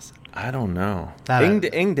too acid. I don't know. That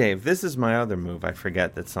Ing Dave, this is my other move. I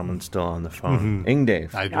forget that someone's still on the phone. Mhm. Ing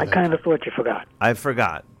Dave. I kind of thought you forgot. I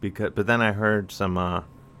forgot but then I heard some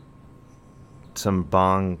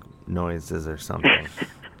bong noises or something.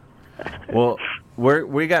 Well,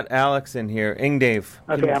 we got Alex in here. Ing Dave,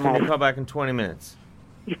 Okay, can you call back in 20 minutes?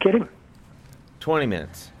 You kidding? 20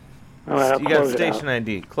 minutes. All right, I'll You got close it station out.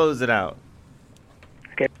 ID. Close it out.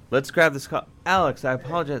 Okay. Let's grab this call. Alex, I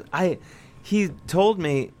apologize. He told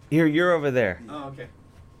me you're over there. Oh, okay.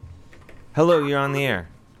 Hello, you're on the air.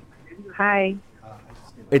 Hi.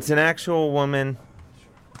 It's an actual woman.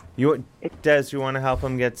 Des, you want to help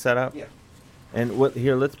him get set up? Yeah. And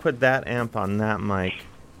here, let's put that amp on that mic.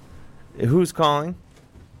 Who's calling?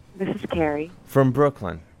 This is Carrie. From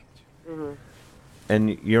Brooklyn. Mm-hmm. And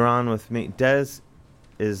you're on with me. Des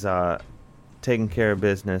is taking care of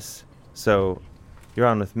business, so you're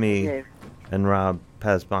on with me Dave. and Rob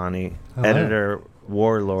Pasbani, Hello. editor,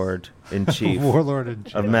 warlord in chief, Warlord in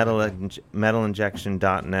chief. of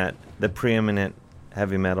metalinjection.net, the preeminent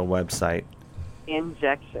heavy metal website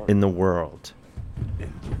Injection. in the world.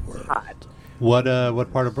 Hot. What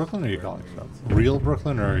part of Brooklyn are you calling from? Real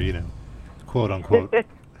Brooklyn, or quote unquote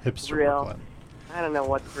hipster Real. Brooklyn? I don't know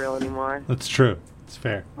what's real anymore. That's true. It's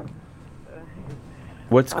fair.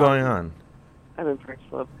 What's going on? I'm in Park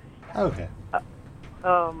Slope. Okay.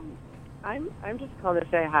 I'm just calling to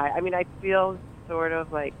say hi. I mean, I feel sort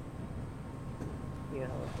of like, a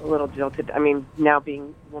little jilted. I mean, now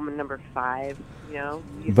being woman number 5,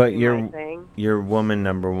 used But to be my thing. you're woman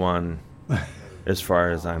number 1, as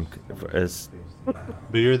far as But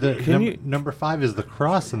you're the number 5 is the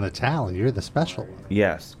cross and the tally. You're the special one.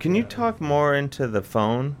 Yes. Can you talk more into the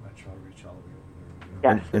phone?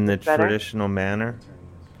 Yes. In the Better? traditional manner?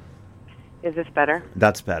 Is this better?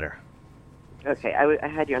 That's better. Okay, I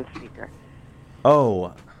had you on speaker.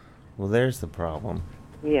 Oh, well, there's the problem.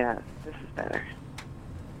 Yeah, this is better.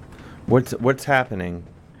 What's happening?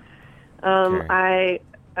 Carrie? I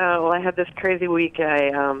had this crazy week. I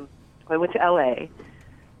went to L.A.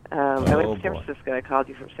 I went to San boy. Francisco. I called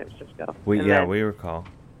you from San Francisco. We And recall.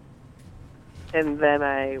 then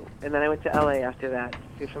I went to L.A. after that to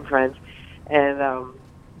see some friends, and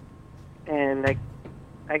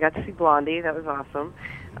I got to see Blondie. That was awesome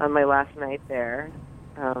on my last night there,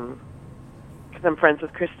 because I'm friends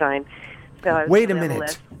with Chris Stein. So I was Wait a on the minute.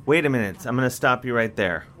 list. Wait a minute. I'm going to stop you right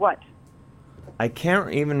there. What? I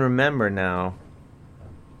can't even remember now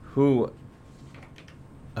who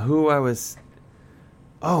I was.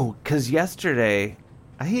 Oh, because yesterday,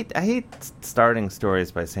 I hate starting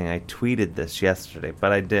stories by saying I tweeted this yesterday,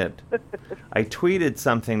 but I did. I tweeted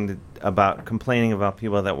something about complaining about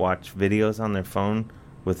people that watch videos on their phone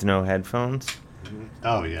with no headphones.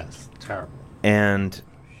 Oh, yes. Terrible. And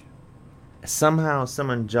somehow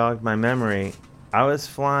someone jogged my memory. I was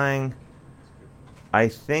flying, I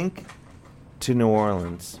think, to New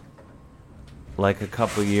Orleans like a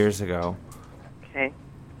couple years ago. Okay.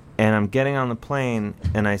 And I'm getting on the plane,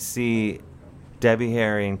 and I see Debbie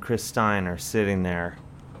Harry and Chris Stein are sitting there.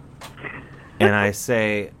 And I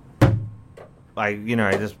say, I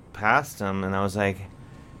just passed them, and I was like,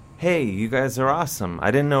 hey, you guys are awesome.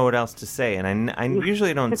 I didn't know what else to say. And I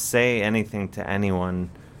usually don't say anything to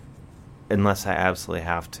anyone unless I absolutely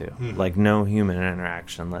have to. Like, no human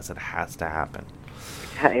interaction unless it has to happen.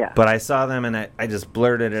 Yeah. But I saw them, and I just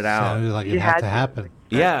blurted it out. Sounded like it had to happen.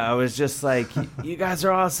 Yeah, I was just like, you guys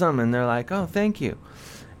are awesome. And they're like, oh, thank you.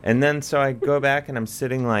 And then so I go back, and I'm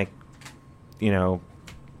sitting like,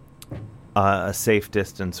 a safe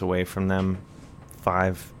distance away from them,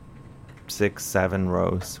 5, 6, 7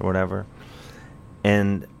 rows or whatever.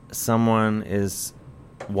 And someone is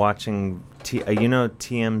watching,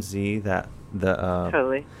 TMZ, that the...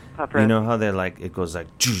 Totally. Pop you know how they're like, it goes like,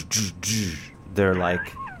 they're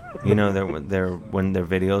like, they're when their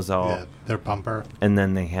videos all... Yeah, their bumper. And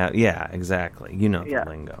then they have... Yeah, exactly. You know the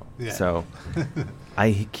lingo. Yeah. So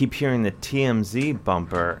I keep hearing the TMZ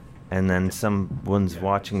bumper, and then someone's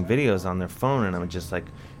watching videos on their phone, and I'm just like,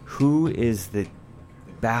 who is the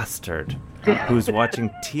bastard who's watching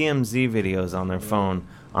TMZ videos on their phone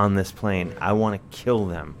on this plane? I want to kill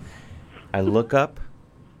them. I look up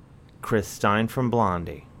Chris Stein from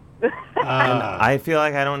Blondie. And I feel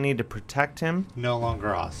like I don't need to protect him. No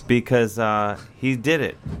longer awesome. Because he did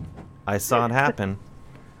it. I saw it happen.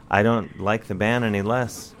 I don't like the band any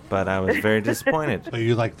less, but I was very disappointed. But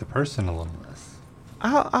you like the person a little less.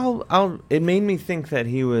 It made me think that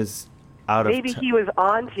he was out of Maybe he was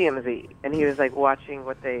on TMZ and he was like watching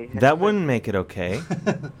what they. That wouldn't make it okay.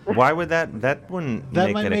 Why would that? That wouldn't That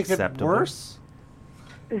make might it make it acceptable. worse.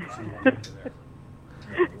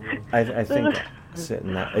 I think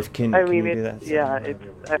sitting that. If can I can mean, you do it's, that? yeah.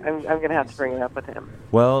 It's. I'm gonna have to bring it up with him.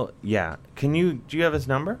 Well, yeah. Can you? Do you have his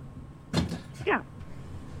number? Yeah.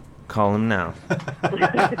 Call him now.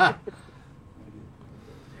 I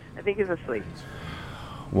think he's asleep.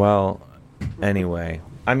 Well, anyway,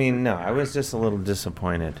 I mean, no, I was just a little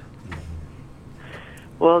disappointed.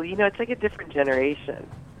 Well, it's like a different generation.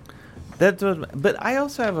 But I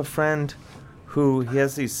also have a friend who he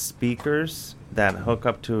has these speakers that hook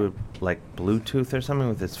up to like Bluetooth or something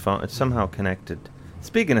with his phone. It's somehow connected.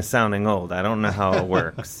 Speaking of sounding old, I don't know how it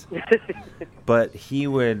works. But he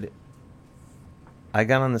would. I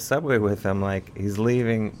got on the subway with him, like he's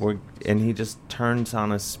leaving, and he just turns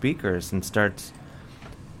on his speakers and starts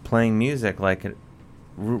playing music like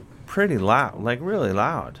pretty loud, like really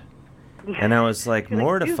loud. And I was like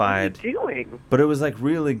mortified. Dude, what are you doing? But it was like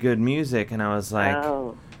really good music, and I was like,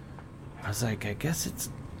 Oh. I guess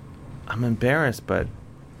I'm embarrassed, but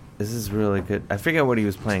this is really good. I forget what he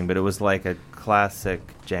was playing, but it was like a classic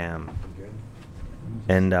jam.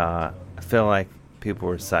 And I feel like people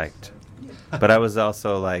were psyched. But I was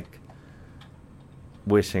also like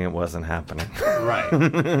wishing it wasn't happening.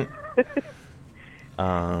 Right.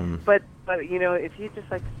 But if you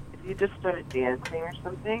just started dancing or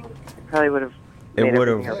something, it probably would have. It would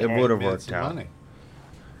have worked out. It would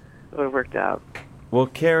have worked out. Well,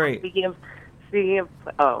 Carrie, Speaking of,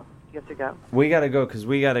 oh, you have to go. we gotta go because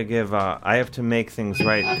we gotta give. I have to make things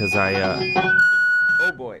right because I.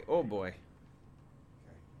 Oh boy.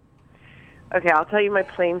 Okay, I'll tell you my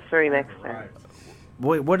plane story next time.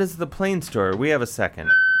 Wait, what is the plane story? We have a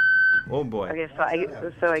second. Oh boy. Okay, so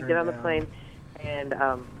I get on the plane, and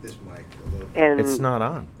This mic. It's not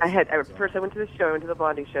on. First I went to the show, I went to the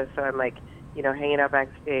Blondie show, so I'm like, hanging out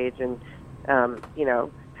backstage and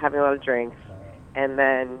having a lot of drinks, and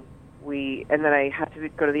then I have to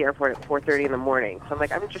go to the airport at 4:30 in the morning. So I'm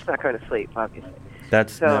like, I'm just not going to sleep, obviously.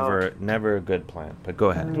 That's never a good plan. But go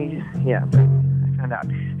ahead. Yeah, I found out.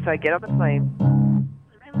 So I get on the plane, and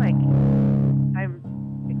I'm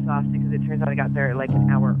exhausted because it turns out I got there like an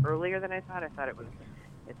hour earlier than I thought. I thought it was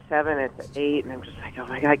at 7, it's at 8, and I'm just like, oh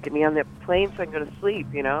my God, get me on the plane so I can go to sleep,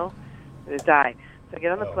 I'm going to die. So I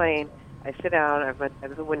get on the plane, I sit down, I have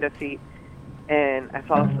the window seat, and I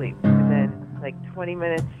fall asleep. And then like 20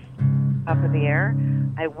 minutes up in the air,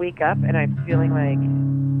 I wake up and I'm feeling like,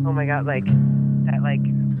 oh my God, like that like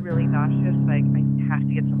really nauseous, like I have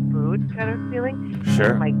to get some food kind of feeling.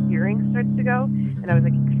 Sure. And my hearing starts to go, and I was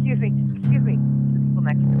like, excuse me, to the people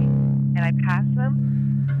next to me. And I pass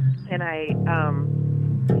them, and I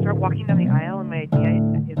start walking down the aisle, and my idea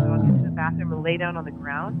is to walk into the bathroom and lay down on the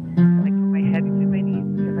ground and like put my head between my knees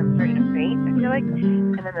because I'm starting to faint, I feel like.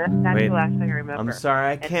 And then that's Wait, the last thing I remember. I'm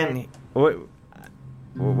sorry, I can't.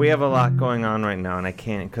 We have a lot going on right now, and I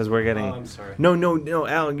can't because we're getting. Oh, I'm sorry. No,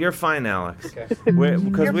 Al, you're fine, Alex. Okay.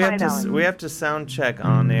 Because we have to sound check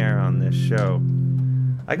on air on this show.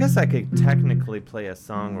 I guess I could technically play a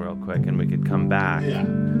song real quick, and we could come back. Yeah.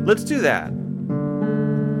 Let's do that.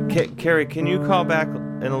 Carrie, can you call back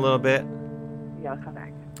in a little bit? Yeah, I'll come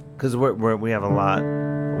back. Because we have a lot.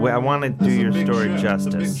 I want to do your story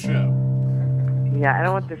justice. Yeah, I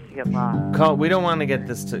don't want this to get lost. We don't want to get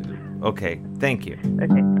this to. Okay, thank you.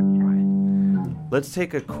 Okay. Let's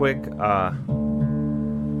take a quick.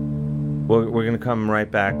 We're gonna come right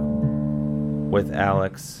back with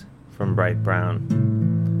Alex from Bright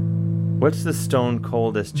Brown. What's the stone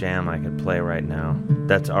coldest jam I could play right now?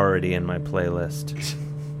 That's already in my playlist.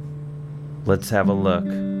 Let's have a look.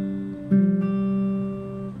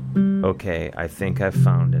 Okay, I think I've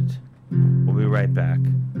found it. We'll be right back.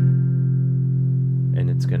 And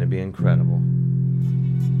it's gonna be incredible.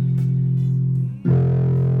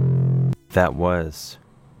 That was.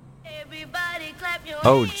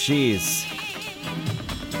 Oh, jeez.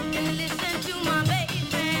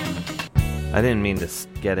 I didn't mean to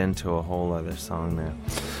get into a whole other song there.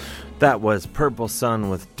 That was Purple Sun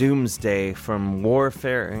with Doomsday from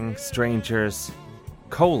Warfaring Strangers,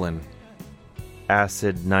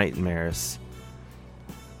 Acid Nightmares.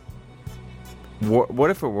 What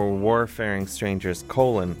if it were Warfaring Strangers,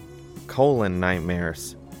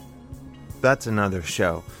 Nightmares? That's another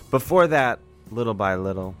show. Before that, Little by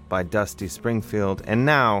Little by Dusty Springfield. And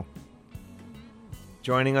now,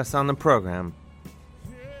 joining us on the program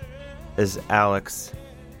is Alex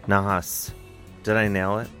Nahas. Did I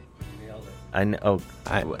nail it? Nailed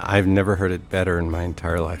it. I've never heard it better in my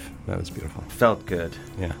entire life. That was beautiful. Felt good.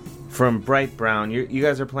 Yeah. From Bright Brown. You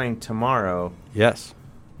guys are playing tomorrow. Yes.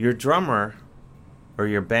 Your drummer, or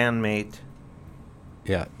your bandmate,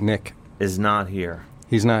 Yeah, Nick. is not here.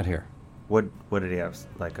 He's not here. What did he have?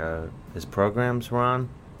 Like his programs were on?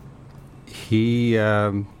 He's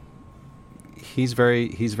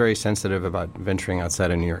very sensitive about venturing outside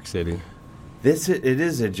of New York City. It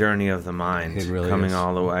is a journey of the mind. It really coming is.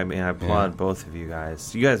 all the way. I mean, I applaud both of you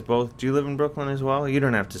guys. You guys both. Do you live in Brooklyn as well? You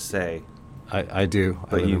don't have to say. I do.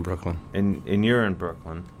 I live in Brooklyn. And you're in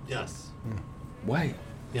Brooklyn. Yes. Why?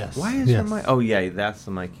 Yes. Why is your mic? Oh yeah, that's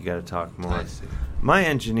the mic. You got to talk more. I see. My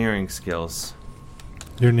engineering skills.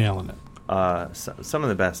 You're nailing it. Some of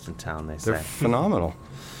the best in town. They say They're phenomenal.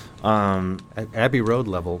 Abbey Road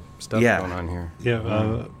level stuff going on here.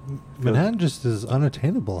 Yeah, Manhattan just is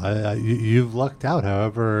unattainable. You've lucked out.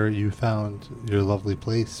 However, you found your lovely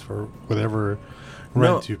place for whatever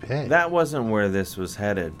rent you pay. That wasn't where this was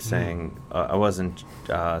headed. Saying I wasn't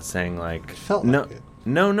saying like felt no. Like it.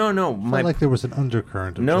 No. Felt like there was an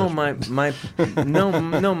undercurrent. Of judgment.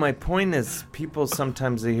 My point is, people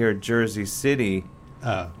sometimes they hear Jersey City,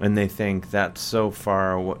 and they think that's so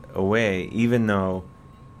far away, even though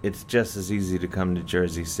it's just as easy to come to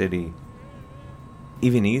Jersey City,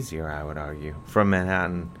 even easier, I would argue, from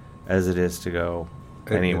Manhattan as it is to go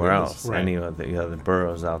anywhere else, right. any of the other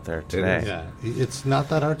boroughs out there today. Yeah, it's not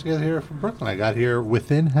that hard to get here from Brooklyn. I got here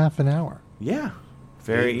within half an hour. Yeah,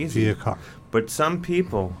 very easy. Via car. But some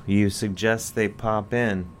people, you suggest they pop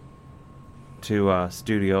in to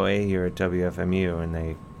Studio A here at WFMU,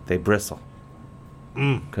 and they bristle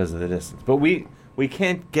because of the distance. But we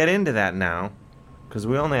can't get into that now because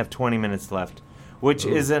we only have 20 minutes left, which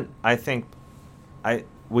isn't. I think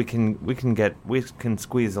we can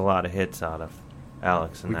squeeze a lot of hits out of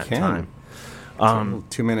Alex in that time.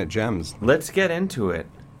 2-minute gems. Let's get into it.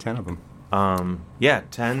 10 of them. 10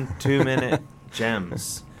 2-minute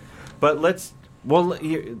gems. But we'll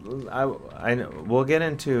get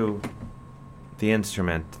into the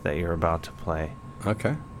instrument that you're about to play.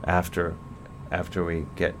 Okay. After we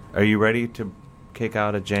get. Are you ready to kick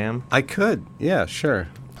out a jam? I could. Yeah, sure.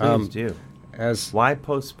 Please do. Why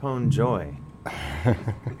postpone joy?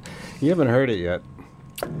 You haven't heard it yet.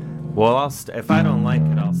 Well, if I don't like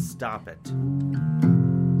it, I'll stop it.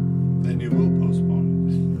 Then you will postpone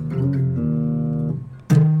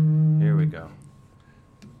it. Here we go.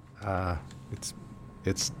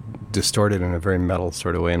 It's distorted in a very metal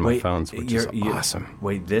sort of way in my phones, which is awesome.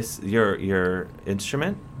 Wait, this your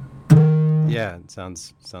instrument? Yeah, it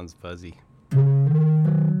sounds fuzzy. Let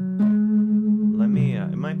me.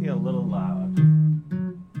 It might be a little loud.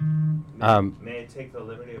 May I take the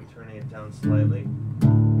liberty of turning it down slightly?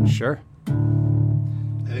 Sure. I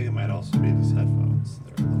think it might also be these headphones.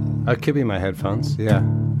 They're a little... It could be my headphones. Yeah.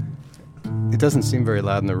 It doesn't seem very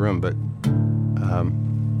loud in the room, but.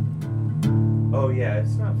 Oh yeah,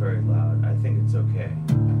 it's not very loud. I think it's okay.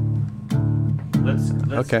 Let's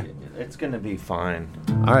okay. It's gonna be fine.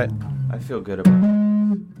 All right. I feel good about it.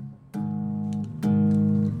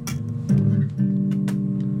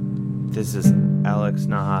 This is Alex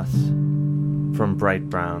Nahas from Bright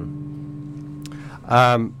Brown.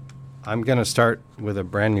 I'm gonna start with a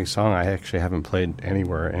brand new song I actually haven't played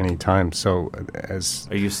anywhere, anytime. So,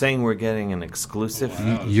 are you saying we're getting an exclusive?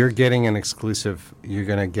 You're getting an exclusive. You're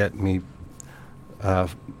gonna get me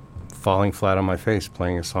falling flat on my face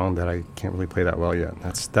playing a song that I can't really play that well yet.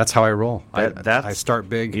 That's how I roll. I start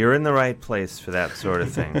big. You're in the right place for that sort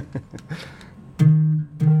of thing.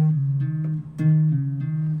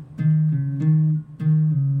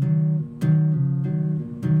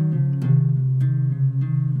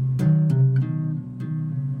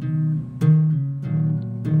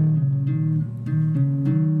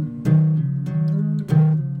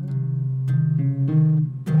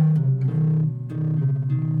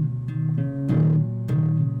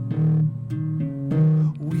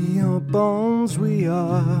 We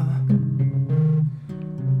are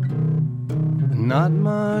not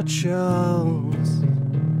much else.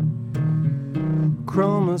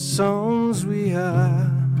 Chromosomes we have,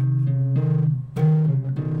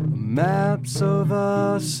 maps of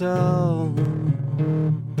ourselves.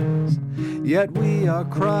 Yet we are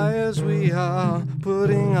criers, we are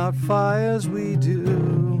putting out fires, we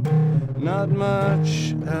do not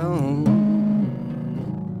much else.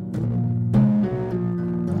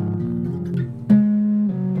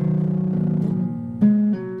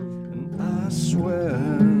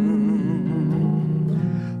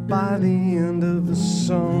 By the end of the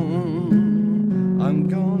song, I'm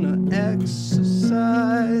gonna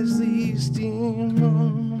exercise these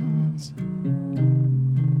demons.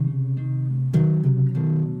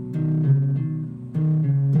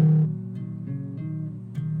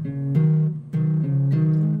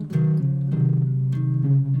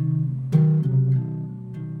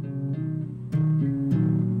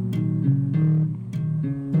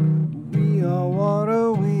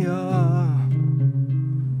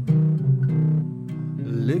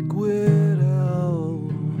 liquid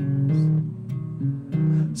elves,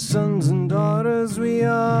 sons and daughters we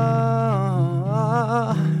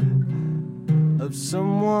are of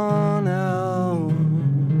someone else.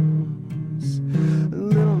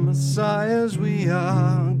 Little messiahs we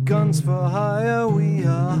are, guns for hire we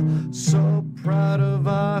are, so proud of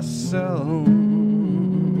ourselves.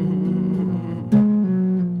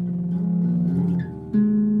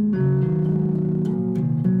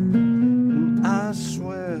 And I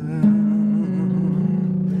swear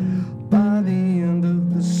by the end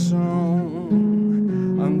of the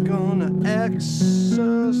song I'm gonna exercise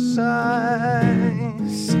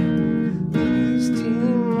these demons.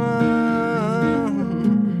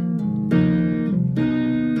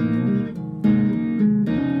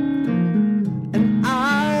 And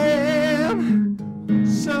I am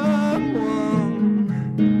someone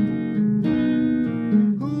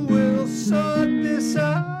who will sort this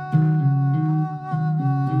out.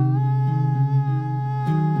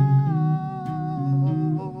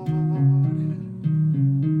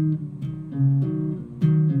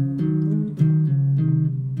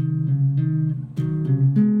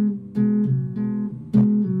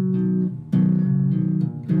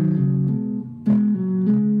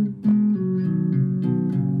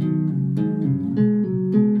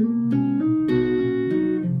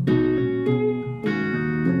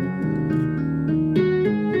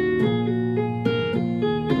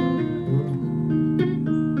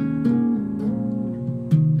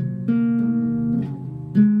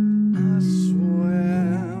 I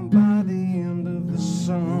swear by the end of the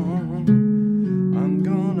song I'm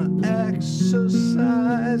gonna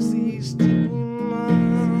exercise these demons.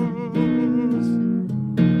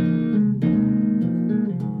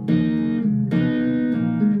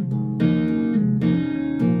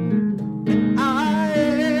 And I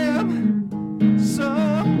am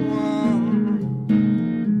someone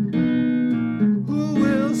who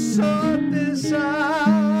will sort this out.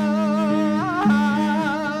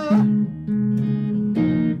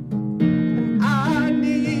 I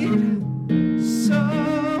need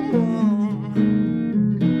someone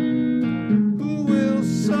who will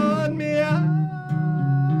sort me out.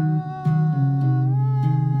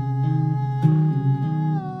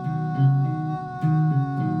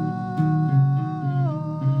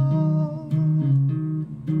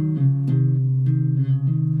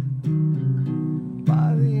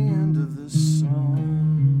 By the end of the song.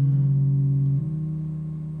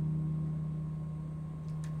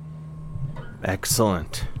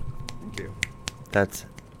 Excellent. Thank you. That's.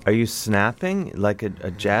 Are you snapping like a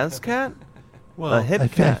jazz cat? Well, a hip I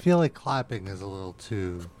cat. feel like clapping is a little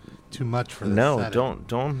too much for this No, setting.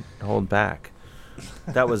 don't hold back.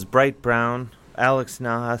 That was Bright Brown, Alex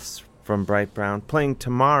Nahas from Bright Brown, playing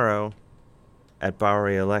tomorrow at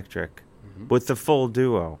Bowery Electric with the full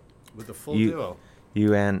duo. With the full duo.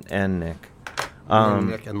 You and Nick.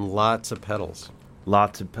 Nick and lots of pedals.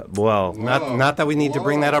 Lots of well, Not that we need to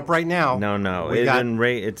bring that up right now. No. We got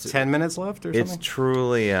It's 10 minutes left or It's something?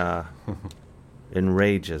 truly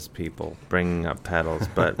enrages people bringing up pedals.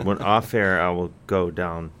 But when off air, I will go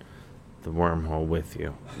down the wormhole with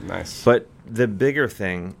you. Nice. But the bigger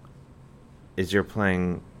thing is you're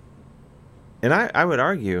playing, and I would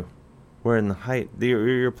argue we're in the height.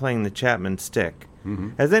 You're playing the Chapman stick.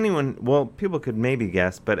 Mhm. Has anyone? Well, people could maybe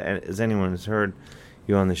guess, but as anyone has heard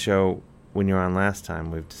you on the show when you were on last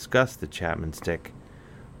time, we've discussed the Chapman stick.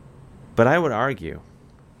 But I would argue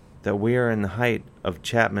that we are in the height of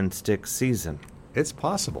Chapman stick season. It's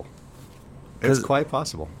possible. It's quite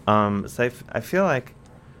possible. So I feel like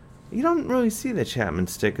you don't really see the Chapman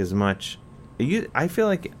stick as much. I feel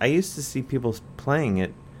like I used to see people playing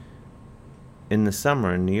it in the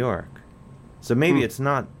summer in New York. So maybe it's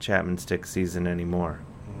not Chapman stick season anymore.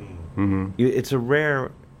 Mm-hmm. It's a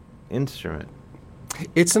rare instrument.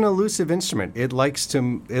 It's an elusive instrument. It likes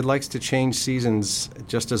to change seasons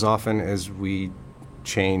just as often as we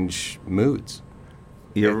change moods.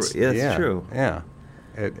 It's true. Yeah,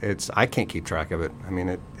 it's I can't keep track of it. I mean,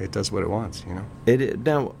 it does what it wants. You know.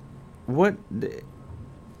 Now, what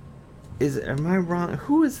is? Am I wrong?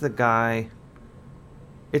 Who is the guy?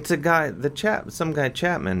 It's a guy. Some guy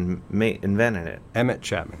Chapman invented it. Emmett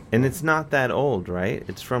Chapman. And it's not that old, right?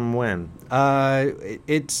 It's from when?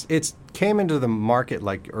 It's came into the market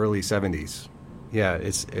like early 70s. Yeah,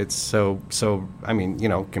 it's so. I mean, you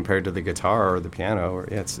know, compared to the guitar or the piano,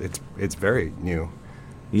 it's very new.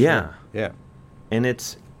 Yeah. Sure. Yeah. And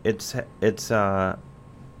it's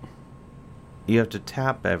you have to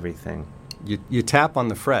tap everything. You tap on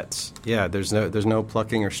the frets. Yeah, there's no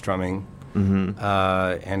plucking or strumming. Mm-hmm.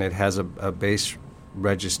 And it has a bass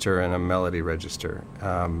register and a melody register.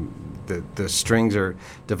 The strings are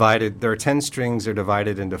divided. There are 10 strings. They're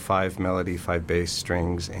divided into 5 melody, 5 bass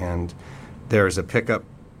strings, and there's a pickup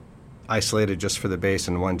isolated just for the bass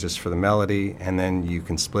and one just for the melody, and then you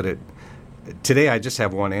can split it. Today I just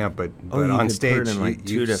have one amp, but you on could stage put it in like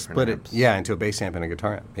you two different split amps. it, yeah, into a bass amp and a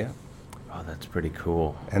guitar amp. Yeah. Oh, that's pretty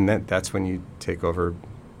cool. And that's when you take over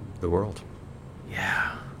the world.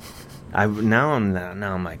 Yeah. Now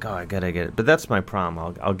I'm like, oh, I gotta get it. But that's my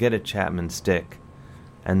problem. I'll get a Chapman stick,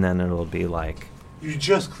 and then it'll be like. You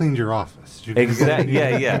just cleaned your office. Exactly.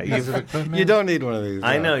 Yeah. You don't need one of these.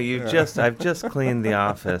 I know. I've just cleaned the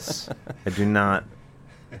office. I do not.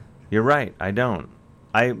 You're right. I don't.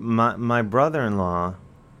 My brother-in-law.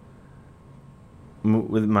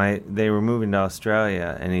 They were moving to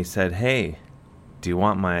Australia, and he said, "Hey, do you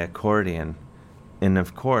want my accordion?" And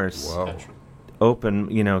of course,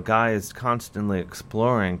 guy is constantly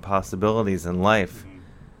exploring possibilities in life.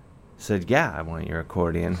 Said, "Yeah, I want your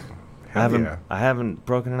accordion." I haven't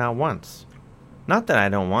broken it out once. Not that I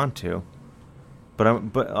don't want to,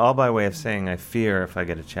 but all by way of saying I fear if I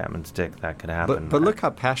get a Chapman stick that could happen. But look how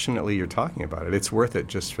passionately you're talking about it. It's worth it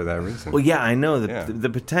just for that reason. Well, yeah, I know the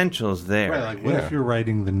potential is there. Right, like what if you're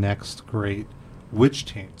writing the next great Witch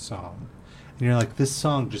Taint song, and you're like, this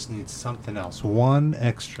song just needs something else, one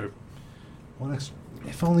extra.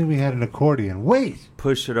 If only we had an accordion. Wait,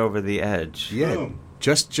 push it over the edge. Yeah. Boom.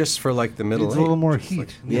 Just for like the middle. Needs a little more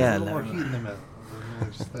heat. Yeah, a little more heat in the middle.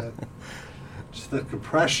 Just the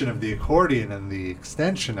compression of the accordion and the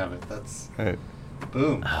extension of it. That's right.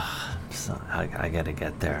 Boom. So I gotta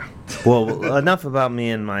get there. Well, enough about me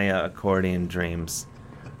and my accordion dreams.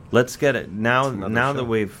 Let's get it now. Now that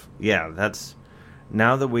we've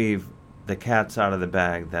the cat's out of the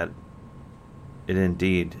bag. That it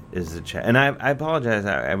indeed is a chat. And I apologize.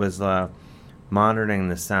 I was monitoring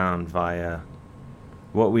the sound via.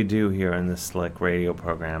 What we do here in this slick radio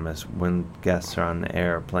program is when guests are on the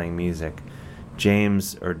air playing music,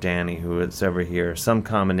 James or Danny, who is ever here, some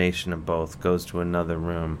combination of both, goes to another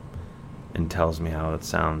room and tells me how it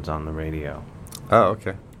sounds on the radio. Oh,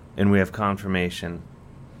 okay. And we have confirmation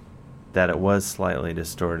that it was slightly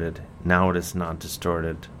distorted. Now it is not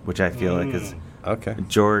distorted, which I feel like is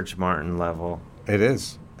George Martin level. It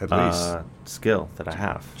is, at least. Skill that I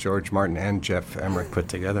have. George Martin and Jeff Emmerich put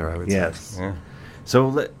together, I would say. Yes. Yeah.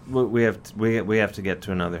 So we have to get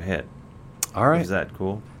to another hit. All right. Is that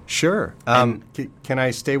cool? Sure. Can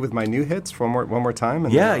I stay with my new hits one more time?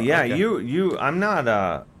 And yeah. Okay. You. I'm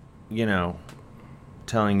not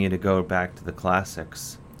telling you to go back to the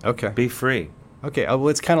classics. Okay. Be free. Okay. Well,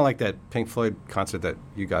 it's kind of like that Pink Floyd concert that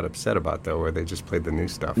you got upset about, though, where they just played the new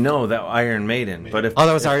stuff. No, that Iron Maiden. But if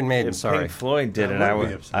that was Iron Maiden. If sorry, Pink Floyd did it,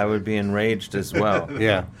 I would be enraged as well.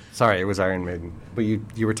 Yeah. Sorry, it was Iron Maiden. But you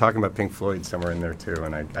were talking about Pink Floyd somewhere in there too,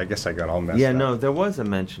 and I guess I got all messed up. Yeah, no, there was a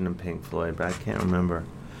mention of Pink Floyd, but I can't remember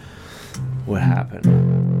what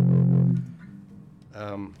happened.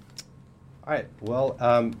 All right.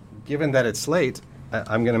 Well, given that it's late,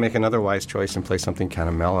 I'm going to make another wise choice and play something kind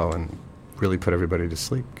of mellow and really put everybody to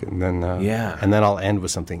sleep, and then and then I'll end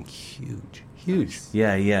with something huge.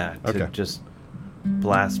 Yeah. To just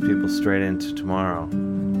blast people straight into tomorrow.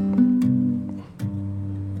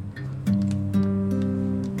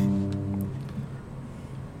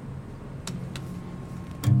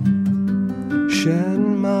 Shed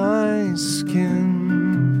my skin,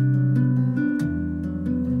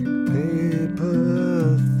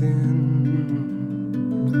 paper thin,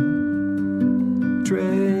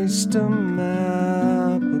 traced a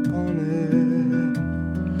map upon it,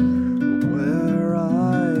 where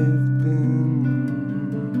I've been,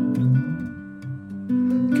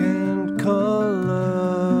 can't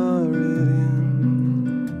color it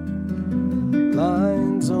in,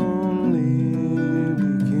 lines only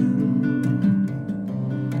begin.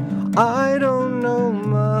 I don't know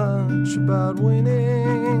much about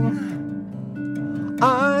winning,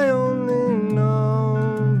 I only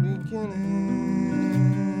know beginning.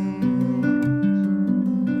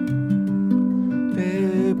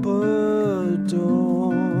 Paper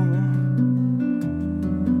door,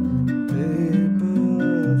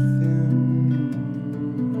 paper thin,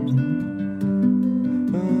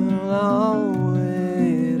 well, I'll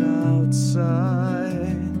wait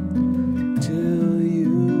outside till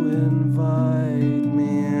you invite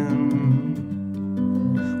me in.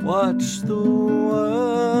 Watch the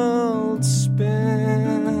world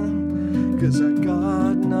spin, 'cause I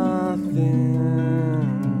got nothing.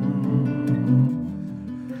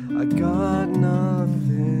 I got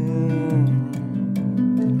nothing.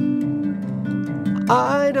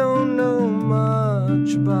 I don't know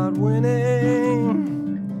much about winning,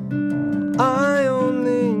 I only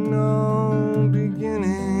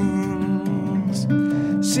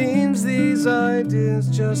these ideas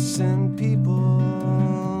just send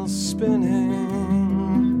people spinning.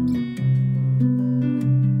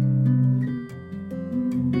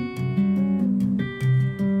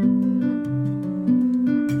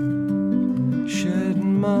 Shed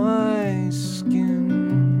my skin,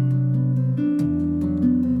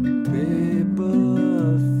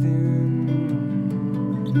 paper thin,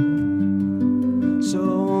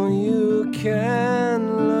 so you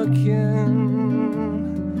can look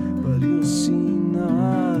in, but you'll see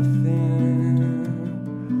nothing.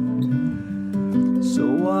 So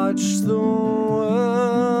watch the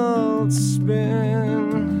world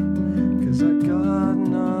spin, 'cause I got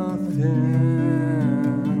nothing.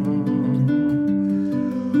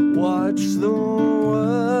 Watch the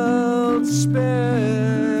world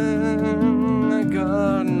spin, I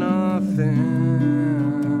got nothing.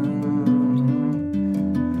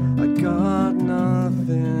 I got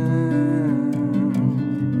nothing.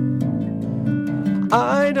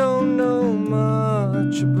 I don't know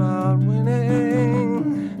much about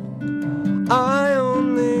winning. I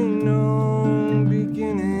only know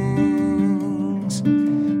beginnings.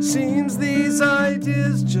 Seems these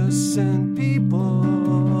ideas just send people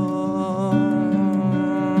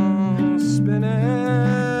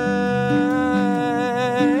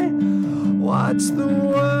spinning. Watch the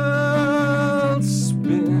world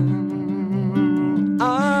spin.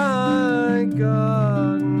 I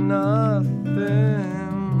got nothing.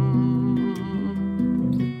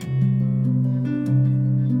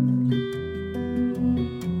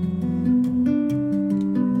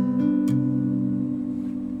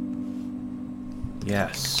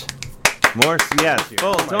 Yes. More, yes.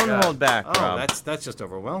 Full. Oh my Don't God. hold back, Oh, Rob. that's just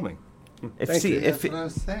overwhelming. If see, if That's what I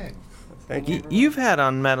was saying. Thank you. You've had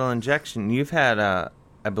on Metal Injection, you've had, I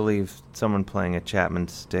believe, someone playing a Chapman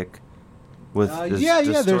stick with this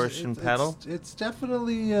distortion pedal. It's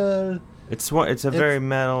definitely. It's a very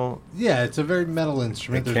metal. Yeah, it's a very metal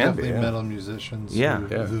instrument. It There's can be, definitely yeah. metal musicians Yeah.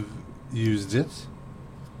 who've used it.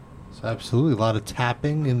 So absolutely, a lot of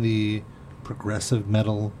tapping in the progressive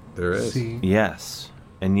metal There is. scene. Yes,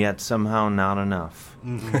 and yet somehow not enough.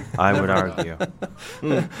 Mhm. I would Never argue.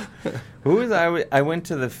 Who is I went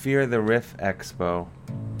to the Fear the Riff Expo.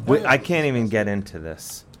 I can't even get into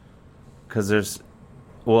this because there's,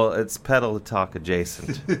 well, it's pedal talk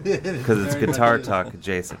adjacent because it's Very guitar much is. talk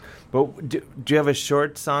adjacent. But do you have a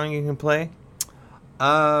short song you can play?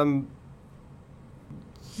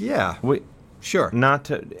 Yeah. Sure. Not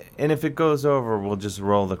to, and if it goes over, we'll just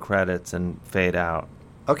roll the credits and fade out.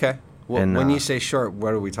 Okay. Well, And, when you say short,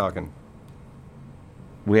 what are we talking?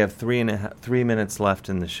 We have 3 minutes left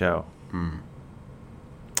in the show.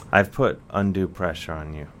 I've put undue pressure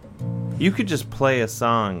on you. You could just play a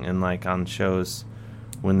song and like on shows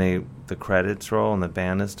when the credits roll and the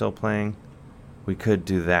band is still playing, we could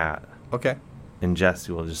do that. Okay. And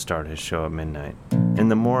Jesse will just start his show at midnight.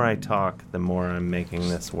 And the more I talk, the more I'm making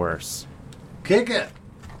this worse. Kick it.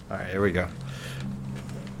 All right, here we go.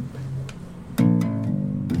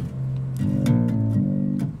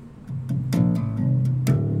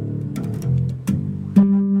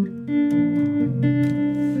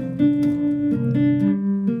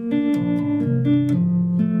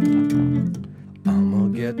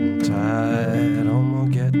 I'm getting tired,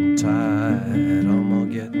 I'm getting tired, I'm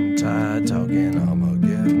getting tired talking, I'm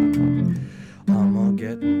getting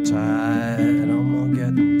tired, I'm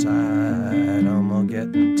getting tired, I'm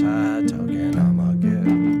getting tired talking, I'm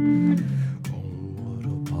getting. Oh, what a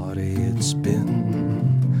party it's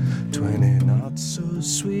been, 20 not so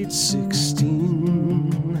sweet 16.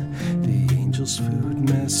 The angel's food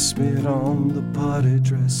mess smeared on the party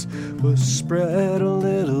dress was spread a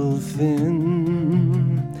little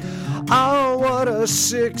thin. Oh, what a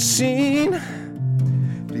sick scene.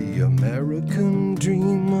 The American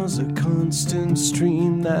dream was a constant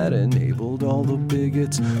stream that enabled all the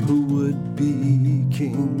bigots who would be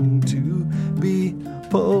king to be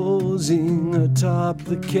posing atop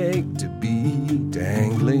the cake, to be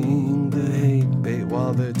dangling the hate bait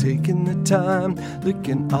while they're taking the time,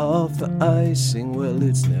 licking off the icing. Well,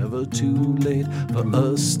 it's never too late for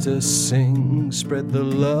us to sing, spread the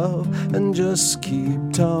love and just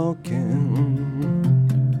keep talking.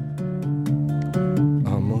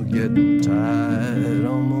 I'm getting tired,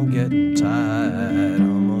 I'm getting tired,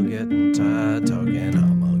 I'm getting tired talking,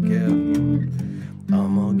 I'm getting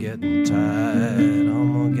tired,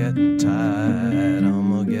 I'm getting tired,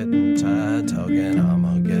 I'm getting tired talking,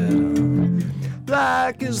 I'm getting.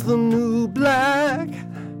 Black is the new black,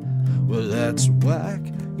 well that's whack,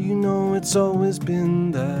 you know it's always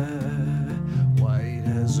been that. White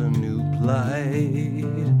has a new plight,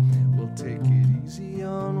 we'll take it easy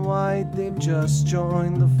on white, they've just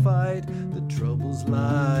joined the fight. The troubles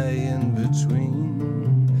lie in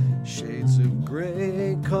between. Shades of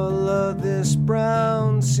gray color this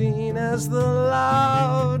brown scene as the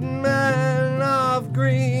loud men of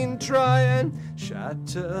green try and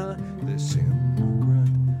shatter this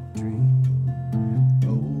immigrant dream.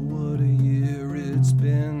 Oh, what a year it's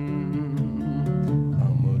been.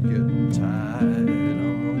 I'm getting tired,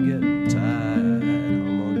 I'm getting tired,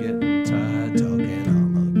 I'm getting tired talking,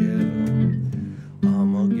 I'm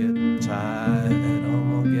getting tired,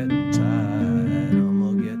 I'm getting tired,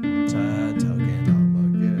 I'm getting tired talking,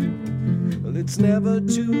 I'm getting. Well, it's never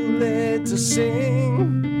too late to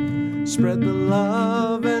sing. Spread the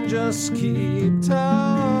love and just keep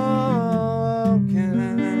talking.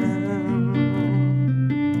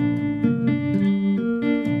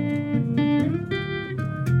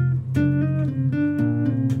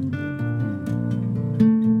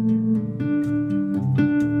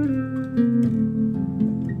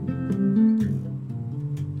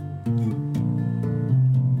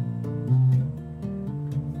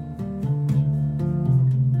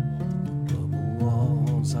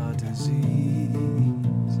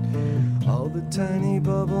 Tiny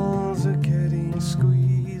bubbles are getting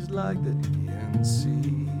squeezed like the DNC,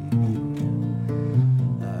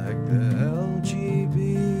 like the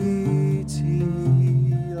LGBT,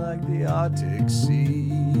 like the Arctic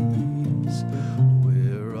seas.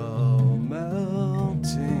 We're all melting.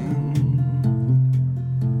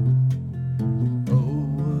 Oh,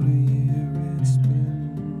 what a year it's been.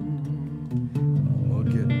 I'm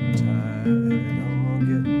getting tired, I'm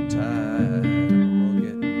getting tired, I'm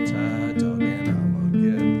getting tired talking.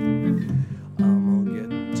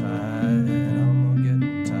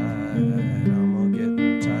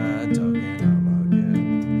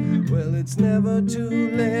 It's never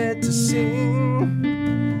too late to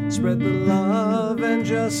sing. Spread the love and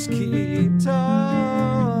just keep talking.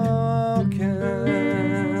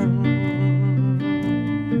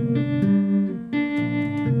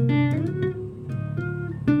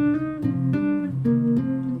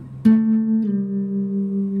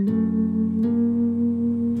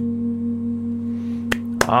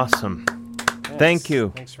 Awesome. Thank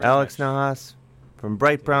you, Alex Nahas from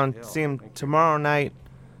Bright Brown. See him tomorrow night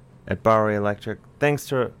at Bowery Electric. Thanks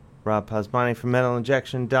to Rob Pasbani from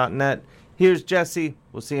metalinjection.net. Here's Jesse.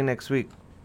 We'll see you next week.